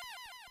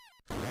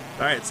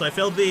 Alright, so I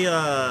failed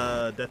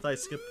the Death Eye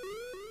skip.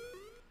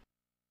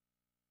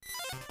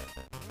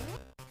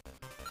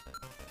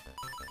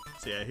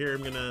 So yeah, here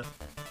I'm gonna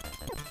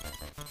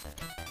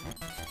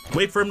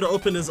wait for him to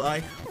open his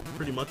eye,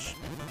 pretty much.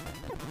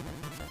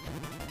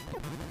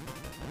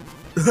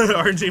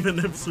 RNG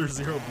Manips for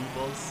 0 blue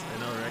balls, I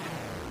know, right?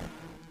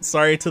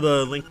 Sorry to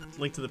the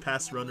link to the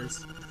past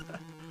runners.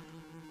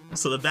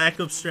 So the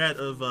backup strat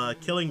of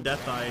killing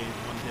Death Eye in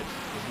 1 hit.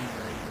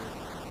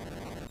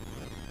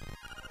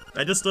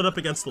 I just stood up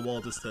against the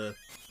wall just to,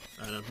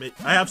 I don't know,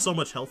 I have so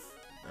much health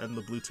and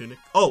the blue tunic.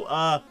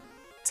 Oh,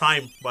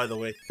 time, by the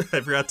way.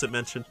 I forgot to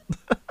mention.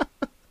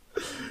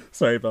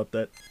 Sorry about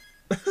that.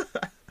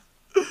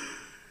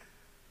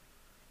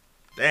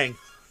 Dang.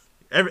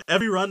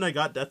 Every run I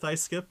got Death Eye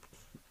skip,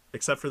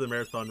 except for the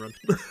marathon run.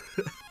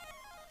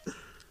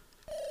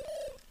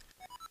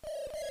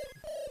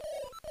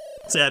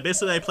 So yeah,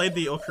 basically I played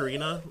the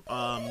Ocarina,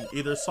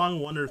 either song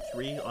 1 or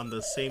 3 on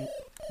the same...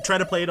 Try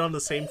to play it on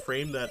the same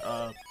frame that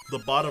the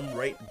bottom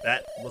right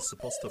bat was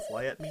supposed to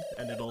fly at me,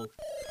 and it'll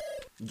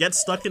get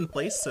stuck in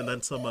place, and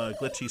then some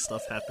glitchy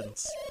stuff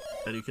happens.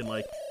 And you can,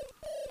 like,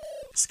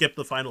 skip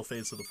the final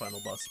phase of the final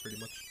boss, pretty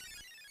much.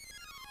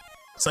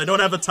 So I don't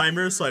have a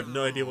timer, so I have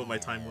no idea what my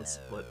time was,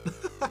 but...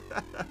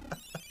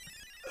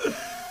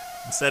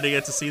 Instead I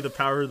get to see the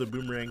power of the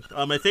boomerang.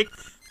 I think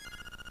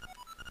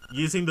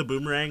using the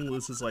boomerang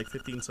loses like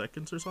 15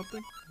 seconds or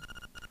something.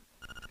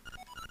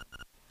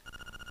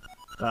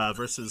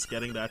 Versus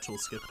getting the actual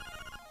skip.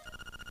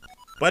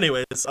 But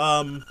anyways,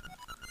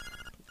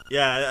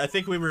 yeah, I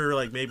think we were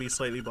like maybe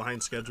slightly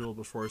behind schedule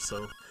before,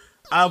 so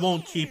I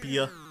won't keep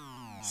ya.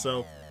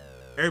 So,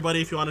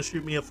 everybody, if you want to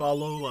shoot me a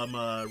follow, I'm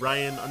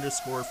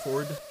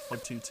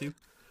Ryan_Ford122.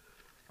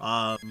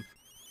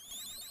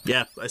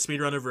 Yeah, I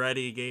speedrun a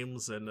variety of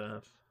games and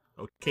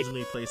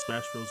occasionally play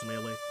Smash Bros.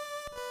 Melee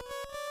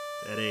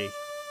at a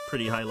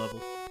pretty high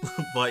level.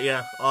 But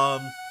yeah,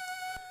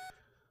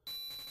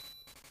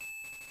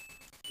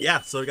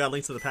 yeah, so I got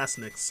Link to the Past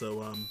next,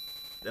 so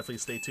definitely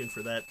stay tuned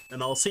for that.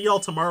 And I'll see y'all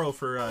tomorrow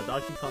for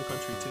Donkey Kong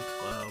Country 2,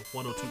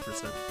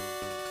 102%.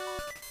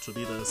 Which will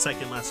be the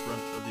second last run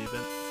of the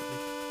event for me.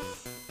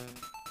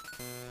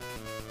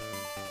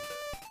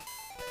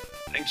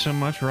 Thanks so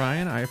much,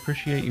 Ryan. I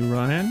appreciate you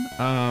running.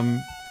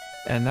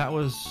 And that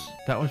was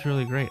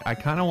really great. I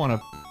kind of want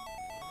to...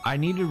 I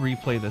need to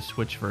replay the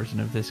Switch version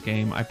of this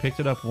game. I picked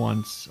it up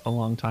once a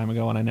long time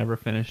ago and I never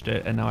finished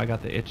it, and now I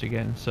got the itch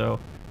again, so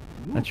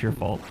that's your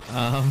fault.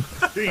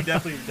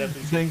 definitely.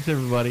 Thanks,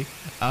 everybody.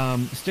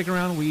 Stick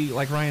around.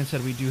 Like Ryan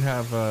said, we do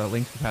have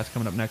Link to the Past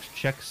coming up next.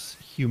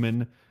 Chex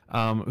Human,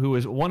 who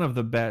is one of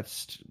the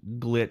best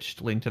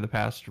glitched Link to the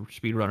Past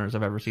speedrunners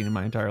I've ever seen in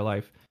my entire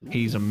life.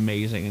 He's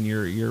amazing, and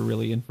you're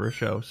really in for a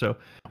show. So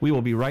we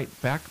will be right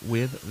back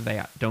with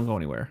that. Don't go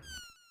anywhere.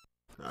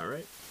 All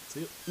right.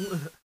 See you.